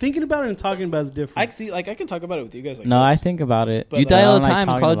thinking about it and talking about it is different. I see. Like I can talk about it with you guys. Like no, I this. think about it. But you like, die I all don't the like time in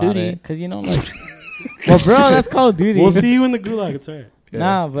talking Call of about Duty. it, 'cause you know, like, well, bro, that's Call of Duty. We'll see you in the gulag. It's alright.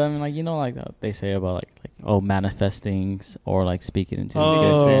 Nah, but I mean, like, you know, like they say about like manifesting or like speaking into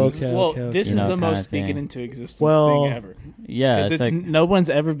Oh, existence. okay. Well, this You is know, the kinda most speaking thing. into existence Well, thing ever. Yeah, Because it's like no one's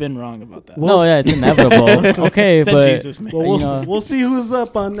ever been wrong about that. Well, no, yeah, it's inevitable. Okay, Except but Jesus, man. Well, you know- we'll see who's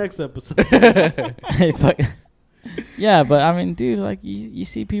up on next episode. Fuck. Yeah, but I mean, dude, like you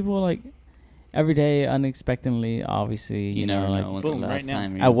see people like every day unexpectedly. Obviously, You know, never like know when's boom, the right last now.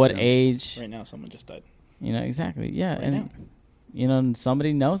 time. you're at gonna what see them. age, Right now, someone just died. you know, exactly. Yeah, Right and now. you know,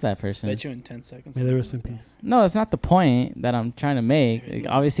 somebody knows that person. Bet you in 10 seconds. May they rest in peace. No, that's not the point that I'm trying to make. Like,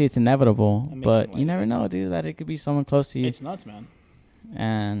 obviously, it's inevitable, I'm but making you light never of it. know, dude. That it could be someone close to you, It's nuts, man.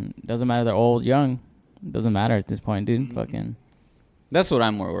 and it doesn't matter they're old, young. It doesn't matter at this point, dude. Mhm. Fucking That's what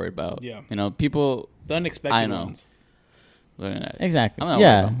I'm more worried about. Yeah. You know, people. The unexpected I know. ones. Looking at, exactly. I'm not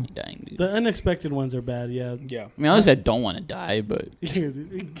Yeah, worried about me dying, dude. The unexpected ones are bad. Yeah. Yeah. I mean, honestly, I don't want to die, but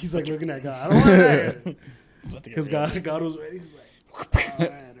He's like looking at God. I don't want to It's about to get because real. God was ready. He's like,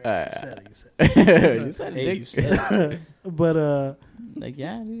 all right. Said it. you said Hey, dick. you said it. But like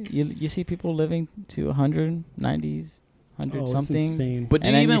yeah, dude. You see people living to 100, 90s, 100 oh, it's something. insane. But do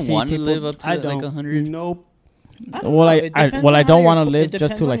And you then you even see want to people- live up I to don't. like 100? Nope. I don't Well, know. I- It I- depends well, I on don't how wanna your- live it just to,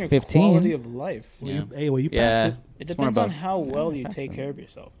 depends on like, your 15. Quality of life. Yeah. Hey, well, you Yeah. passed it. It It's more depends on about- how well you that's take it. care of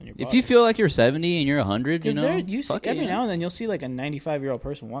yourself and your If body. you feel like you're 70 and you're 100, you Because know, you see, fuck it, every you know? now and then you'll see like a 95-year-old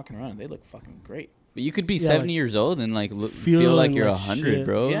person walking around. They look fucking great. But you could be Yeah, 70 like, years old and like feel feeling like you're like 100, shit.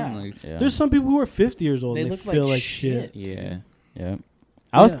 bro. Yeah. Like, Yeah. There's some people who are 50 years old They and they look feel like like shit. yeah. Yeah.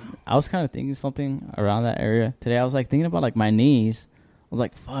 I was Yeah. kind of thinking something around that area today. I was like thinking about like my knees. I was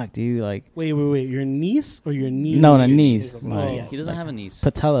like, fuck, dude, like Wait. Your niece or your knees? no, the knees. Is- My yeah. He doesn't have a niece.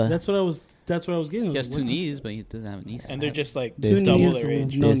 patella. That's what I was getting. He has What two the- knees, but he doesn't have a niece. And they're just like Two double knees, their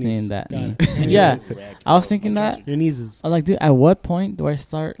age. no this knee knees. and that Got knee. it. And Yeah. you're like, I was thinking that. Your knees. I was like, dude, at what point do I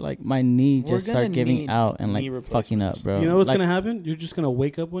start like my knee We're just gonna start giving need out and like knee fucking up, replacements. bro? You know what's Like, gonna happen? You're just gonna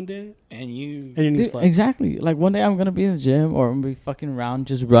wake up one day And you. and your knees dude, flat. exactly. Like one day I'm gonna be in the gym or I'm gonna be fucking around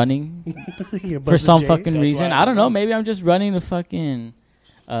just running You're for busting some J. fucking That's reason. why I don't know. I'm- Maybe I'm just running to fucking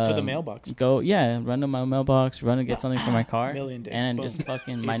To the mailbox. Run to my mailbox, run to get something for my car, Million day. and Boom. just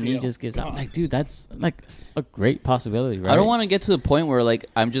fucking my ACL. knee just gives out. I'm Gone. like, dude, that's like a great possibility, right? I don't want to get to the point where like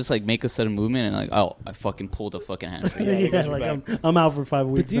I'm just like make a sudden movement and like oh I fucking pulled a fucking hamstring. Yeah, Yeah, because you're like back. I'm out for 5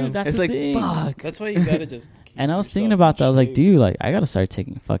 But weeks dude, now. that's It's the like thing. fuck. That's why you gotta just. Keep And I was thinking yourself about that. I in was like, shape. dude, like I gotta start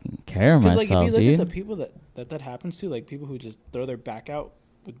taking fucking care of 'Cause, myself, like, if you look dude. at the people that happens to, like people who just throw their back out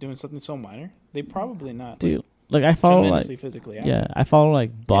with doing something so minor, they probably not. Dude, like I follow like tremendously physically active. yeah, I follow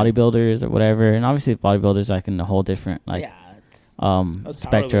like bodybuilders or whatever, and obviously bodybuilders are like in a whole different like Those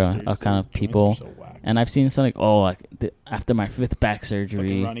spectrum powerlifters, of kind their of joints people. are so whack. And I've seen some like, oh, like after my 5th back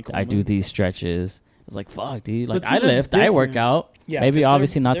surgery, Ronnie I do Coleman. these stretches. I was like, fuck, dude. Like But see, I that's lift, I work different. out, Yeah, maybe 'cause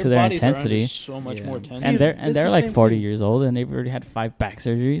obviously not to their bodies are under intensity. So much Yeah. more tension. See, And they're it's the like same 40 thing. years old, and they've already had 5 back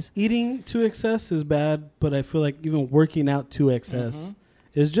surgeries. Eating to excess is bad, but I feel like even working out to excess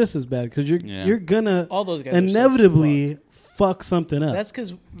is just as bad because you're gonna All those guys are so inevitably fuck something up. That's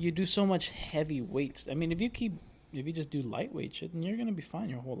because you do so much heavy weights. I mean, if you just do lightweight shit, then you're gonna be fine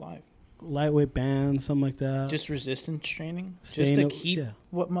your whole life. Lightweight bands, something like that. Just resistance training, Staying just to up- keep yeah.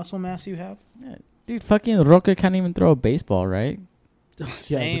 what muscle mass you have. Dude, fucking Roca can't even throw a baseball, right? Yeah,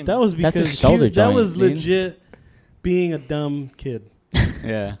 Same. but that was That's because his shoulder that joint, was dude. legit being a dumb kid.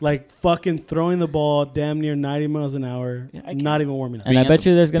 Yeah. Like fucking throwing the ball damn near 90 miles an hour, Yeah, I not even warming up. And I bet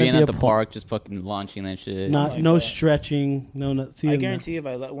you there's gonna being be at a the point. park, just fucking launching that shit. Not like no that. stretching, no. See, I and guarantee if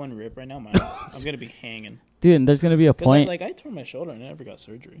I let one rip right now, I'm gonna be hanging. Dude, and there's gonna be a Because point. I tore my shoulder and I never got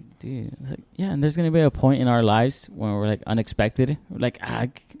surgery. Dude, it's like, yeah, and there's gonna be a point in our lives when we're like unexpected. We're like,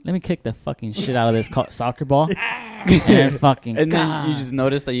 let me kick the fucking shit out of this soccer ball, and fucking, And then God, you just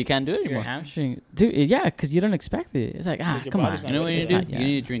notice that you can't do it your anymore. hamstring, dude. Yeah, because you don't expect it. It's like, 'Cause your come on. body's not You know what you It's need to not do? yet. You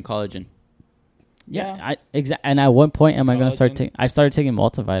need to drink collagen. Yeah, and at one point, am I gonna start Collagen. taking? I started taking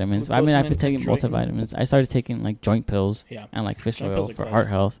multivitamins. I mean, I've been Glucosamine taking from drinking. multivitamins. I started taking like joint pills Yeah, and like fish Joint oil pills are for clutch. heart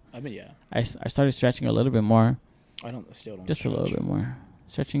health. I mean, yeah. I started stretching a little bit more, I still don't. just a little stretch. bit more.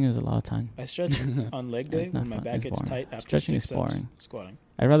 Stretching is a lot of time. I stretch on leg day It's not when my fun. back It's gets boring. tight after Stretching 6 is sets boring. squatting.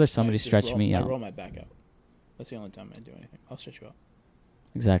 I'd rather somebody I just stretch roll, me I out. roll my back out. That's the only time I do anything. I'll stretch you out.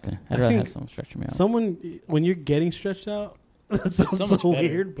 Exactly. I'd I rather think have someone stretch me out. someone when you're getting stretched out, that sounds so so, much better.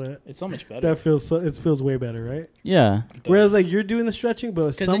 weird, but It's so much better. that feels way better, right? Yeah. It does. Whereas like you're doing the stretching, but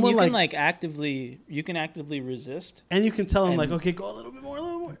because then someone you like, can actively resist. and you can tell them like, and- okay, go a little bit more, a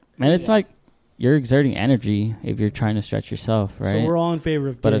little more. And it's Yeah. like you're exerting energy if you're trying to stretch yourself, right? So we're all in favor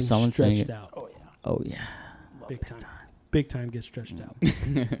of But if getting someone's saying stretched it- out, Oh yeah, oh yeah. big time, get stretched out.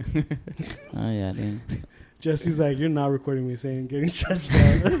 Oh yeah, dude. Jesse's like, you're not recording me saying getting stretched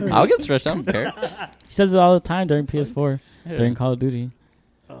out. I'll get stretched. I don't care. He says it all the time during PS4, Yeah. during Call of Duty.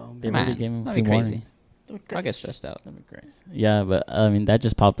 They Man, really gave him a that'd few be crazy. warnings. I'll get stressed out. That'd be crazy. Yeah, but I mean that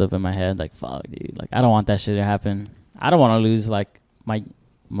just popped up in my head. Like fuck, dude. Like I don't want that shit to happen. I don't want to lose like my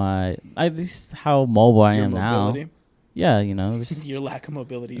at least how mobile I Your am now. mobility, Yeah, you know. Just your lack of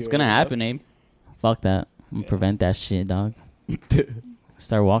mobility. It's you gonna already happen, Abe. fuck that. I'm gonna Yeah. prevent that shit, dog.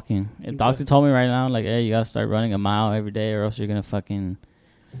 Start walking. And doctor told me right now, like, hey, you gotta start running a mile every day, or else you're gonna fucking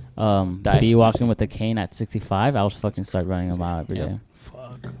Die. be walking with a cane at 65. I would fucking start running a mile every Yep. day.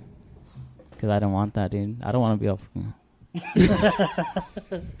 Fuck. Because I don't want that, dude. I don't want to be all fucking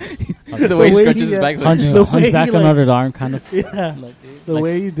The way he way scratches he, his back. The Like, way hunchback he, like- another arm, kind of. Yeah, the Like-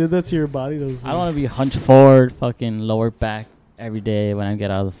 way you did that to your body, that was I don't want to be hunched forward, fucking lower back every day when I get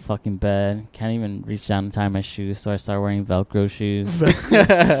out of the fucking bed. Can't even reach down and tie my shoes, so I start wearing Velcro shoes.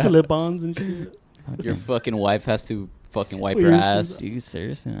 slip-ons and shit. your fucking wife has to fucking wipe Well, her your ass. shoes- Dude,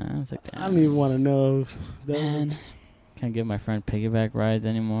 seriously, man. It's like, I don't even want to know. If that Man. can't give my friend piggyback rides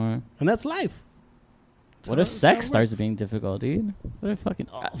anymore. and that's life. What if sex starts being difficult, dude? What if fucking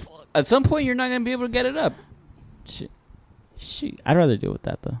fuck. At some point, you're not gonna be able to get it up. Shit. I'd rather deal with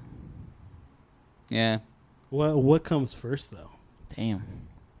that though. Yeah. What comes first, though? Damn.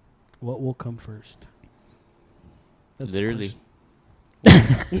 What will come first? That's the Literally.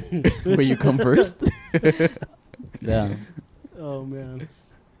 question. Where you come first? Yeah. Oh man.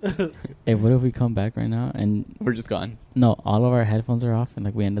 Hey, what if we come back right now and We're just gone. no, all of our headphones are off and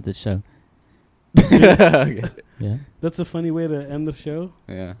like we ended the show? Okay. Yeah. That's a funny way to end the show.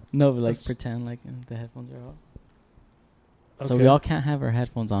 Yeah. No, but like That's- pretend like the headphones are off. Okay. So we all can't have our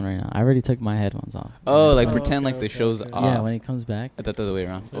headphones on right now. I already took my headphones off. Oh, like Oh, pretend okay, like the okay, show's okay. off. Yeah, when he comes back, I thought the other way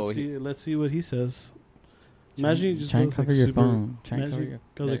around. Let's see what he says. Imagine you just try and goes, like, cover your super- phone. Try and cover Imagine your.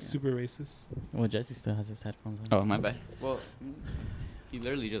 goes like there. super racist. Well, Jesse still has his headphones on. Oh, my bad. Well, he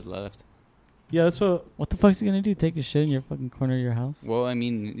literally just left. Yeah, that's what. What the fuck's he gonna do? Take a shit in your fucking corner of your house? Well, I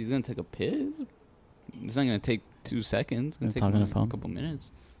mean, he's gonna take a piss. It's not gonna take 2 seconds. It's gonna And take talk on the a phone. couple minutes.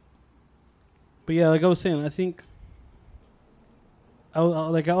 But yeah, like I was saying, I think I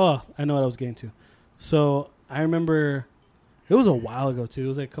was like, oh, I know what I was getting to. So I remember it was a while ago too. It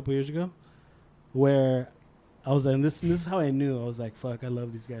was like a couple years ago, where I was like, and this is how I knew. I was like, fuck, I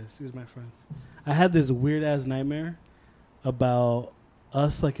love these guys. These are my friends. I had this weird ass nightmare about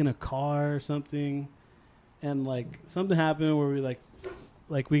us like in a car or something, and like something happened where we like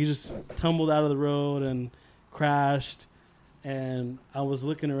we just tumbled out of the road and crashed, and I was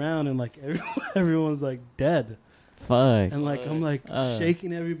looking around and like everyone's like dead. Fuck. And like I'm like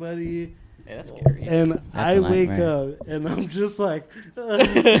shaking everybody. Yeah, that's scary. And That's I a wake nightmare. up and I'm just like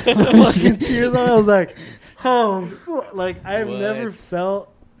fucking tears on. I was like, oh, like I've What? never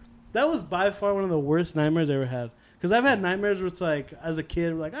felt. That was by far one of the worst nightmares I ever had. Because I've had nightmares where it's like, as a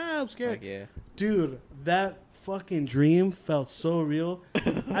kid, we're like, I'm scared. Like, yeah. Dude, that fucking dream felt so real.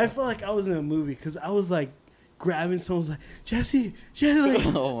 I felt like I was in a movie because I was like grabbing someone's like, Jesse. Like,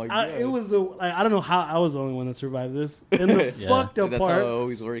 Oh my God. it was the, like, I don't know how I was the only one that survived this. And the Yeah. fucked up That's how part, it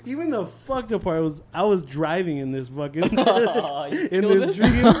always works. even the fucked up part was I was driving in this fucking, Oh, you in killed this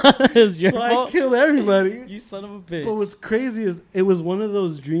him? dream. It's your So I fault. killed everybody. You son of a bitch. But what's crazy is it was one of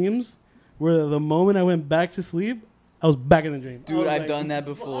those dreams where the moment I went back to sleep, I was back in the dream. I Dude, was I've like, done that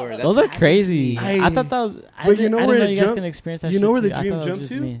before. That's Those are happened to crazy. me. I- I thought that was. But you know I where didn't know it you guys jumped- can experience that. you know shit where the too. I dream thought that was jumped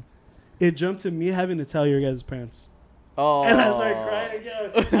just to? me. It jumped to me having to tell your guys' parents. Oh. And I started crying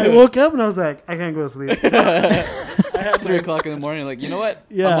again. I woke up and I was like, I can't go to sleep. It's 3 o'clock in the morning. Like, you know what?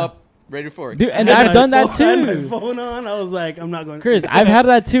 Yeah. I'm up, ready for it. Dude, and I had I've my done that phone- I had my too. phone on. I was like, I'm not going to Chris, sleep. I've had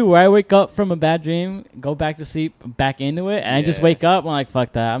that too, where I wake up from a bad dream, go back to sleep, back into it, and I just Yeah. wake up. I'm like,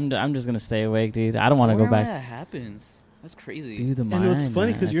 fuck that. I'm just gonna stay awake, dude. I don't want to go wonder why back. that happens. That's crazy. Dude, the mind. And it's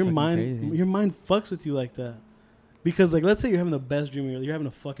funny man, because that's your fucking mind, crazy. your mind fucks with you like that. Because like, let's say you're having the best dream of your life. You're having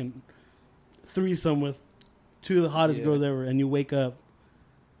a fucking threesome with 2 of the hottest Yeah. girls ever, and you wake up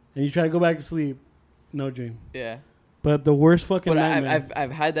and you try to go back to sleep, no dream. Yeah. But the worst fucking But nightmare.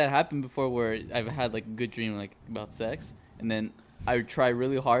 I've had that happen before where I've had like a good dream like about sex, and then I would try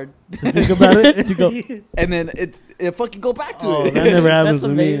really hard, think about it. To go- and then it fucking go back to Oh, it. that never happens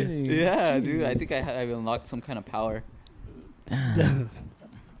That's to me. amazing. Yeah, dude. I think I've unlocked some kind of power.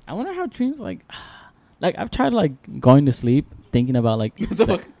 I wonder how dreams like I've tried like going to sleep thinking about like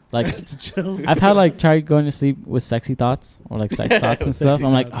like It's chills. I've had like tried going to sleep with sexy thoughts or like sex thoughts and stuff. Sexy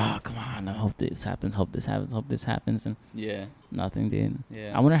I'm like, thoughts. oh come on, I hope this happens, hope this happens, hope this happens, and Yeah. nothing, dude.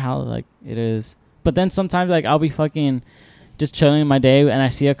 Yeah. I wonder how like it is. But then sometimes like I'll be fucking just chilling in my day and I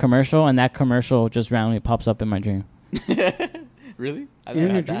see a commercial and that commercial just randomly pops up in my dream. Really? I've In never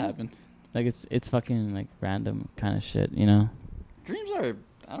your had that dream? happen. Like it's fucking like random kind of shit, you know? Dreams are.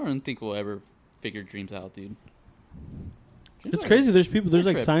 I don't think we'll ever figure dreams out, dude. Dreams It's are- crazy. There's people. There's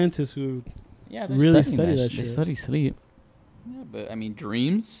They're like trip. scientists who. Yeah, Really study that They shit. study sleep. Yeah, but I mean,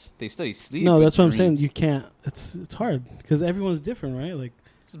 dreams. They study sleep. No, but that's what I'm saying. dreams- You can't. It's hard because everyone's different, right? Like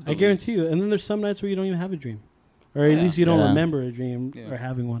it's I beliefs. guarantee you. And then there's some nights where you don't even have a dream, or at Yeah. least you don't Yeah. remember a dream Yeah. or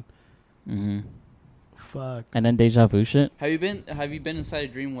having one. Mm-hmm. Fuck. And then deja vu shit. Have you been inside a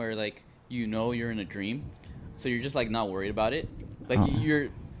dream where like you know you're in a dream, so you're just like not worried about it? Like Uh-uh. you're.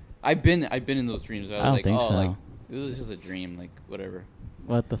 I've been in those dreams. Where I was I don't like, think oh, so. like this is just a dream, like whatever.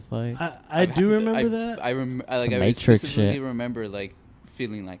 What the fuck? I I've do had- remember I've- that. I like Some I Matrix specifically shit. remember like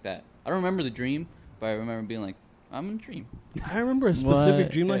feeling like that. I don't remember the dream, but I remember being like, I'm in a dream. I remember a specific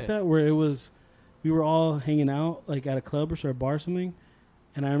What? dream like Yeah. that where it was, we were all hanging out like at a club or a bar or something,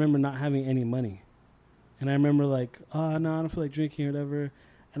 and I remember not having any money, and I remember like, oh no, I don't feel like drinking or whatever,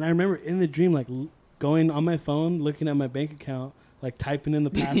 and I remember in the dream like going on my phone, looking at my bank account, like typing in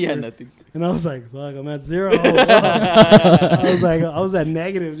the password, yeah, nothing. and I was like, fuck, I'm at 0. I was like, I was at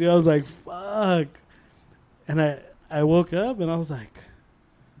negative, dude. I was like, fuck, and I woke up and I was like,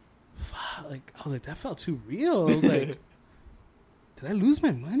 fuck, like I was like, that felt too real. I was like, did I lose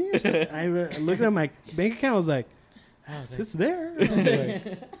my money or something? I looked at my bank account. I was like, it's there.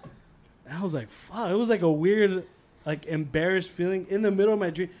 I was like, fuck. It was like a weird, like embarrassed feeling in the middle of my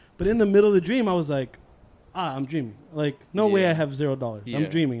dream. But in the middle of the dream, I was like, I'm dreaming. Like, no way I have $0. Yeah. I'm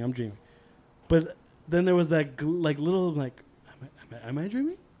dreaming. But then there was that like little like, am I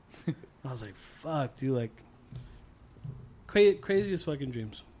dreaming? I was like, fuck, dude. Like, craziest fucking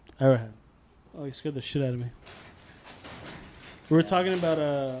dreams I ever had. Oh, you scared the shit out of me. We were talking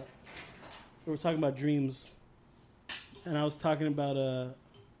about dreams, and I was talking about a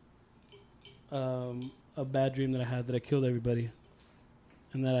bad dream that I had that I killed everybody,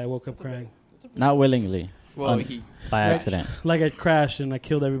 and that I woke up crying. Not willingly. Well, Um, By Like- accident. Like I crashed and I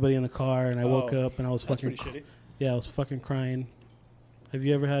killed everybody in the car, and I woke Oh, up and I was That's fucking pretty shitty. yeah, I was fucking crying. Have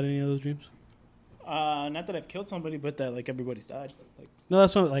you ever had any of those dreams? Not that I've killed somebody, but that like everybody's died. Like, No,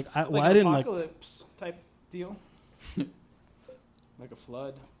 that's not like I like didn't like. apocalypse type deal. Like a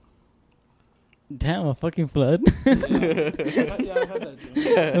flood. Damn, a fucking flood. Yeah, I've had that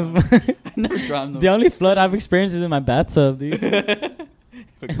dream. I never drowned The only flood I've experienced is in my bathtub, dude.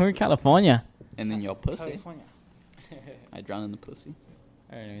 And we're in California. And then your pussy. California. I drowned in the pussy.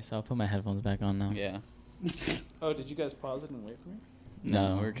 All right, anyway, so I'll put my headphones back on now. Yeah. Oh, did you guys pause it and wait for me?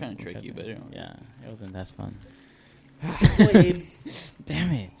 No, we were trying to trick you, but yeah, it wasn't that fun. Played.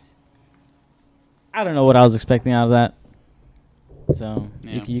 Damn it. I don't know what I was expecting out of that. So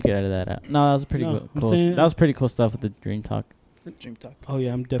Yeah. you could edit that out. No, that was pretty No, I'm cool. saying- That was pretty cool stuff with the dream talk. Dream talk. Oh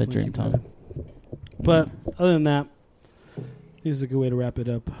yeah, I'm definitely dream keeping time. it. But other than that, this is a good way to wrap it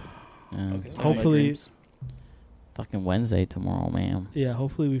up. Yeah. Okay, so Hopefully- my dreams. Fucking Wednesday tomorrow, man. Yeah,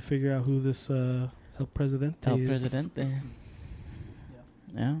 hopefully we figure out who this El Presidente El is. Presidente.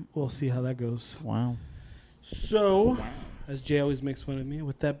 Yeah. We'll see how that goes. Wow. So, as Jay always makes fun of me,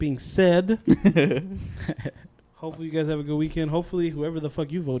 with that being said, hopefully you guys have a good weekend. Hopefully whoever the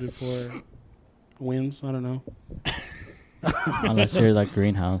fuck you voted for wins. I don't know. Unless you're like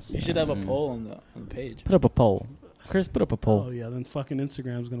Greenhouse. You should have a poll on the page. Put up a poll. Chris, put up a poll. Oh yeah, then fucking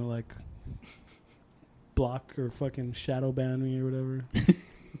Instagram's gonna like block or fucking shadow ban me or whatever.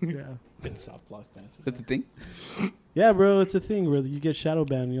 Yeah. Been soft block fans. That's the thing. Yeah, bro, it's a thing where you get shadow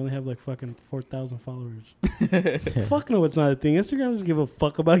banned and you only have like fucking 4,000 followers. Fuck no, it's not a thing. Instagram doesn't give a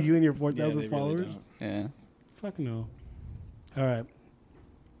fuck about you and your 4,000 followers. Yeah. Fuck no. All right.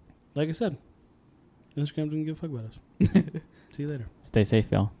 Like I said, Instagram doesn't give a fuck about us. See you later. Stay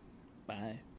safe, y'all. Bye.